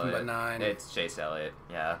saying nothing but 9. It's Chase Elliott.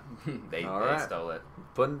 Yeah. They stole it.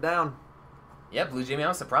 Putting it down. Yeah, Blue Jimmy, I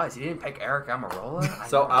was surprised. He didn't pick Eric Almirola.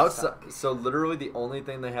 So literally the only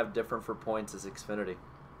thing they have different for points is Xfinity.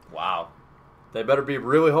 Wow. They better be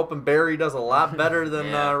really hoping Barry does a lot better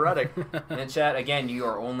than Reddick. And chat, again, you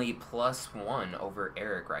are only +1 over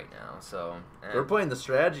Eric right now. So we're playing the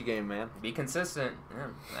strategy game, man. Be consistent.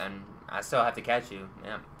 Yeah. And I still have to catch you.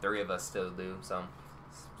 Yeah, 3 of us still do. So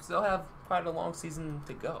still have quite a long season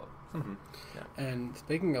to go. Mm-hmm. Yeah. And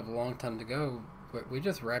speaking of a long time to go, we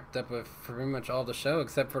just wrapped up with pretty much all the show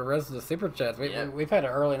except for the rest of the super chats. We've had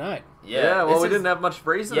an early night. Yeah, well, we didn't have much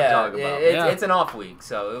racing to talk about. It's an off week,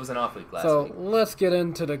 so it was an off week last week. So let's get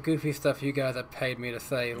into the goofy stuff you guys have paid me to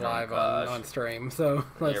say live on stream. So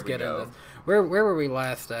let's get into this. Where were we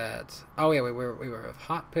last at? Oh yeah, we were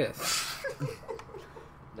hot piss.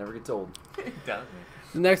 Never gets old.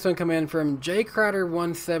 The next one come in from J Crowder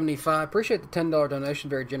 175. Appreciate the $10 donation,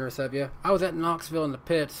 very generous of you. I was at Knoxville in the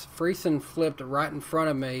pits. Friesen flipped right in front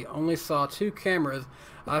of me. Only saw 2 cameras.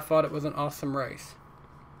 I thought it was an awesome race.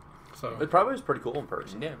 So it probably was pretty cool in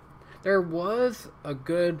person. Yeah, there was a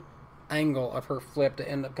good angle of her flip to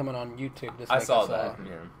end up coming on YouTube. I saw that.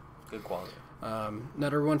 Yeah, good quality.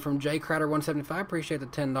 Another one from J Crowder 175. Appreciate the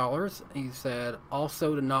 $10. He said,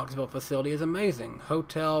 also the Knoxville facility is amazing.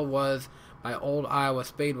 Hotel was by Old Iowa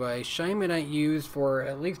Speedway. Shame it ain't used for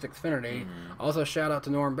at least Xfinity. Also, shout out to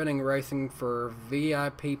Norm Benning Racing for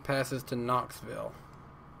VIP passes to Knoxville.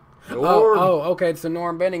 Okay. So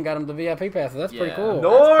Norm Benning got him the VIP passes. That's pretty cool.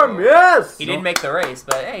 Norm, yes! He didn't make the race,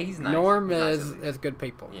 but hey, he's nice. Norm is good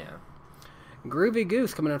people. Yeah. Groovy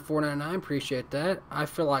Goose coming in at $4.99. Appreciate that. I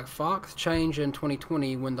feel like Fox changed in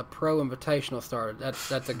 2020 when the Pro Invitational started.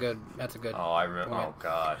 That's a good. Oh, I remember. point. Oh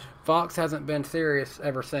gosh. Fox hasn't been serious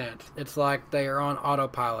ever since. It's like they are on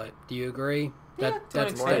autopilot. Do you agree?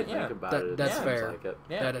 That's fair. Like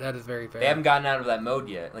that is very fair. They haven't gotten out of that mode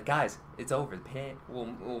yet. Like, guys, it's over.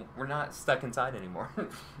 We're not stuck inside anymore. We're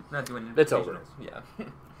not doing it's over. Yeah.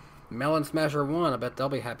 Melon Smasher 1. I bet they'll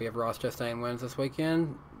be happy if Ross Chastain wins this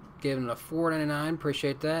weekend. Giving it a $4.99.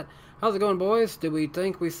 Appreciate that. How's it going, boys? Do we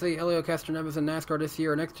think we see Elio Castroneves in NASCAR this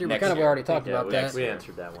year or next year? We kind of already talked about that. We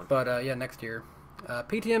answered that one. But, next year.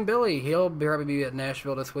 PTM Billy, he'll probably be at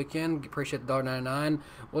Nashville this weekend. Appreciate the $1.99.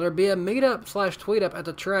 Will there be a meetup/tweet up at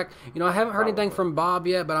the track? I haven't heard anything from Bob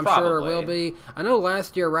yet, but I'm sure there will be. I know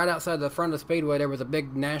last year, right outside the front of the Speedway, there was a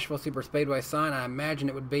big Nashville Super Speedway sign. I imagine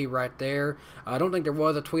it would be right there. I don't think there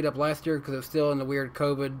was a tweet up last year because it was still in the weird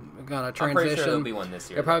COVID kind of transition. I'm pretty sure there'll be one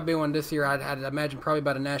this year. There'll probably be one this year. I'd imagine probably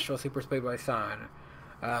by the Nashville Super Speedway sign.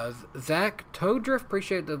 Zach Todriff,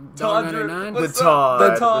 appreciate the $1.99. The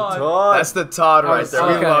Todd. That's the Todd right there.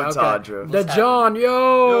 We love Todriff. The John,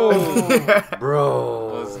 yo! Bro.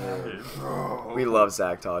 We love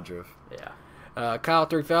Zach Todriff. Yeah. Kyle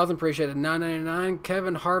 3000, appreciate it. $9.99.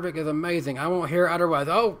 Kevin Harvick is amazing. I won't hear otherwise.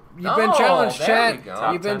 Oh, you've been challenged, Chad.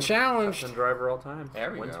 You've been challenged. Top 10 driver all time.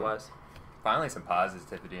 There we Wins go. Wise. Finally, some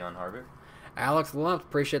positivity on Harvick. Alex Lump,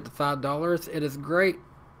 appreciate the $5. It is great.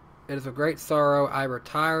 It is a great sorrow. I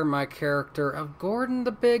retire my character of Gordon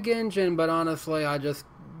the Big Engine, but honestly, I just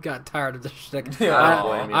got tired of this shtick.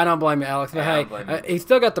 I don't blame you, Alex. But hey, he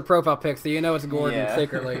still got the profile pic, so it's Gordon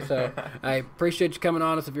secretly. So I appreciate you coming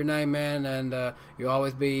on us with your name, man, and you'll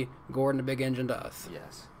always be Gordon the Big Engine to us.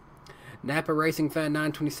 Yes. Napa Racing Fan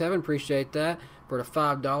 927, appreciate that. For the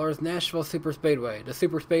 $5, Nashville Super Speedway. The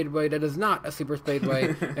Super Speedway that is not a Super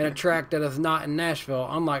Speedway and a track that is not in Nashville,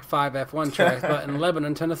 unlike 5 F1 tracks, but in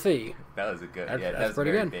Lebanon, Tennessee. That was a good. That's that was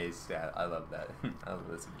pretty good. Based. Yeah, I love that. I love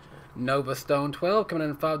this. Nova Stone 12 coming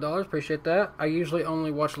in at $5. Appreciate that. I usually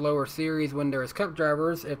only watch lower series when there is cup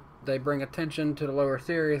drivers. If they bring attention to the lower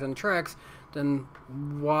series and tracks, then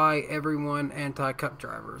why everyone anti-cup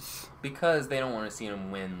drivers? Because they don't want to see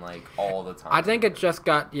them win like all the time. I think it just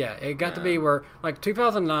got to be where like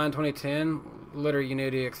 2009, 2010, literally you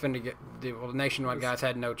knew the Xfinity, the nationwide guys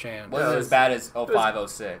had no chance. Wasn't as bad as 05,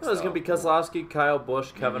 06. It was going to be Keselowski, Kyle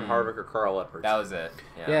Busch, Kevin Harvick, or Carl Edwards. That was it.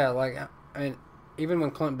 Yeah, like I mean, even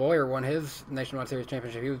when Clint Boyer won his Nationwide Series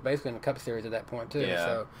championship, he was basically in the Cup Series at that point too. Yeah.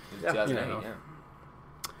 So,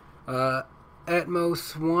 2008,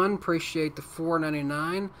 Atmos 1, appreciate the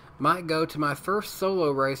 $4.99. Might go to my first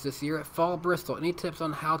solo race this year at Fall Bristol. Any tips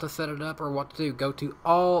on how to set it up or what to do? Go to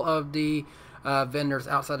all of the vendors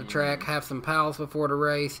outside the track, have some pals before the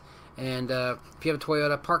race, and if you have a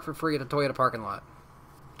Toyota, park for free at the Toyota parking lot.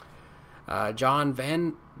 John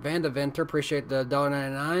Vandeventer, appreciate the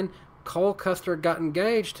 $1.99. Cole Custer got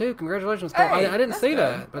engaged too. Congratulations, Cole. Hey, I didn't see good.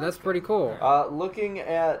 that, but that's pretty cool. Looking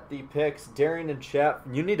at the picks, Darian and Chet,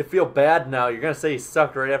 you need to feel bad now. You're going to say he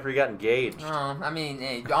sucked right after he got engaged. I mean,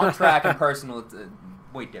 hey, on track and personal, it's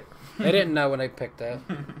way different. They didn't know when they picked that.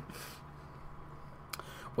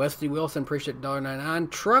 Wesley Wilson, appreciate $1.99.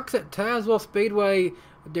 Trucks at Tazewell Speedway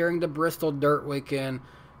during the Bristol Dirt Weekend.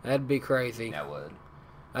 That'd be crazy. That would.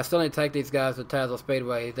 I still need to take these guys to Tazewell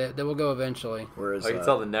Speedway. They will go eventually. Where is I can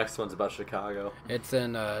tell the next one's about Chicago. It's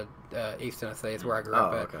in East Tennessee. It's where I grew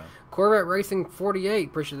up at. Okay. Corvette Racing 48,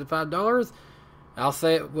 appreciate the $5. I'll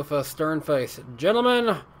say it with a stern face.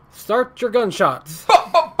 Gentlemen, start your gunshots.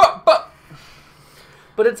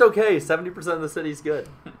 But it's okay. 70% of the city's good.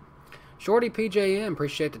 Shorty PJM,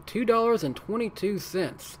 appreciate the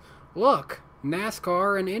 $2.22. Look,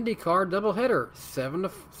 NASCAR and IndyCar doubleheader,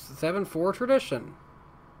 7-4 tradition.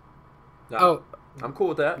 No, I'm cool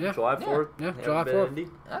with that. Yeah. July 4th. Yeah, July 4th. Indy.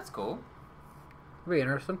 That's cool. Be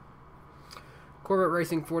interesting. Corvette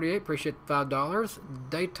Racing 48, appreciate the $5.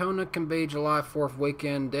 Daytona can be July 4th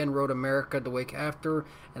weekend, then Road America the week after,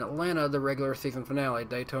 and Atlanta the regular season finale.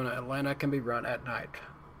 Daytona, Atlanta can be run at night.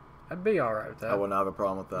 I'd be alright with that. I wouldn't have a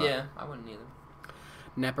problem with that. Yeah, I wouldn't either.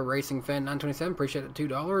 Napa Racing Fan 927, appreciate it,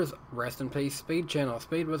 $2. Rest in peace, Speed Channel.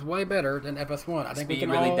 Speed was way better than FS1. I think Speed we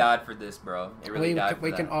can really all, died for this, bro. It really died for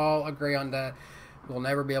we that. can all agree on that. We'll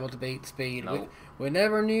never be able to beat Speed. Nope. We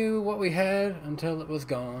never knew what we had until it was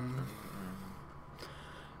gone.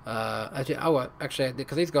 Actually,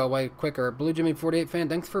 because these go away quicker. Blue Jimmy 48 fan,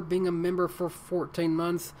 thanks for being a member for 14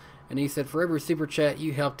 months. And he said, for every super chat,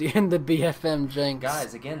 you helped end the BFM jinx.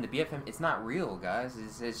 Guys, again, the BFM, it's not real, guys.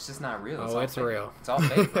 It's just not real. It's all it's fake. real. It's all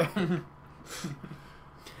fake,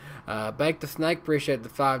 bro. Bake the Snake, appreciate the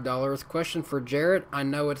 $5. Question for Jarrett. I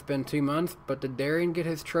know it's been 2 months, but did Darian get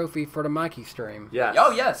his trophy for the Mikey stream? Yes.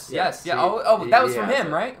 Oh, yes. Yeah. That was from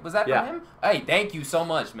him, right? Was that Yeah. from him? Hey, thank you so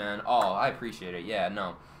much, man. Oh, I appreciate it. Yeah,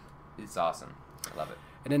 no. It's awesome. I love it.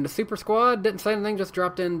 And then the Super Squad, didn't say anything, just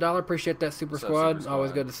dropped in $1. Appreciate that, Super What's up, Squad. Super Squad?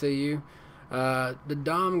 Always good to see you. The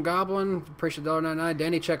Dom Goblin, appreciate $1.99.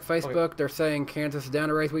 Danny, check Facebook. They're saying Kansas is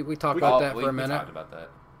down a race. We talked about that for a minute. We talked about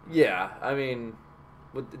that. Yeah, I mean,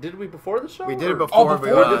 did we before the show? We did it or- before.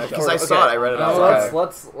 before Because I saw it. I read it out.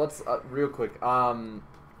 So let's real quick.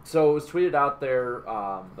 So it was tweeted out there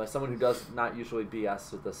by someone who does not usually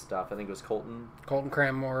BS with this stuff. I think it was Colton. Colton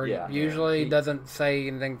Cranmore Yeah. usually He- doesn't say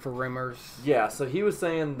anything for rumors. Yeah, so he was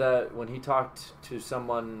saying that when he talked to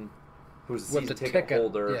someone who's a With season the ticket ticket,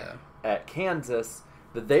 holder yeah. at Kansas,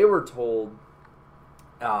 that they were told,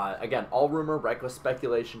 again, all rumor, reckless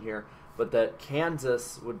speculation here, but that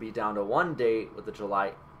Kansas would be down to one date with the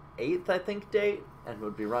July 8th, I think, date, and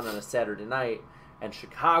would be run on a Saturday night, and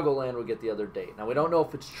Chicagoland would get the other date. Now, we don't know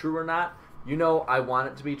if it's true or not. You know, I want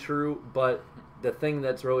it to be true, but the thing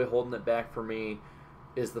that's really holding it back for me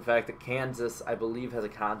is the fact that Kansas, I believe, has a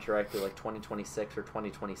contract to like 2026 or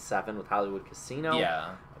 2027 with Hollywood Casino.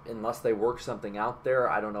 Yeah. Unless they work something out there,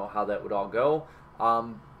 I don't know how that would all go.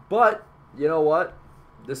 But, you know what?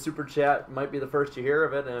 This super chat might be the first you hear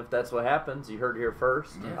of it, and if that's what happens, you heard it here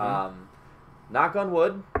first. Mm-hmm. Knock on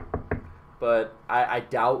wood, but I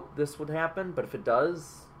doubt this would happen, but if it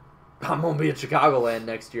does, I'm going to be at Chicagoland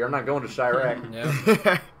next year. I'm not going to Chirac.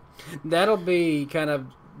 Yeah. That'll be kind of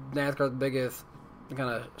NASCAR's biggest kind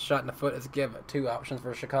of shot in the foot is give 2 options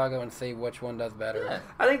for Chicago and see which one does better. Yeah.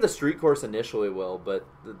 I think the street course initially will, but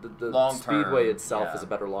the Long-term, speedway itself yeah. is a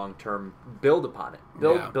better long-term build upon it.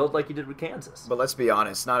 Build like you did with Kansas. But let's be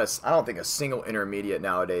honest, I don't think a single intermediate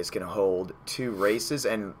nowadays can hold 2 races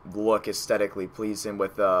and look aesthetically pleasing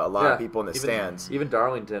with a lot of people in the stands. Even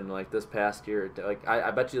Darlington, like this past year, like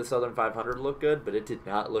I bet you the Southern 500 looked good, but it did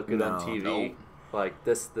not look good on TV. Nope. like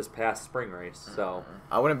this past spring race. So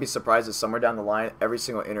I wouldn't be surprised if somewhere down the line, every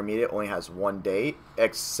single intermediate only has one date,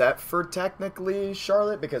 except for technically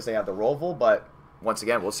Charlotte because they have the Roval. But once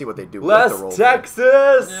again, we'll see what they do with the Roval.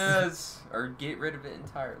 Texas! Yes, or get rid of it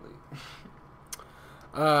entirely.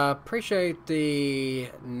 Appreciate the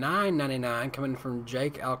 $9.99 coming from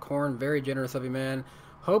Jake Alcorn. Very generous of you, man.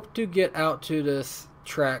 Hope to get out to this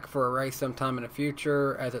track for a race sometime in the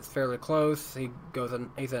future as it's fairly close.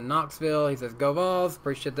 He's in Knoxville. He says, go Vols.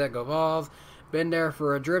 Appreciate that. Go Vols. Been there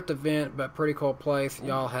for a drift event, but pretty cool place.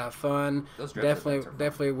 Y'all have fun. Those drift events are fun.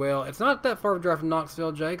 Definitely will. It's not that far of a drive from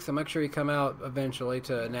Knoxville, Jake, so make sure you come out eventually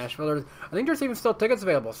to Nashville. I think there's even still tickets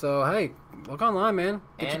available, so hey, look online, man.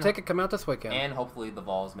 Get your ticket, come out this weekend. And hopefully the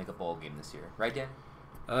Vols make a bowl game this year. Right, Dan?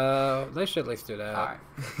 They should at least do that. All right.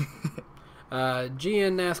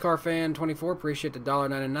 GN NASCAR Fan 24, appreciate the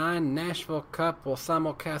 $1.99. Nashville Cup will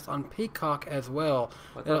simulcast on Peacock as well.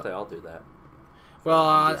 I thought they all do that. Well,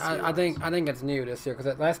 I think it's new this year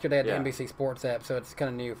because last year they had the NBC Sports app, so it's kind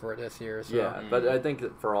of new for this year. So. Yeah, but I think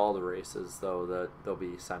that for all the races though, that they'll be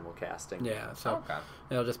simulcasting. Yeah, so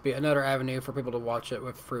it'll just be another avenue for people to watch it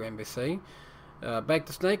with through NBC. Bake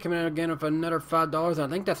the Snake coming in again with another $5, and I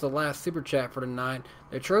think that's the last super chat for tonight.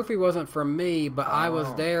 The trophy wasn't from me, but I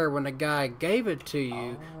was there when the guy gave it to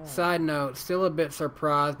you. Side note, still a bit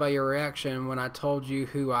surprised by your reaction when I told you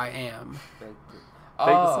who I am. Bake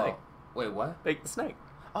the Snake. Wait, what? Bake the Snake.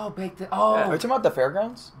 Oh, Bake the... Oh. Are you talking about the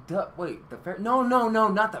fairgrounds? Wait, the fair... No,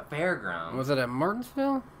 not the fairgrounds. Was it at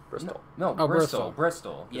Martinsville? Bristol. No,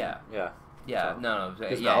 Bristol. Yeah. Yeah, no.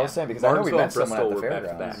 Yeah. I was saying because I know we met someone at the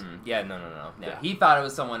fairgrounds. Yeah, no. He thought it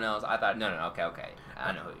was someone else. I thought, no. Okay.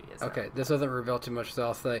 I know who he is. Okay, this doesn't reveal too much, so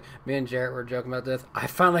I'll say, me and Jarrett were joking about this. I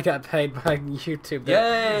finally got paid by YouTube.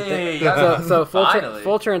 Yay! So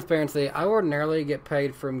full transparency, I ordinarily get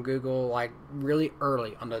paid from Google like really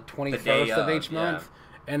early on the 21st of each month.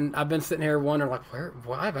 And I've been sitting here wondering, like,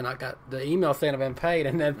 why have I not got the email saying I've been paid?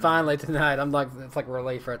 And then finally tonight, I'm like, it's like a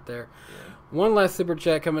relief right there. Yeah. One last super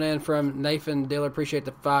chat coming in from Nathan Diller. Appreciate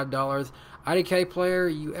the $5. IDK player,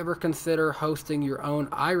 you ever consider hosting your own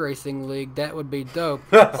iRacing league? That would be dope.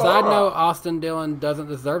 Side note, Austin Dillon doesn't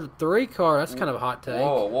deserve a 3-car. That's kind of a hot take.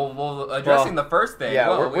 Whoa, well, addressing the first thing. Yeah,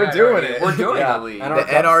 whoa, we're doing it. We're doing the league. The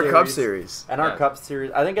NR Cup Series. NR Cup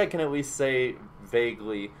Series. I think I can at least say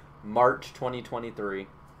vaguely March 2023.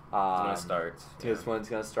 When it starts. Is when it's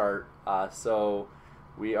going to start. So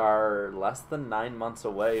we are less than 9 months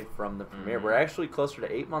away from the premiere. We're actually closer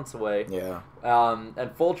to 8 months away. Yeah.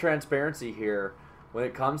 And full transparency here, when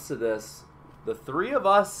it comes to this, the three of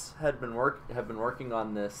us have been working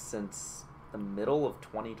on this since the middle of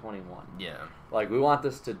 2021. Yeah. Like, we want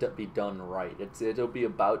this to be done right. It'll be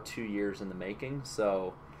about 2 years in the making.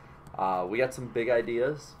 So we got some big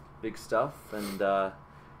ideas, big stuff, and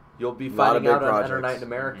you'll be finding out on Enter Night in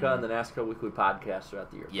America and the NASCAR Weekly podcast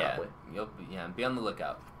throughout the year. Yeah, be on the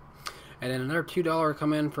lookout. And then another $2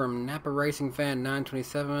 come in from Napa Racing Fan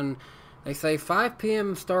 927. They say 5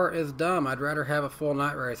 p.m. start is dumb. I'd rather have a full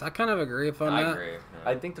night race. I kind of agree upon that. I agree. Yeah.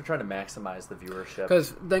 I think they're trying to maximize the viewership.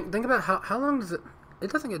 Because think about how long does it?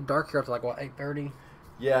 It doesn't get dark here up to like what 8:30.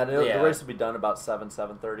 Yeah, the race will be done about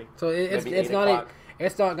 7:30. So it's not.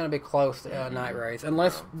 It's not going to be close to a night race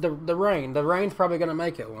unless the rain. The rain's probably going to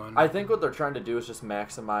make it one. I think what they're trying to do is just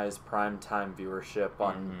maximize primetime viewership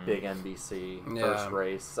on big NBC first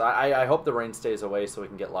race. I hope the rain stays away so we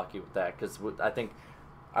can get lucky with that because I think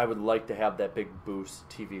I would like to have that big boost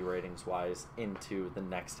TV ratings-wise into the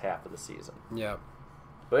next half of the season. Yeah.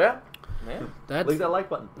 But leave that like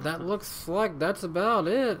button. That looks like that's about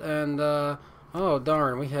it. And, oh,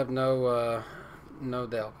 darn, we have no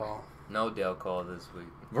Dale call. No Dale call this week.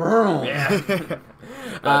 Yeah.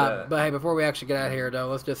 But hey, before we actually get out of here, though,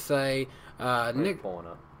 let's just say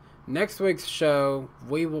next week's show,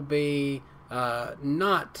 we will be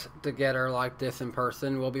not together like this in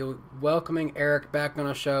person. We'll be welcoming Eric back on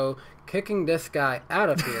a show, kicking this guy out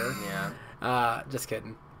of here. Yeah. Just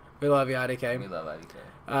kidding. We love you, IDK. We love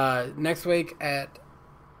IDK. Next week at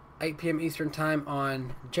 8 p.m. Eastern Time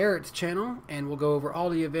on Jarrett's channel, and we'll go over all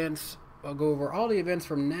the events. We'll go over all the events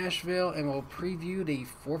from Nashville, and we'll preview the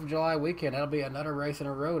 4th of July weekend. That'll be another race in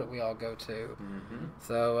a row that we all go to. Mm-hmm.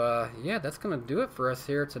 So, that's going to do it for us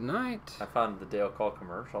here tonight. I found the Dale Call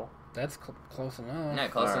commercial. That's close enough. Yeah,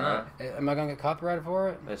 close enough. Am I going to get copyrighted for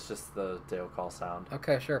it? It's just the Dale Call sound.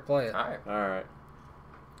 Okay, sure. Play it. All right. All right.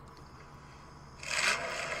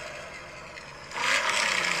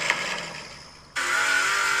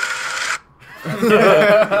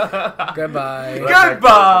 Goodbye. Goodbye.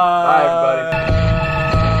 Bye,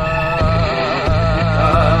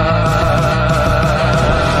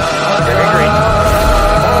 everybody.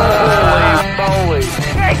 Holy moly.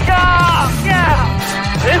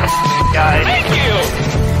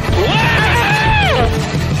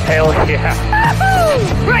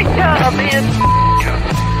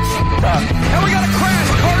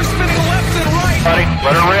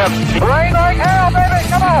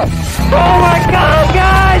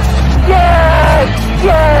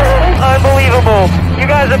 unbelievable. You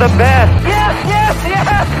guys are the best. Yes, yes, yes,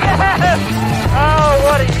 yes. Oh,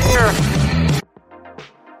 what a year.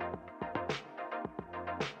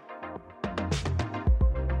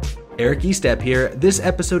 Eric Estep here. This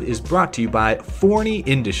episode is brought to you by Forney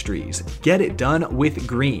Industries. Get it done with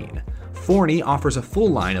green. Forney offers a full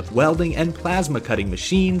line of welding and plasma cutting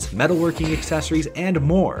machines, metalworking accessories, and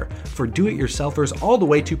more. For do-it-yourselfers all the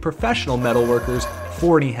way to professional metalworkers,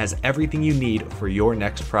 Forney has everything you need for your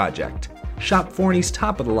next project. Shop Forney's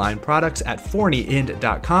top-of-the-line products at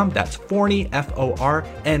forneyInd.com. That's Forney,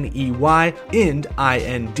 F-O-R-N-E-Y, Ind,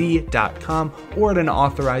 I-N-D.com, or at an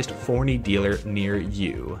authorized Forney dealer near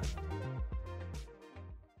you.